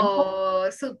 for example. Oh,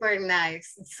 super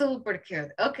nice. Super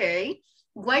cute. Okay.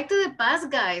 Why to the past,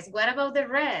 guys? What about the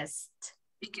rest?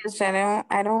 Because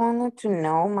I don't want to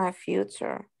know my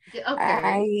future.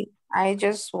 Okay. I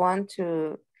just want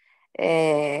to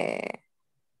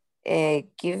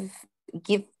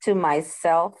give to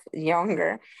myself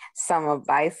younger some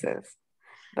advices.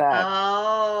 But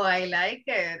oh, I like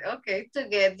it. Okay, to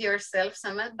get yourself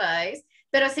some advice,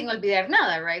 pero sin olvidar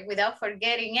nada, right? Without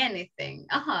forgetting anything.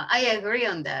 I agree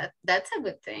on that. That's a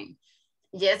good thing.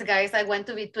 Yes, guys, I want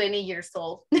to be 20 years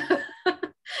old.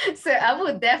 So I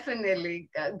would definitely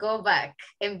go back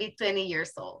and be 20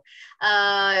 years old.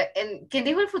 And ¿quién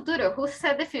dijo el futuro? Who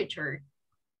said the future?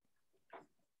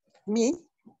 Me.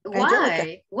 Why?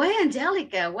 Angelica. Why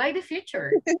Angelica? Why the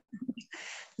future?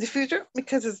 The future,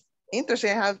 because it's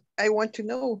interesting. I want to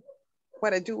know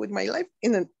what I do with my life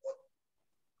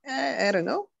I don't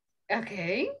know.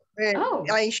 Okay.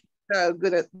 I should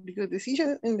good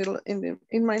decision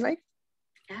in my life.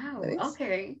 Oh,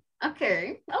 okay.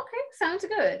 Okay. Sounds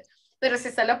good. Pero si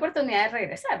está la oportunidad de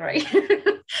regresar, right?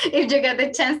 If you get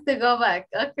the chance to go back.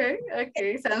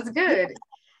 Okay. Sounds good.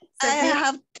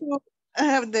 I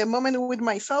have the moment with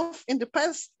myself in the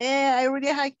past. And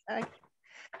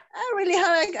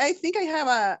I think I have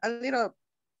a little,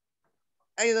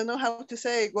 I don't know how to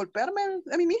say, golpearme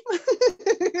a mí misma.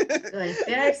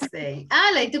 Golpearse.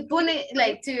 Like to punish,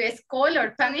 like to scold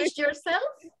or punish yourself?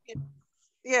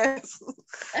 Yes.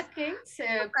 Okay, so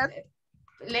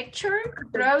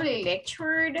probably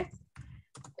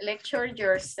lectured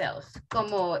yourself,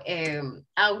 como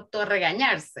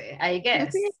autorregañarse, I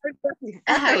guess.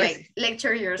 Like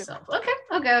lecture yourself.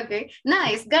 Okay.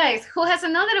 Nice, guys. Who has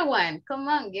another one? Come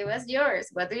on, give us yours.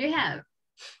 What do you have?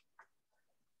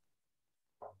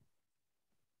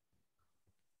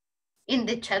 In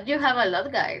the chat, you have a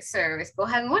lot, guys. So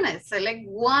escojan una. Select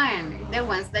one, the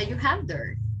ones that you have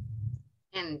there.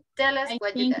 And tell us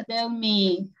what you got.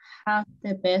 Delmi have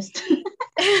the best.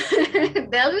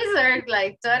 Delmi's are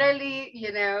like totally,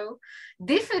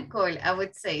 difficult, I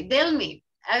would say. Delmi,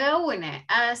 haga una.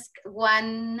 Ask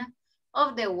one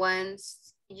of the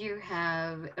ones you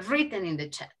have written in the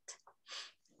chat.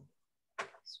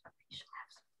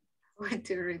 What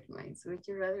to read minds? Would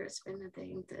you rather spend a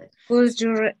day in the...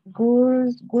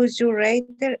 Would you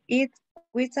rather eat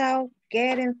without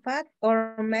getting fat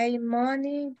or make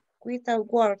money without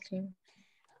working?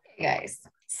 Guys,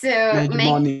 so make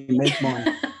money.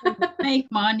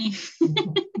 Make money.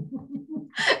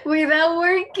 Without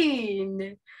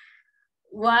working.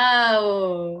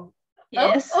 Wow.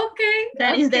 Yes. Oh, okay.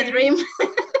 That is the dream.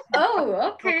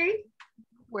 Oh, okay.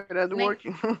 Without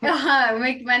working.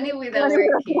 Make money without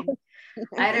working.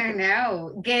 I don't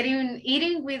know.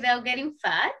 Eating without getting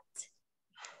fat?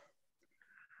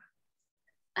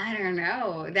 I don't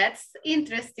know. That's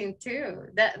interesting too.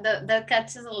 That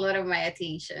catches a lot of my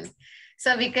attention.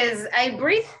 So because I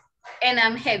breathe and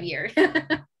I'm heavier.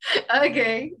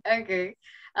 Okay.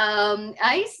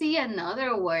 I see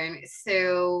another one.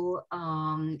 So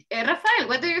Rafael,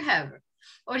 what do you have?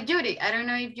 Or Judy, I don't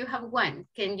know if you have one.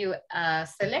 Can you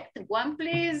select one,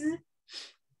 please?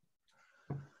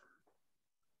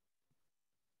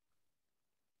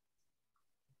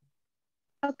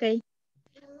 Okay.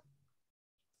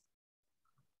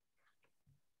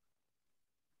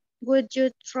 Would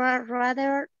you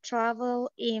rather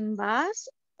travel in bus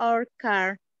or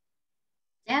car?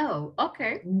 Oh,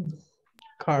 okay.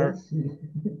 Car.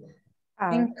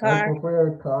 In car. I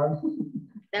prefer car.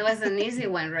 That was an easy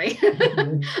one, right?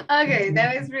 Okay,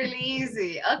 that was really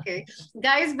easy. Okay,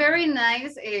 guys, very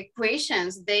nice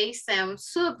questions. They sound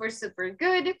super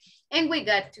good. And we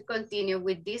got to continue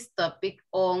with this topic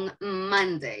on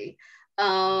Monday.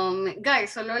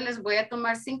 Guys, solo les voy a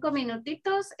tomar 5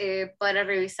 minutitos para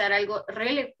revisar algo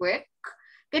really quick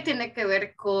que tiene que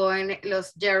ver con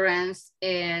los gerunds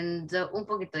and un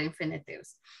poquito de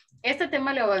infinitives. Este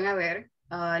tema lo van a ver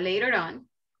later on.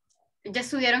 ¿Ya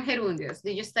estudiaron gerundios?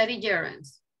 Did you study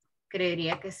gerunds?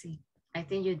 Creería que sí. I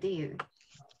think you did.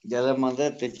 Ya le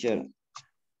mandé, teacher.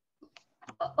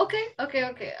 Okay.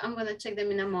 I'm going to check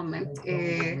them in a moment.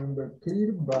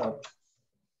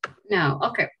 No,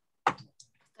 okay.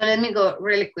 So let me go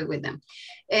really quick with them.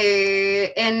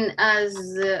 And as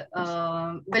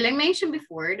Belén mentioned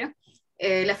before,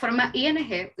 la forma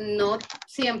ing no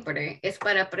siempre es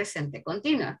para presente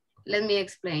continuo. Let me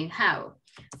explain how.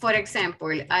 For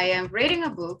example, I am reading a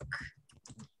book.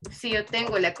 Si yo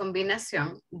tengo la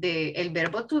combinación del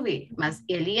verbo to be más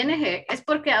el ing, es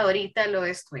porque ahorita lo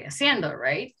estoy haciendo,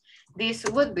 right? This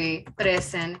would be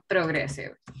present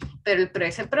progressive. Pero el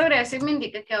present progressive me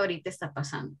indica que ahorita está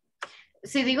pasando.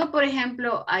 Si digo, por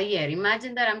ejemplo, ayer,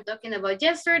 imagine that I'm talking about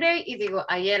yesterday, y digo,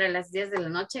 ayer a las 10 de la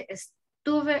noche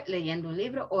estuve leyendo un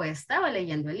libro o estaba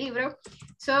leyendo el libro,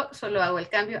 solo hago el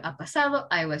cambio a pasado,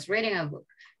 I was reading a book,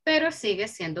 pero sigue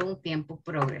siendo un tiempo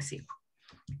progresivo.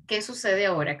 ¿Qué sucede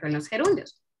ahora con los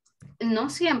gerundios? No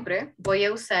siempre voy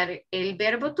a usar el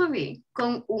verbo to be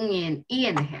con un ing.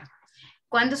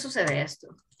 ¿Cuándo sucede esto?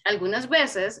 Algunas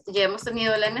veces ya hemos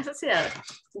tenido la necesidad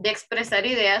de expresar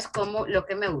ideas como lo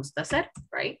que me gusta hacer,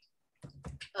 right?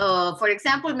 For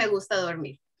example, me gusta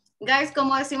dormir. Guys,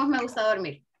 ¿cómo decimos me gusta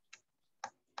dormir?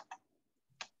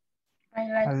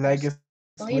 I like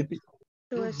sleeping.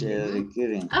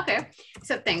 Ok,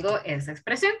 so tengo esa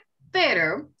expresión,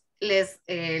 pero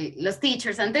los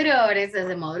teachers anteriores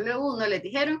desde módulo 1 les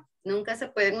dijeron, nunca se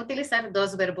pueden utilizar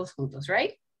dos verbos juntos,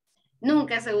 right?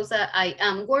 Nunca se usa I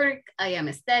am work, I am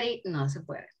study, no se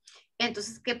puede.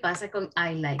 Entonces, ¿qué pasa con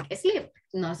I like sleep?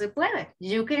 No se puede.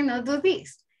 You cannot do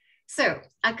this. So,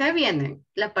 acá viene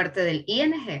la parte del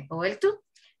ing o el to.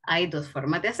 Hay dos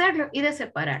formas de hacerlo y de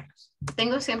separarlos.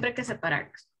 Tengo siempre que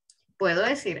separarlos. Puedo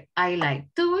decir I like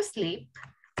to sleep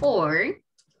or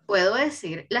puedo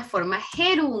decir la forma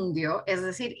gerundio, es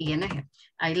decir, ing.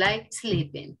 I like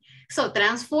sleeping. So,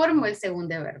 transformo el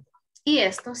segundo verbo. Y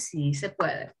esto sí se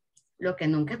puede. Lo que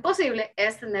nunca es posible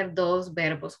es tener dos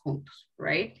verbos juntos,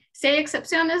 right? Sí hay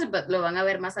excepciones, pero lo van a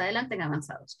ver más adelante en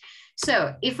avanzados.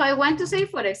 So, if I want to say,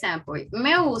 for example,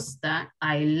 me gusta,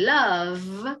 I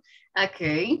love,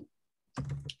 okay.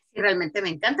 Si realmente me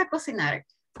encanta cocinar,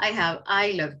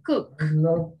 I love cook. I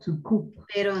love to cook.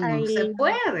 Pero no se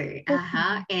puede.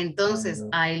 Ajá. Entonces,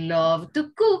 I love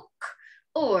to cook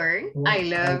or I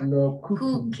love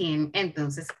cooking.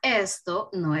 Entonces, esto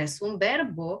no es un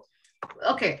verbo.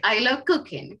 Ok, I love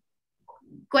cooking.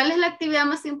 ¿Cuál es la actividad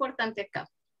más importante acá?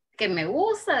 Que me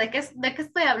gusta, ¿de qué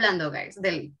estoy hablando, guys?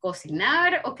 ¿Del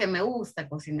cocinar o que me gusta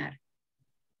cocinar?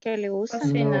 Que le gusta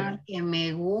Cocinar. Que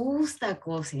me gusta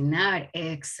cocinar,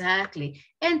 exactly.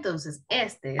 Entonces,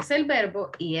 este es el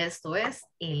verbo y esto es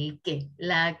el qué,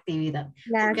 la actividad.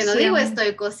 Porque no digo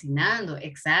estoy cocinando,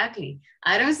 exactly.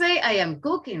 I don't say I am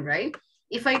cooking, right?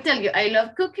 If I tell you I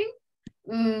love cooking,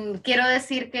 quiero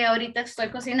decir que ahorita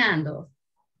estoy cocinando.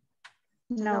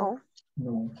 No.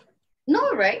 No.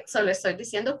 No, right? Solo estoy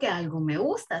diciendo que algo me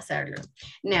gusta hacerlo.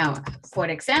 Now,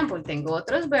 for example, tengo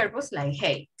otros verbos like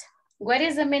hate. What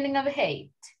is the meaning of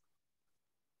hate?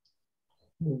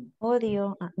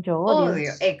 Odio. Yo odio.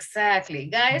 Odio, exactly.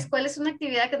 Guys, ¿cuál es una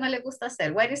actividad que no le gusta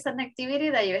hacer? What is an activity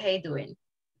that you hate doing?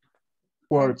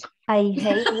 Work. I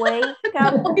hate wake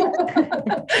up.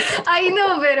 Ay,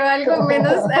 no, pero algo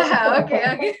menos. Ajá, ok.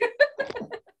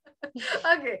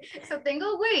 Ok, so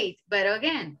tengo wait, pero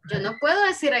again, yo no puedo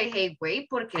decir I hate wait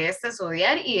porque este es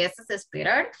odiar y este es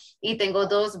esperar y tengo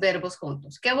dos verbos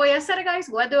juntos. ¿Qué voy a hacer, guys?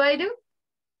 What do I do?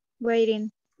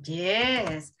 Waiting.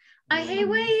 Yes, I hate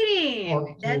waiting.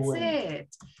 Okay, That's bueno. it.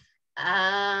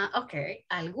 Ok,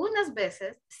 algunas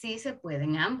veces sí se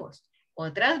pueden ambos.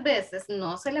 Otras veces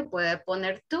no se le puede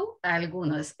poner tú a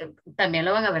algunos. También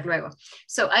lo van a ver luego.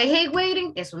 So, I hate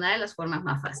waiting es una de las formas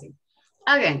más fáciles.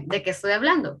 Again, ¿de qué estoy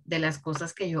hablando? De las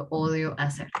cosas que yo odio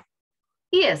hacer.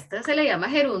 Y este se le llama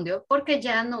gerundio porque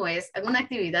ya no es una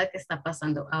actividad que está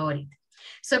pasando ahorita.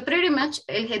 So, pretty much,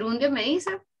 el gerundio me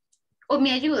dice o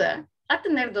me ayuda a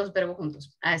tener dos verbos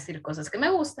juntos. A decir cosas que me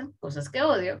gustan, cosas que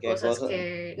odio, cosas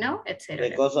que no, etc.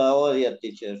 ¿Qué cosa odia,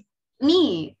 teacher?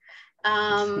 Me.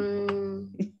 I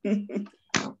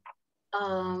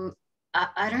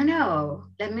don't know.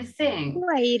 Let me think.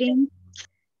 Waiting.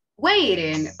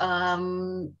 Waiting.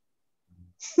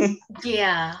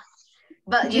 Yeah.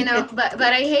 But you know,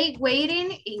 but I hate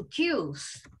waiting in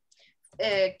queues.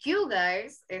 Queue,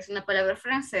 guys, es una palabra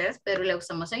francés, pero la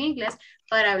usamos en inglés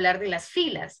para hablar de las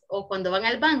filas o cuando van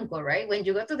al banco, right? When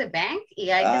you go to the bank y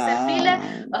hay que hacer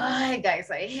fila. Ay, guys,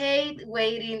 I hate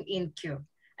waiting in queue.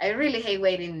 I really hate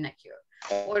waiting in a queue.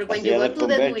 Or when you go to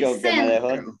the Dewey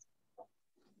Center.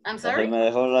 I'm sorry? Me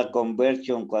dejó la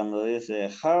conversion cuando dice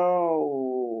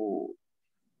how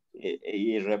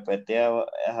y repetía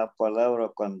esa palabra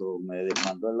cuando me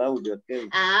mandó el audio. ¿Qué?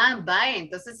 Vaya,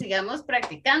 entonces sigamos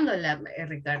practicándola,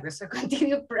 Ricardo. So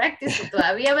continue practice.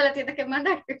 Todavía me la tienes que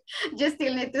mandar. You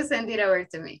still need to send it over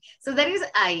to me. So that is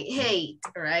I hate,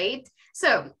 right?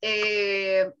 So,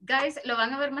 guys, lo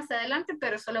van a ver más adelante,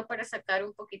 pero solo para sacar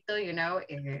un poquito, you know,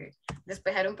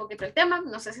 despejar un poquito el tema.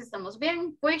 No sé si estamos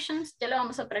bien. Questions, ya lo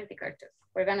vamos a practicar too.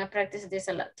 We're gonna practice this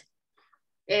a lot.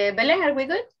 Belén, are we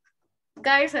good?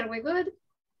 Guys, are we good?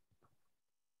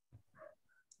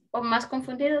 ¿O más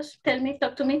confundidos? Tell me,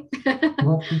 talk to me.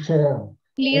 No, teacher.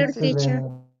 Clear, Excellent teacher.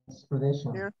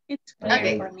 explanation. Yeah, it's clear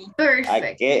Okay, for me.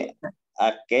 perfect.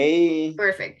 Okay.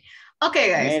 Perfect. Okay,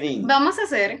 guys, Mary. vamos a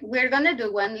hacer, we're gonna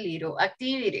do one little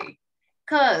activity.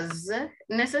 Because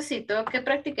necesito que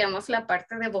practiquemos la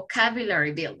parte de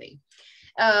vocabulary building.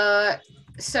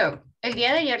 So, el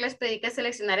día de ayer les pedí que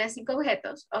seleccionaran 5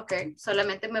 objetos. Ok,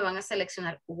 solamente me van a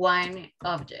seleccionar one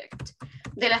object.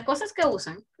 De las cosas que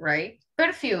usan, right?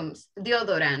 Perfumes,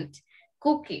 deodorant,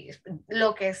 cookies,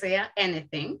 lo que sea,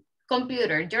 anything.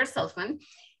 Computer, your cell phone.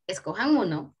 Escojan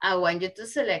uno. I want you to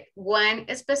select one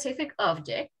specific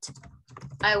object.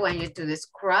 I want you to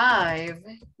describe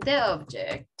the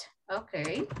object.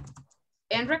 Okay.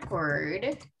 And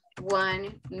record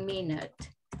 1 minute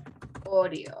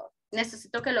audio.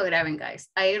 Necesito que lo graben, guys.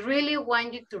 I really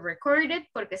want you to record it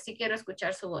porque sí quiero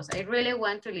escuchar su voz. I really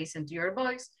want to listen to your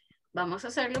voice. Vamos a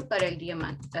hacerlo para el día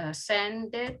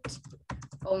send it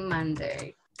on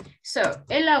Monday. So,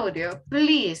 el audio,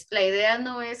 please, la idea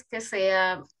no es que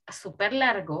sea súper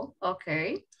largo, ok,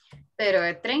 pero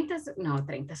 30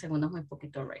 segundos muy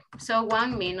poquito, right? So,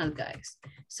 1 minute, guys.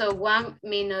 So, 1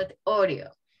 minute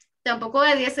audio. Tampoco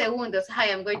de 10 segundos.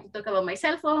 Hi, I'm going to talk about my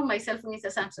cell phone. My cell phone is a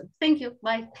Samsung. Thank you.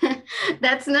 Bye.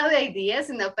 That's not the idea,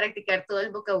 sino practicar todo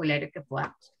el vocabulario que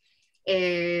podamos.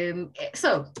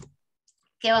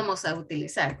 ¿Qué vamos a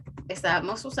utilizar?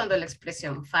 Estamos usando la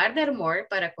expresión furthermore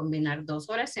para combinar dos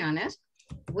oraciones.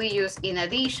 We use in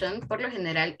addition. Por lo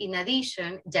general, in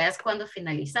addition ya es cuando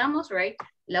finalizamos, right?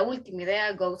 La última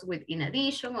idea goes with in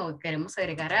addition o queremos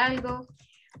agregar algo.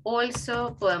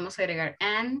 Also, podemos agregar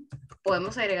and,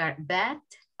 podemos agregar that,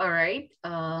 all right?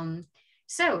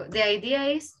 So, the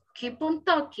idea is keep on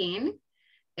talking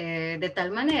de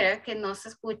tal manera que no se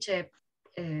escuche,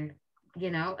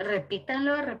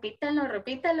 repítanlo, repítanlo,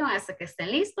 repítanlo hasta que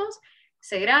estén listos.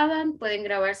 Se graban, pueden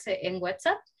grabarse en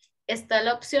WhatsApp. Está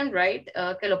la opción, right,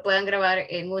 que lo puedan grabar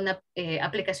en una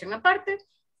aplicación aparte.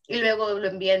 Y luego lo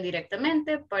envían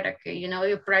directamente para que, you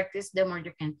practice the more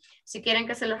you can. Si quieren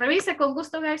que se los revise, con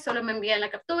gusto, guys, solo me envían la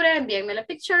captura, envíenme la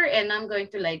picture, and I'm going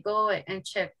to go and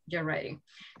check your writing.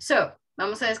 So,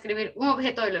 vamos a describir un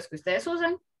objeto de los que ustedes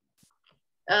usan.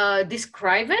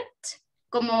 Describe it,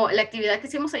 como la actividad que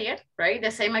hicimos ayer, right?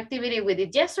 The same activity we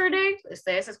did yesterday.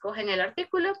 Ustedes escogen el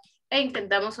artículo e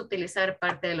intentamos utilizar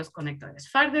parte de los conectores.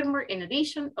 Furthermore, in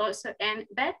addition, also, and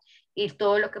that. Y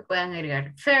todo lo que puedan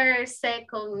agregar. First,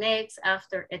 second, next,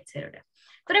 after, etc.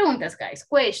 Preguntas, guys.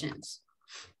 Questions.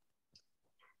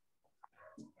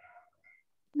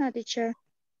 No, teacher.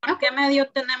 ¿Por qué medio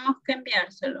tenemos que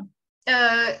enviárselo?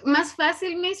 Más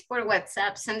fácil, Miss, por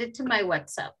WhatsApp. Send it to my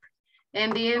WhatsApp.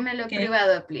 Envíenmelo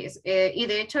privado, please. Y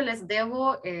de hecho les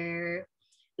debo el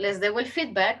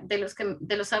feedback de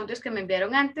los audios que me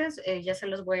enviaron antes. Ya se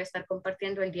los voy a estar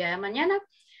compartiendo el día de mañana.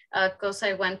 Because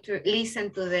I want to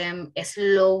listen to them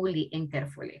slowly and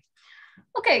carefully.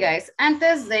 Okay, guys,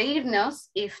 antes de irnos,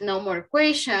 if no more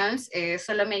questions,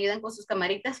 solo me ayudan con sus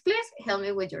camaritas, please. Help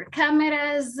me with your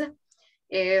cameras.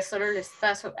 Solo les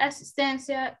paso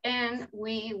asistencia and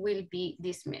we will be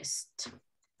dismissed.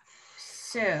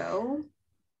 So,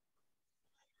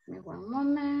 give me one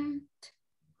moment.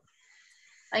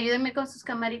 Ayúdenme con sus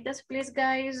camaritas, please,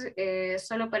 guys.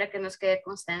 Solo para que nos quede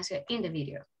constancia in the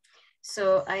video.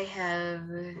 So I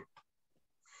have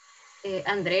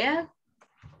Andrea.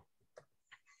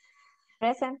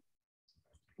 Present.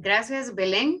 Gracias,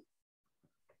 Belén.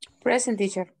 Present,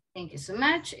 teacher. Thank you so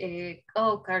much.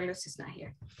 Carlos is not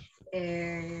here.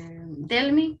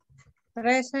 Delmi.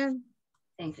 Present.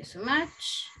 Thank you so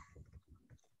much.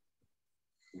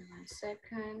 1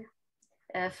 second.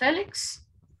 Felix.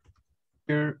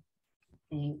 Here.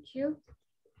 Thank you.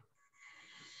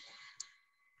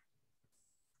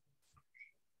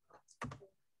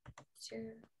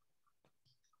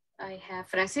 I have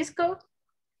Francisco.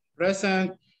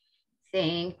 Present.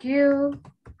 Thank you.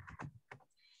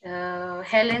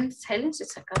 Helen's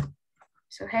acá.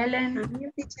 So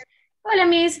Helen. Hola,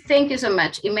 Miss. Thank you so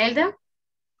much. Imelda.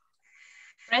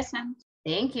 Present.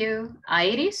 Thank you.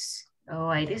 Iris. Oh,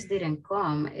 Iris didn't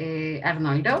come.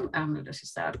 Arnoldo. Arnoldo sí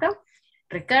estaba acá.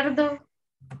 Ricardo.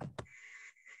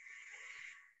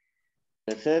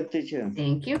 Present, teacher.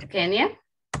 Thank you. Kenia.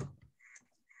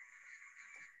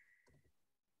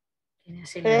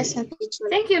 Present, teacher.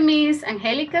 Thank you, Miss.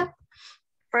 Angelica.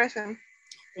 Present.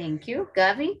 Thank you.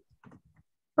 Gaby.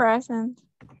 Present.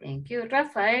 Thank you.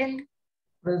 Rafael.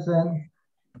 Present.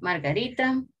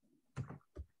 Margarita.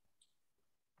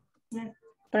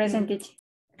 Present, teacher.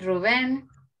 Ruben.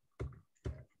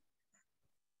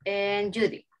 And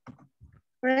Judy.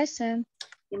 Present.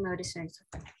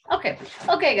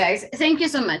 Okay, guys, thank you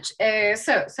so much.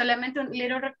 Solamente un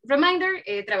little reminder,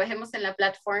 trabajemos en la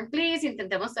platform, please,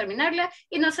 intentemos terminarla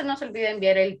y no se nos olvide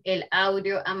enviar el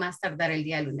audio a más tardar el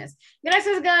día lunes.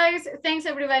 Gracias, guys. Thanks,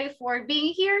 everybody, for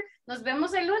being here. Nos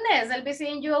vemos el lunes. I'll be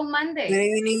seeing you on Monday.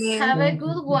 Have a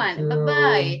good one.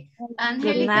 Bye-bye.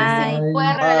 Angélica, si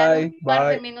puede regalar un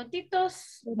par de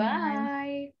minutitos.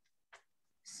 Bye.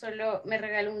 Solo me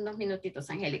regalo unos minutitos,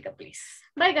 Angélica, please.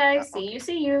 Bye, guys. See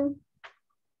you.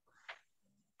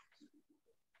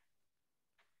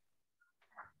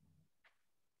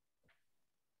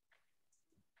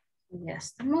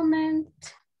 Just a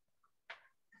moment.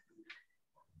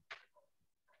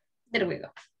 There we go.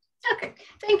 Okay.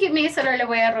 Thank you, Miss. Solo le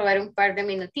voy a robar un par de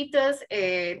minutitos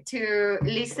to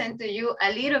listen to you a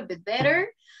little bit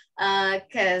better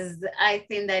because I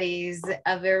think that is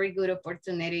a very good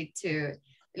opportunity to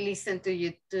listen to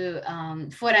you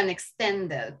for an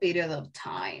extended period of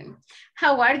time.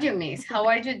 How are you, Miss? How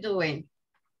are you doing?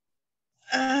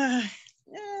 Yeah.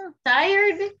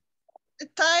 Tired?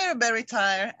 Tired, very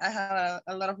tired. I have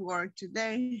a lot of work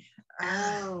today.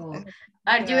 Oh,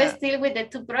 are you still with the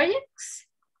 2 projects?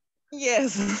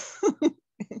 Yes.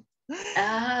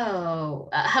 Oh,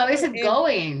 how is it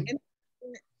going?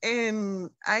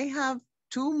 And I have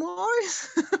 2 more.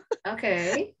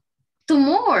 Okay. 2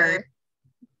 more?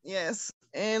 Yes,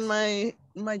 and my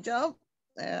job,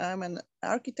 I'm an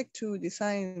architect to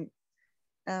design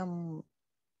the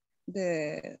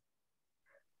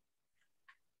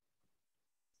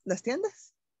las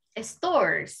tiendas.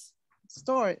 Stores.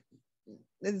 Store,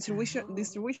 the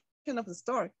distribution of the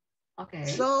store. Okay.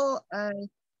 So I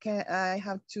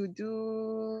have to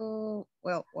do,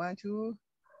 well, 1, 2,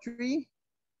 3.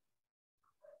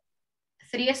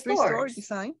 3 store stores.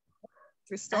 design.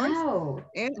 3 stores. Oh.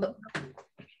 And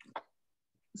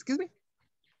excuse me.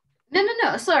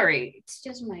 No. Sorry, it's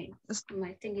just my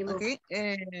thingy. Okay,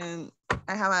 and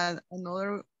I have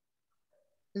another.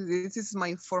 This is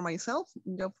for myself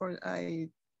job for I.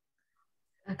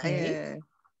 Okay.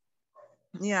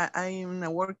 Yeah, I'm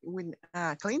work with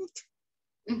a clinic.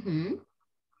 Mm-hmm.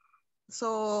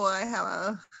 So I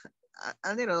have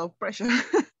a little pressure.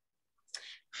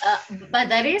 But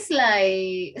that is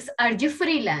like, are you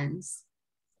freelance?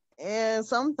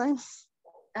 Sometimes.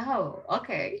 Oh,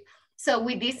 okay. So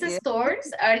with these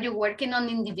stores, are you working on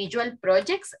individual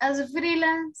projects as a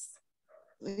freelance?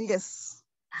 Yes.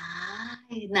 Ah,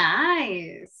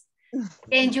 nice.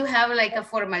 And you have like a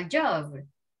formal job?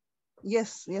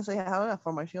 Yes, I have a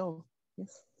formal job.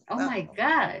 Yes. Oh my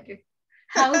God.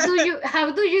 How do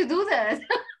you do that?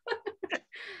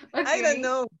 Okay. I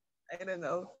don't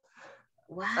know.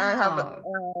 Wow. I have a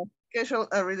schedule,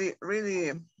 a really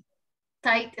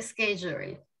tight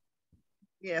schedule.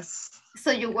 Yes.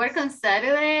 So you work on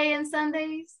Saturday and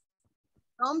Sundays?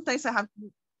 Sometimes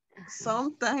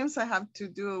I have to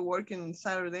do work on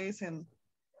Saturdays and.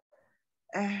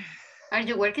 Are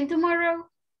you working tomorrow?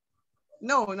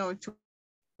 No,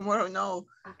 tomorrow no.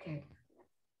 Okay.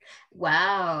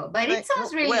 Wow, but it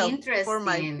sounds really interesting. For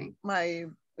my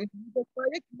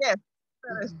project, yes.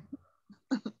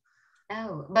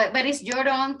 Oh, but it's your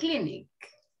own clinic.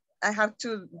 I have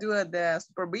to do the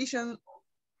supervision.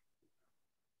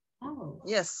 Oh.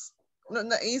 Yes. No,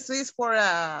 it's for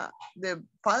the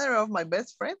father of my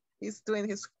best friend. He's doing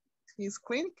his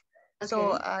clinic. Okay.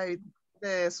 So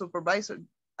the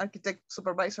architect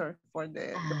supervisor for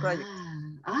the project.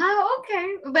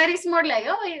 Okay. But it's more like,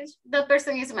 the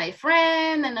person is my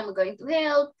friend and I'm going to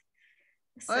help.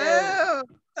 So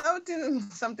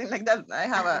something like that. I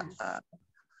have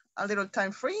a little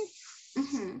time free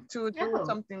to do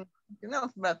something,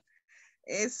 but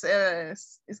it's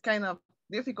kind of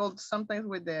difficult sometimes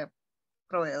with the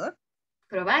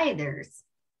providers.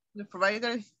 The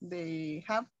provider, they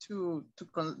have to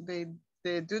they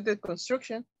do the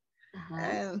construction,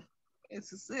 and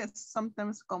it's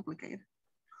sometimes complicated.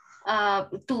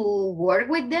 To work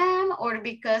with them, or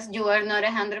because you are not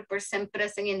 100%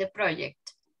 present in the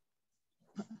project?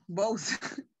 Both.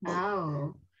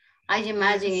 Oh, I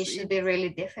imagine it should be really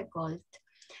difficult.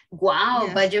 Wow,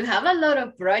 but you have a lot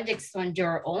of projects on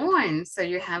your own, so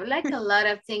you have like a lot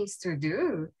of things to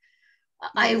do.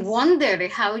 I wonder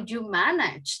how you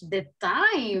manage the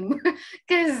time,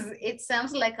 because it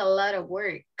sounds like a lot of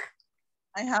work.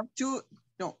 I have 3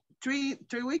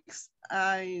 weeks.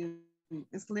 I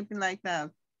sleeping like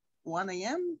 1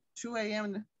 a.m., 2 a.m.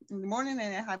 in the morning,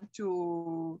 and I have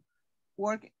to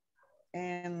work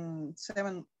and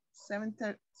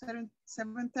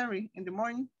 7:30 in the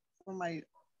morning for my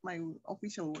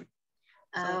official work.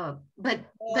 But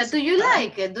do you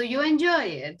like it? Do you enjoy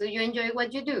it? Do you enjoy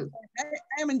what you do?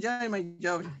 I am enjoying my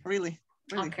job, really.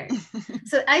 Okay.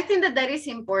 So I think that is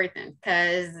important,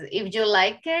 because if you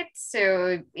like it,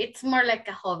 so it's more like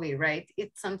a hobby, right?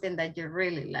 It's something that you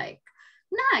really like.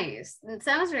 Nice. It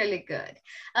sounds really good.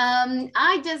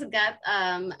 I just got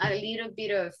a little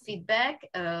bit of feedback.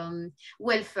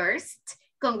 Well, first,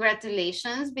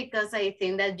 congratulations, because I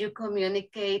think that you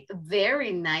communicate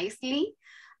very nicely.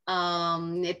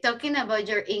 Talking about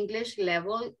your English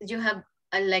level, you have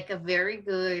like a very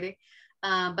good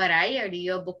variety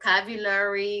of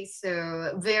vocabulary,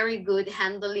 so very good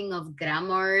handling of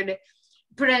grammar.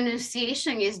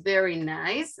 Pronunciation is very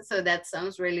nice, so that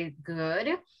sounds really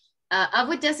good. I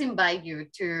would just invite you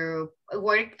to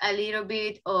work a little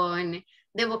bit on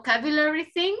the vocabulary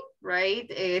thing, right?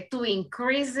 To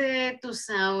increase it, to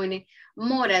sound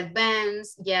more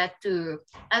advanced, to,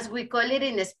 as we call it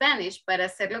in Spanish, para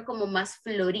hacerlo como más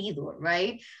florido,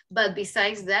 right? But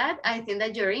besides that, I think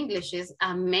that your English is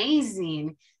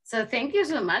amazing. So thank you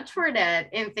so much for that.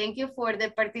 And thank you for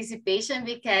the participation,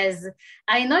 because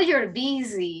I know you're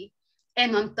busy.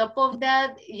 And on top of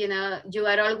that, you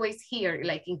are always here,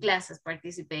 like in classes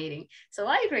participating. So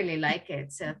I really like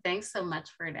it. So thanks so much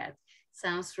for that.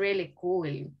 Sounds really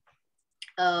cool.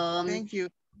 Thank you.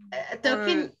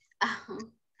 Talking,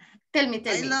 tell me.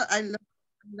 I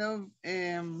love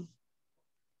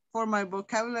for my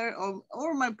vocabulary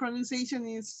or my pronunciation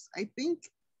is, I think,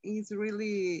 is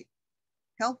really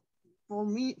helpful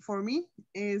for me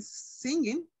is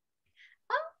singing.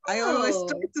 I always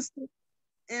try to sing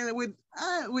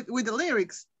with the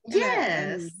lyrics.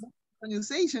 Yes. And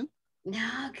pronunciation.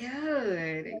 No,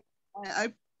 good.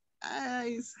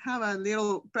 I have a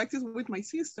little practice with my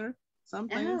sister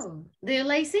sometimes. Oh, do you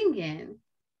like singing?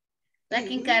 Like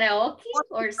in karaoke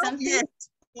or something? Yes,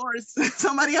 of course.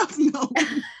 Somebody else knows.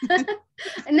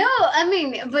 No, I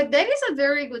mean, but that is a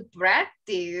very good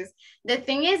practice. The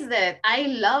thing is that I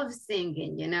love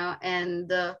singing, you know,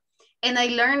 and I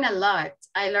learn a lot.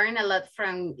 I learn a lot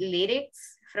from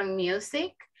lyrics, from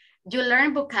music. You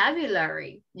learn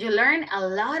vocabulary. You learn a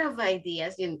lot of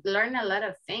ideas. You learn a lot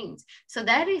of things. So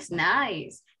that is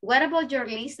nice. What about your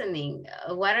listening?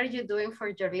 What are you doing for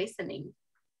your listening?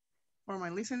 For my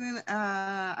listening,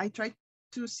 I try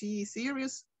to see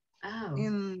series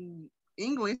in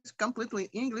English, completely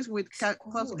English with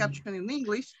closed caption in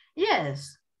English.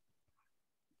 Yes.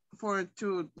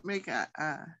 To make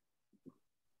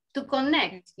to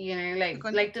connect, you know,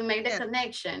 like to make the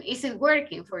connection. Is it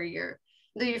working for you?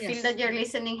 Do you feel that your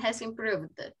listening has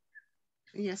improved?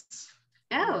 Yes.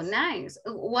 Oh, nice.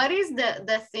 What is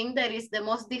the thing that is the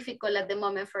most difficult at the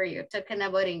moment for you, talking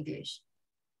about English?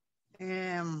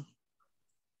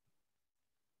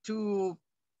 To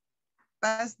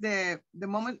pass the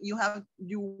moment you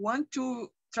want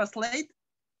to translate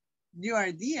your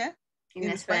idea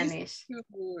in Spanish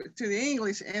to the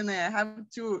English, and I have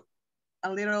to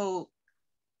a little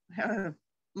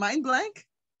mind blank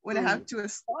when I have to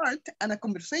start a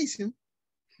conversation.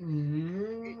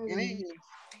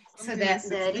 So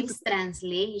that is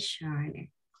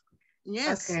translation.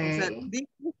 Yes. Okay.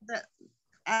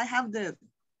 I have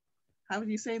how do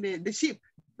you say the ship?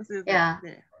 Yeah.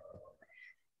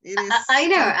 I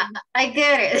know. I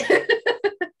get it.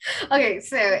 Okay.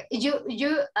 So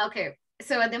okay.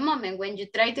 So at the moment when you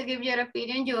try to give your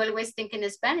opinion, you always think in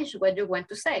Spanish what you want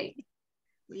to say.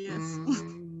 Yes.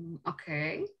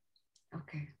 Okay.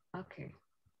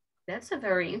 That's a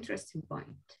very interesting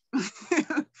point.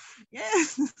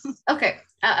 Yes. Okay,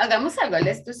 hagamos algo.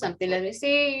 Let's do something. Let me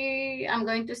see. I'm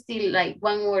going to steal like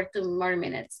 1 or 2 more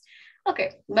minutes.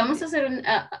 Okay, vamos a hacer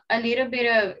a little bit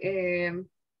of,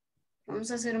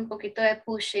 vamos a hacer un poquito de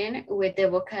pushing with the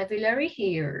vocabulary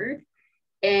here.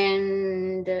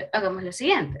 And hagamos lo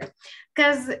siguiente.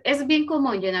 Because es bien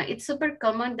común, you know, it's super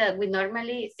common that we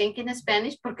normally think in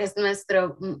Spanish porque es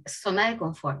nuestra zona de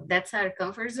confort. That's our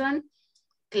comfort zone.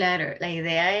 Claro, la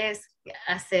idea es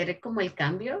hacer como el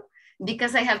cambio,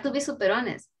 because I have to be super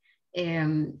honest.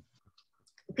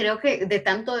 Creo que de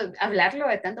tanto hablarlo,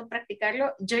 de tanto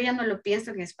practicarlo, yo ya no lo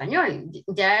pienso en español,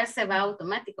 ya se va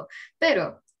automático.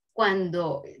 Pero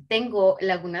cuando tengo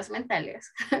lagunas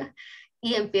mentales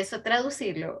y empiezo a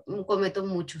traducirlo, cometo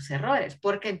muchos errores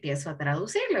porque empiezo a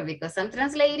traducirlo, because I'm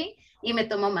translating y me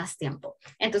tomo más tiempo.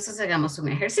 Entonces hagamos un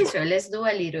ejercicio. Let's do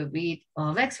a little bit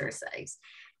of exercise.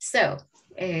 So,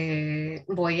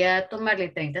 voy a tomarle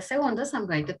 30 segundos. I'm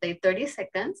going to take 30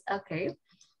 seconds. Okay.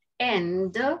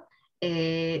 And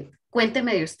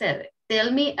cuénteme de usted.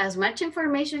 Tell me as much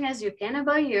information as you can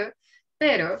about you,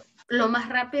 pero lo más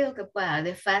rápido que pueda,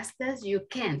 the fastest you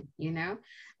can, you know.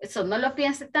 So, no lo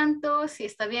piense tanto, si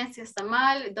está bien, si está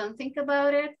mal, don't think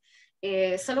about it.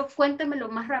 Solo cuénteme lo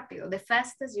más rápido, the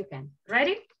fastest you can.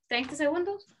 Ready? 30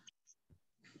 segundos.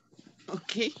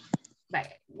 Okay.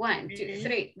 Bye. 1, 2,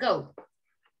 3, go.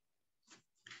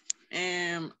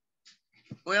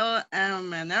 Well,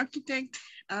 I'm an architect.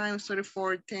 I'm studied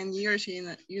for 10 years in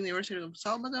the University of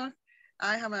Salvador.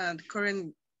 I have a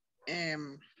current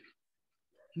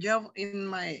job in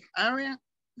my area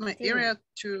area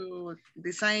to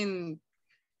design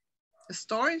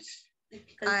stores.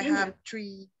 I have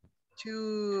two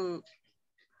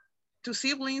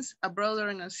siblings, a brother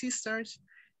and a sister.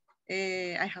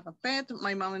 I have a pet.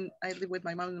 I live with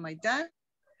my mom and my dad.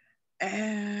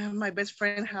 My best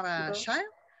friend have a child,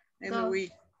 and we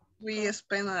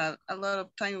spend a lot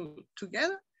of time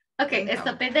together. Okay,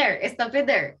 stop it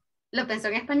there. ¿Lo pensó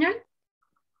en español?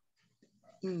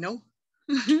 No.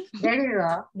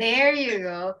 There you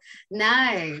go.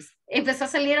 Nice. Empezó a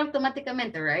salir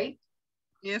automáticamente, right?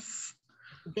 Yes.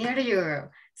 There you go.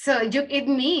 So it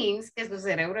means que su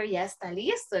cerebro ya está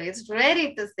listo. It's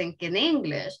ready to think in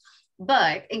English.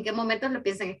 But, ¿en qué momentos lo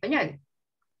piensa en español?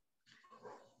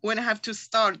 When I have to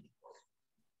start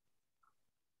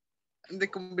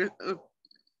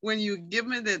when you give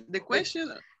me the question.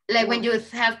 Like when you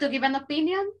have to give an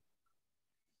opinion?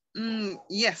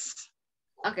 Yes.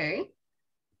 Okay.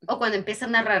 O cuando empieza a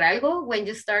narrar algo, when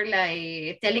you start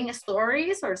like telling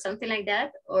stories or something like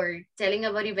that, or telling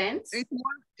about events. It's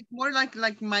more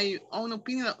like my own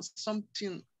opinion of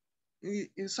something,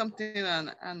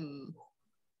 and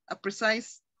a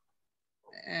precise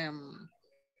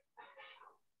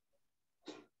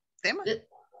tema.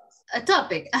 A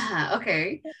topic.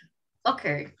 Okay.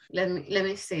 Okay. Let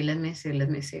me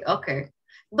see. Okay.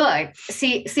 But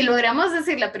si logramos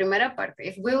decir la primera parte,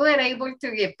 if we were able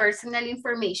to give personal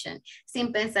information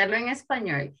sin pensarlo en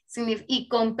español y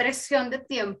con presión de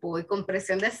tiempo y con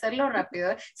presión de hacerlo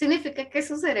rápido, significa que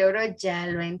su cerebro ya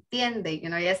lo entiende,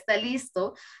 ya está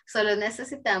listo, solo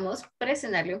necesitamos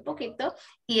presionarle un poquito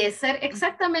y hacer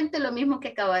exactamente lo mismo que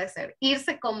acaba de hacer,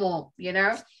 irse como,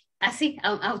 así,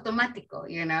 automático,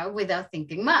 without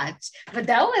thinking much. But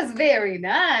that was very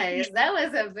nice. That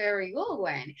was a very good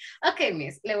one. Okay,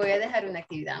 Miss, le voy a dejar una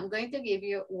actividad. I'm going to give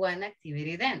you one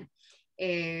activity then.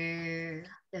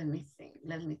 Let me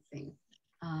think.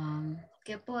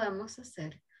 ¿Qué podemos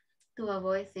hacer to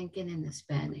avoid thinking in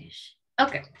Spanish?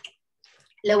 Okay.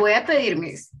 Le voy a pedir,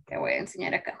 Miss, te voy a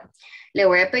enseñar acá. Le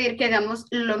voy a pedir que hagamos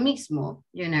lo mismo,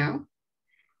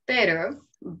 pero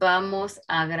vamos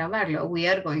a grabarlo. We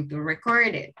are going to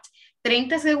record it.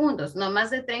 30 segundos, no más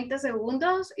de 30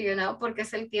 segundos, porque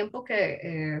es el tiempo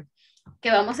que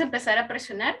vamos a empezar a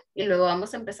presionar y luego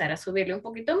vamos a empezar a subirle un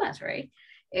poquito más, right?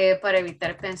 Para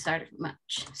evitar pensar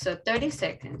much. So 30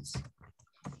 seconds.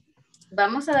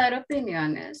 Vamos a dar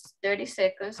opiniones. 30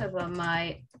 seconds about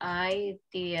my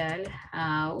ideal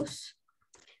house.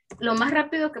 Lo más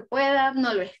rápido que pueda,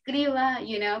 no lo escriba,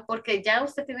 porque ya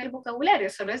usted tiene el vocabulario,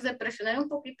 solo es de presionar un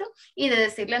poquito y de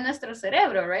decirle a nuestro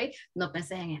cerebro, right? No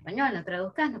penses en español, no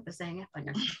traduzcas, no penses en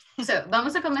español. So,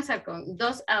 vamos a comenzar con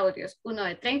 2 audios, uno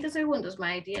de 30 segundos,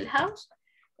 My Ideal House.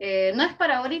 No es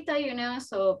para ahorita,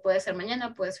 so puede ser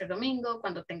mañana, puede ser domingo,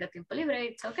 cuando tenga tiempo libre,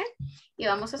 it's okay. Y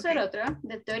vamos a hacer otro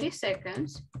de 30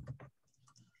 seconds.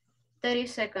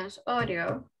 30 seconds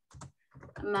audio,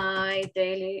 My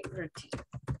Daily Routine.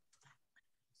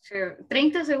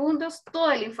 30 segundos,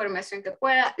 toda la información que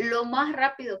pueda, lo más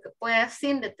rápido que pueda,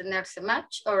 sin detenerse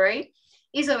much, alright,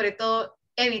 y sobre todo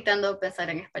evitando pensar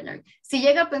en español. Si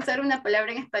llega a pensar una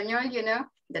palabra en español,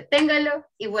 deténgalo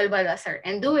y vuélvalo a hacer.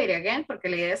 And do it again, porque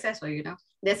la idea es eso,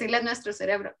 decirle a nuestro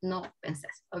cerebro, no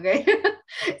penses, ok?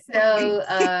 So,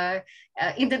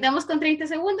 intentamos con 30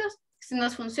 segundos. Si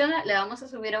nos funciona, le vamos a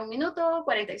subir a 1 minuto,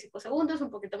 45 segundos, un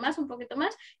poquito más,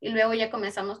 y luego ya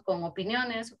comenzamos con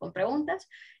opiniones o con preguntas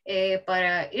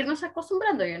para irnos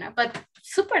acostumbrando, But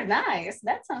super nice,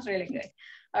 that sounds really good.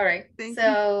 All right,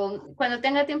 so cuando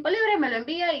tenga tiempo libre me lo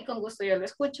envía y con gusto yo lo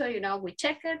escucho, we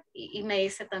check it y me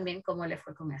dice también cómo le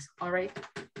fue con eso, all right?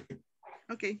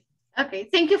 Okay. Okay,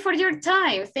 thank you for your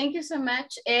time. Thank you so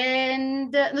much. And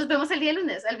nos vemos el día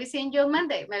lunes. I'll be seeing you on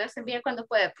Monday. Me los envía cuando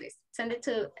pueda, please. Send it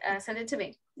to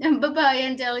me. Bye-bye,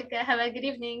 Angelica. Have a good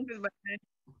evening. Goodbye.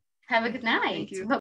 Have a good night. Thank you.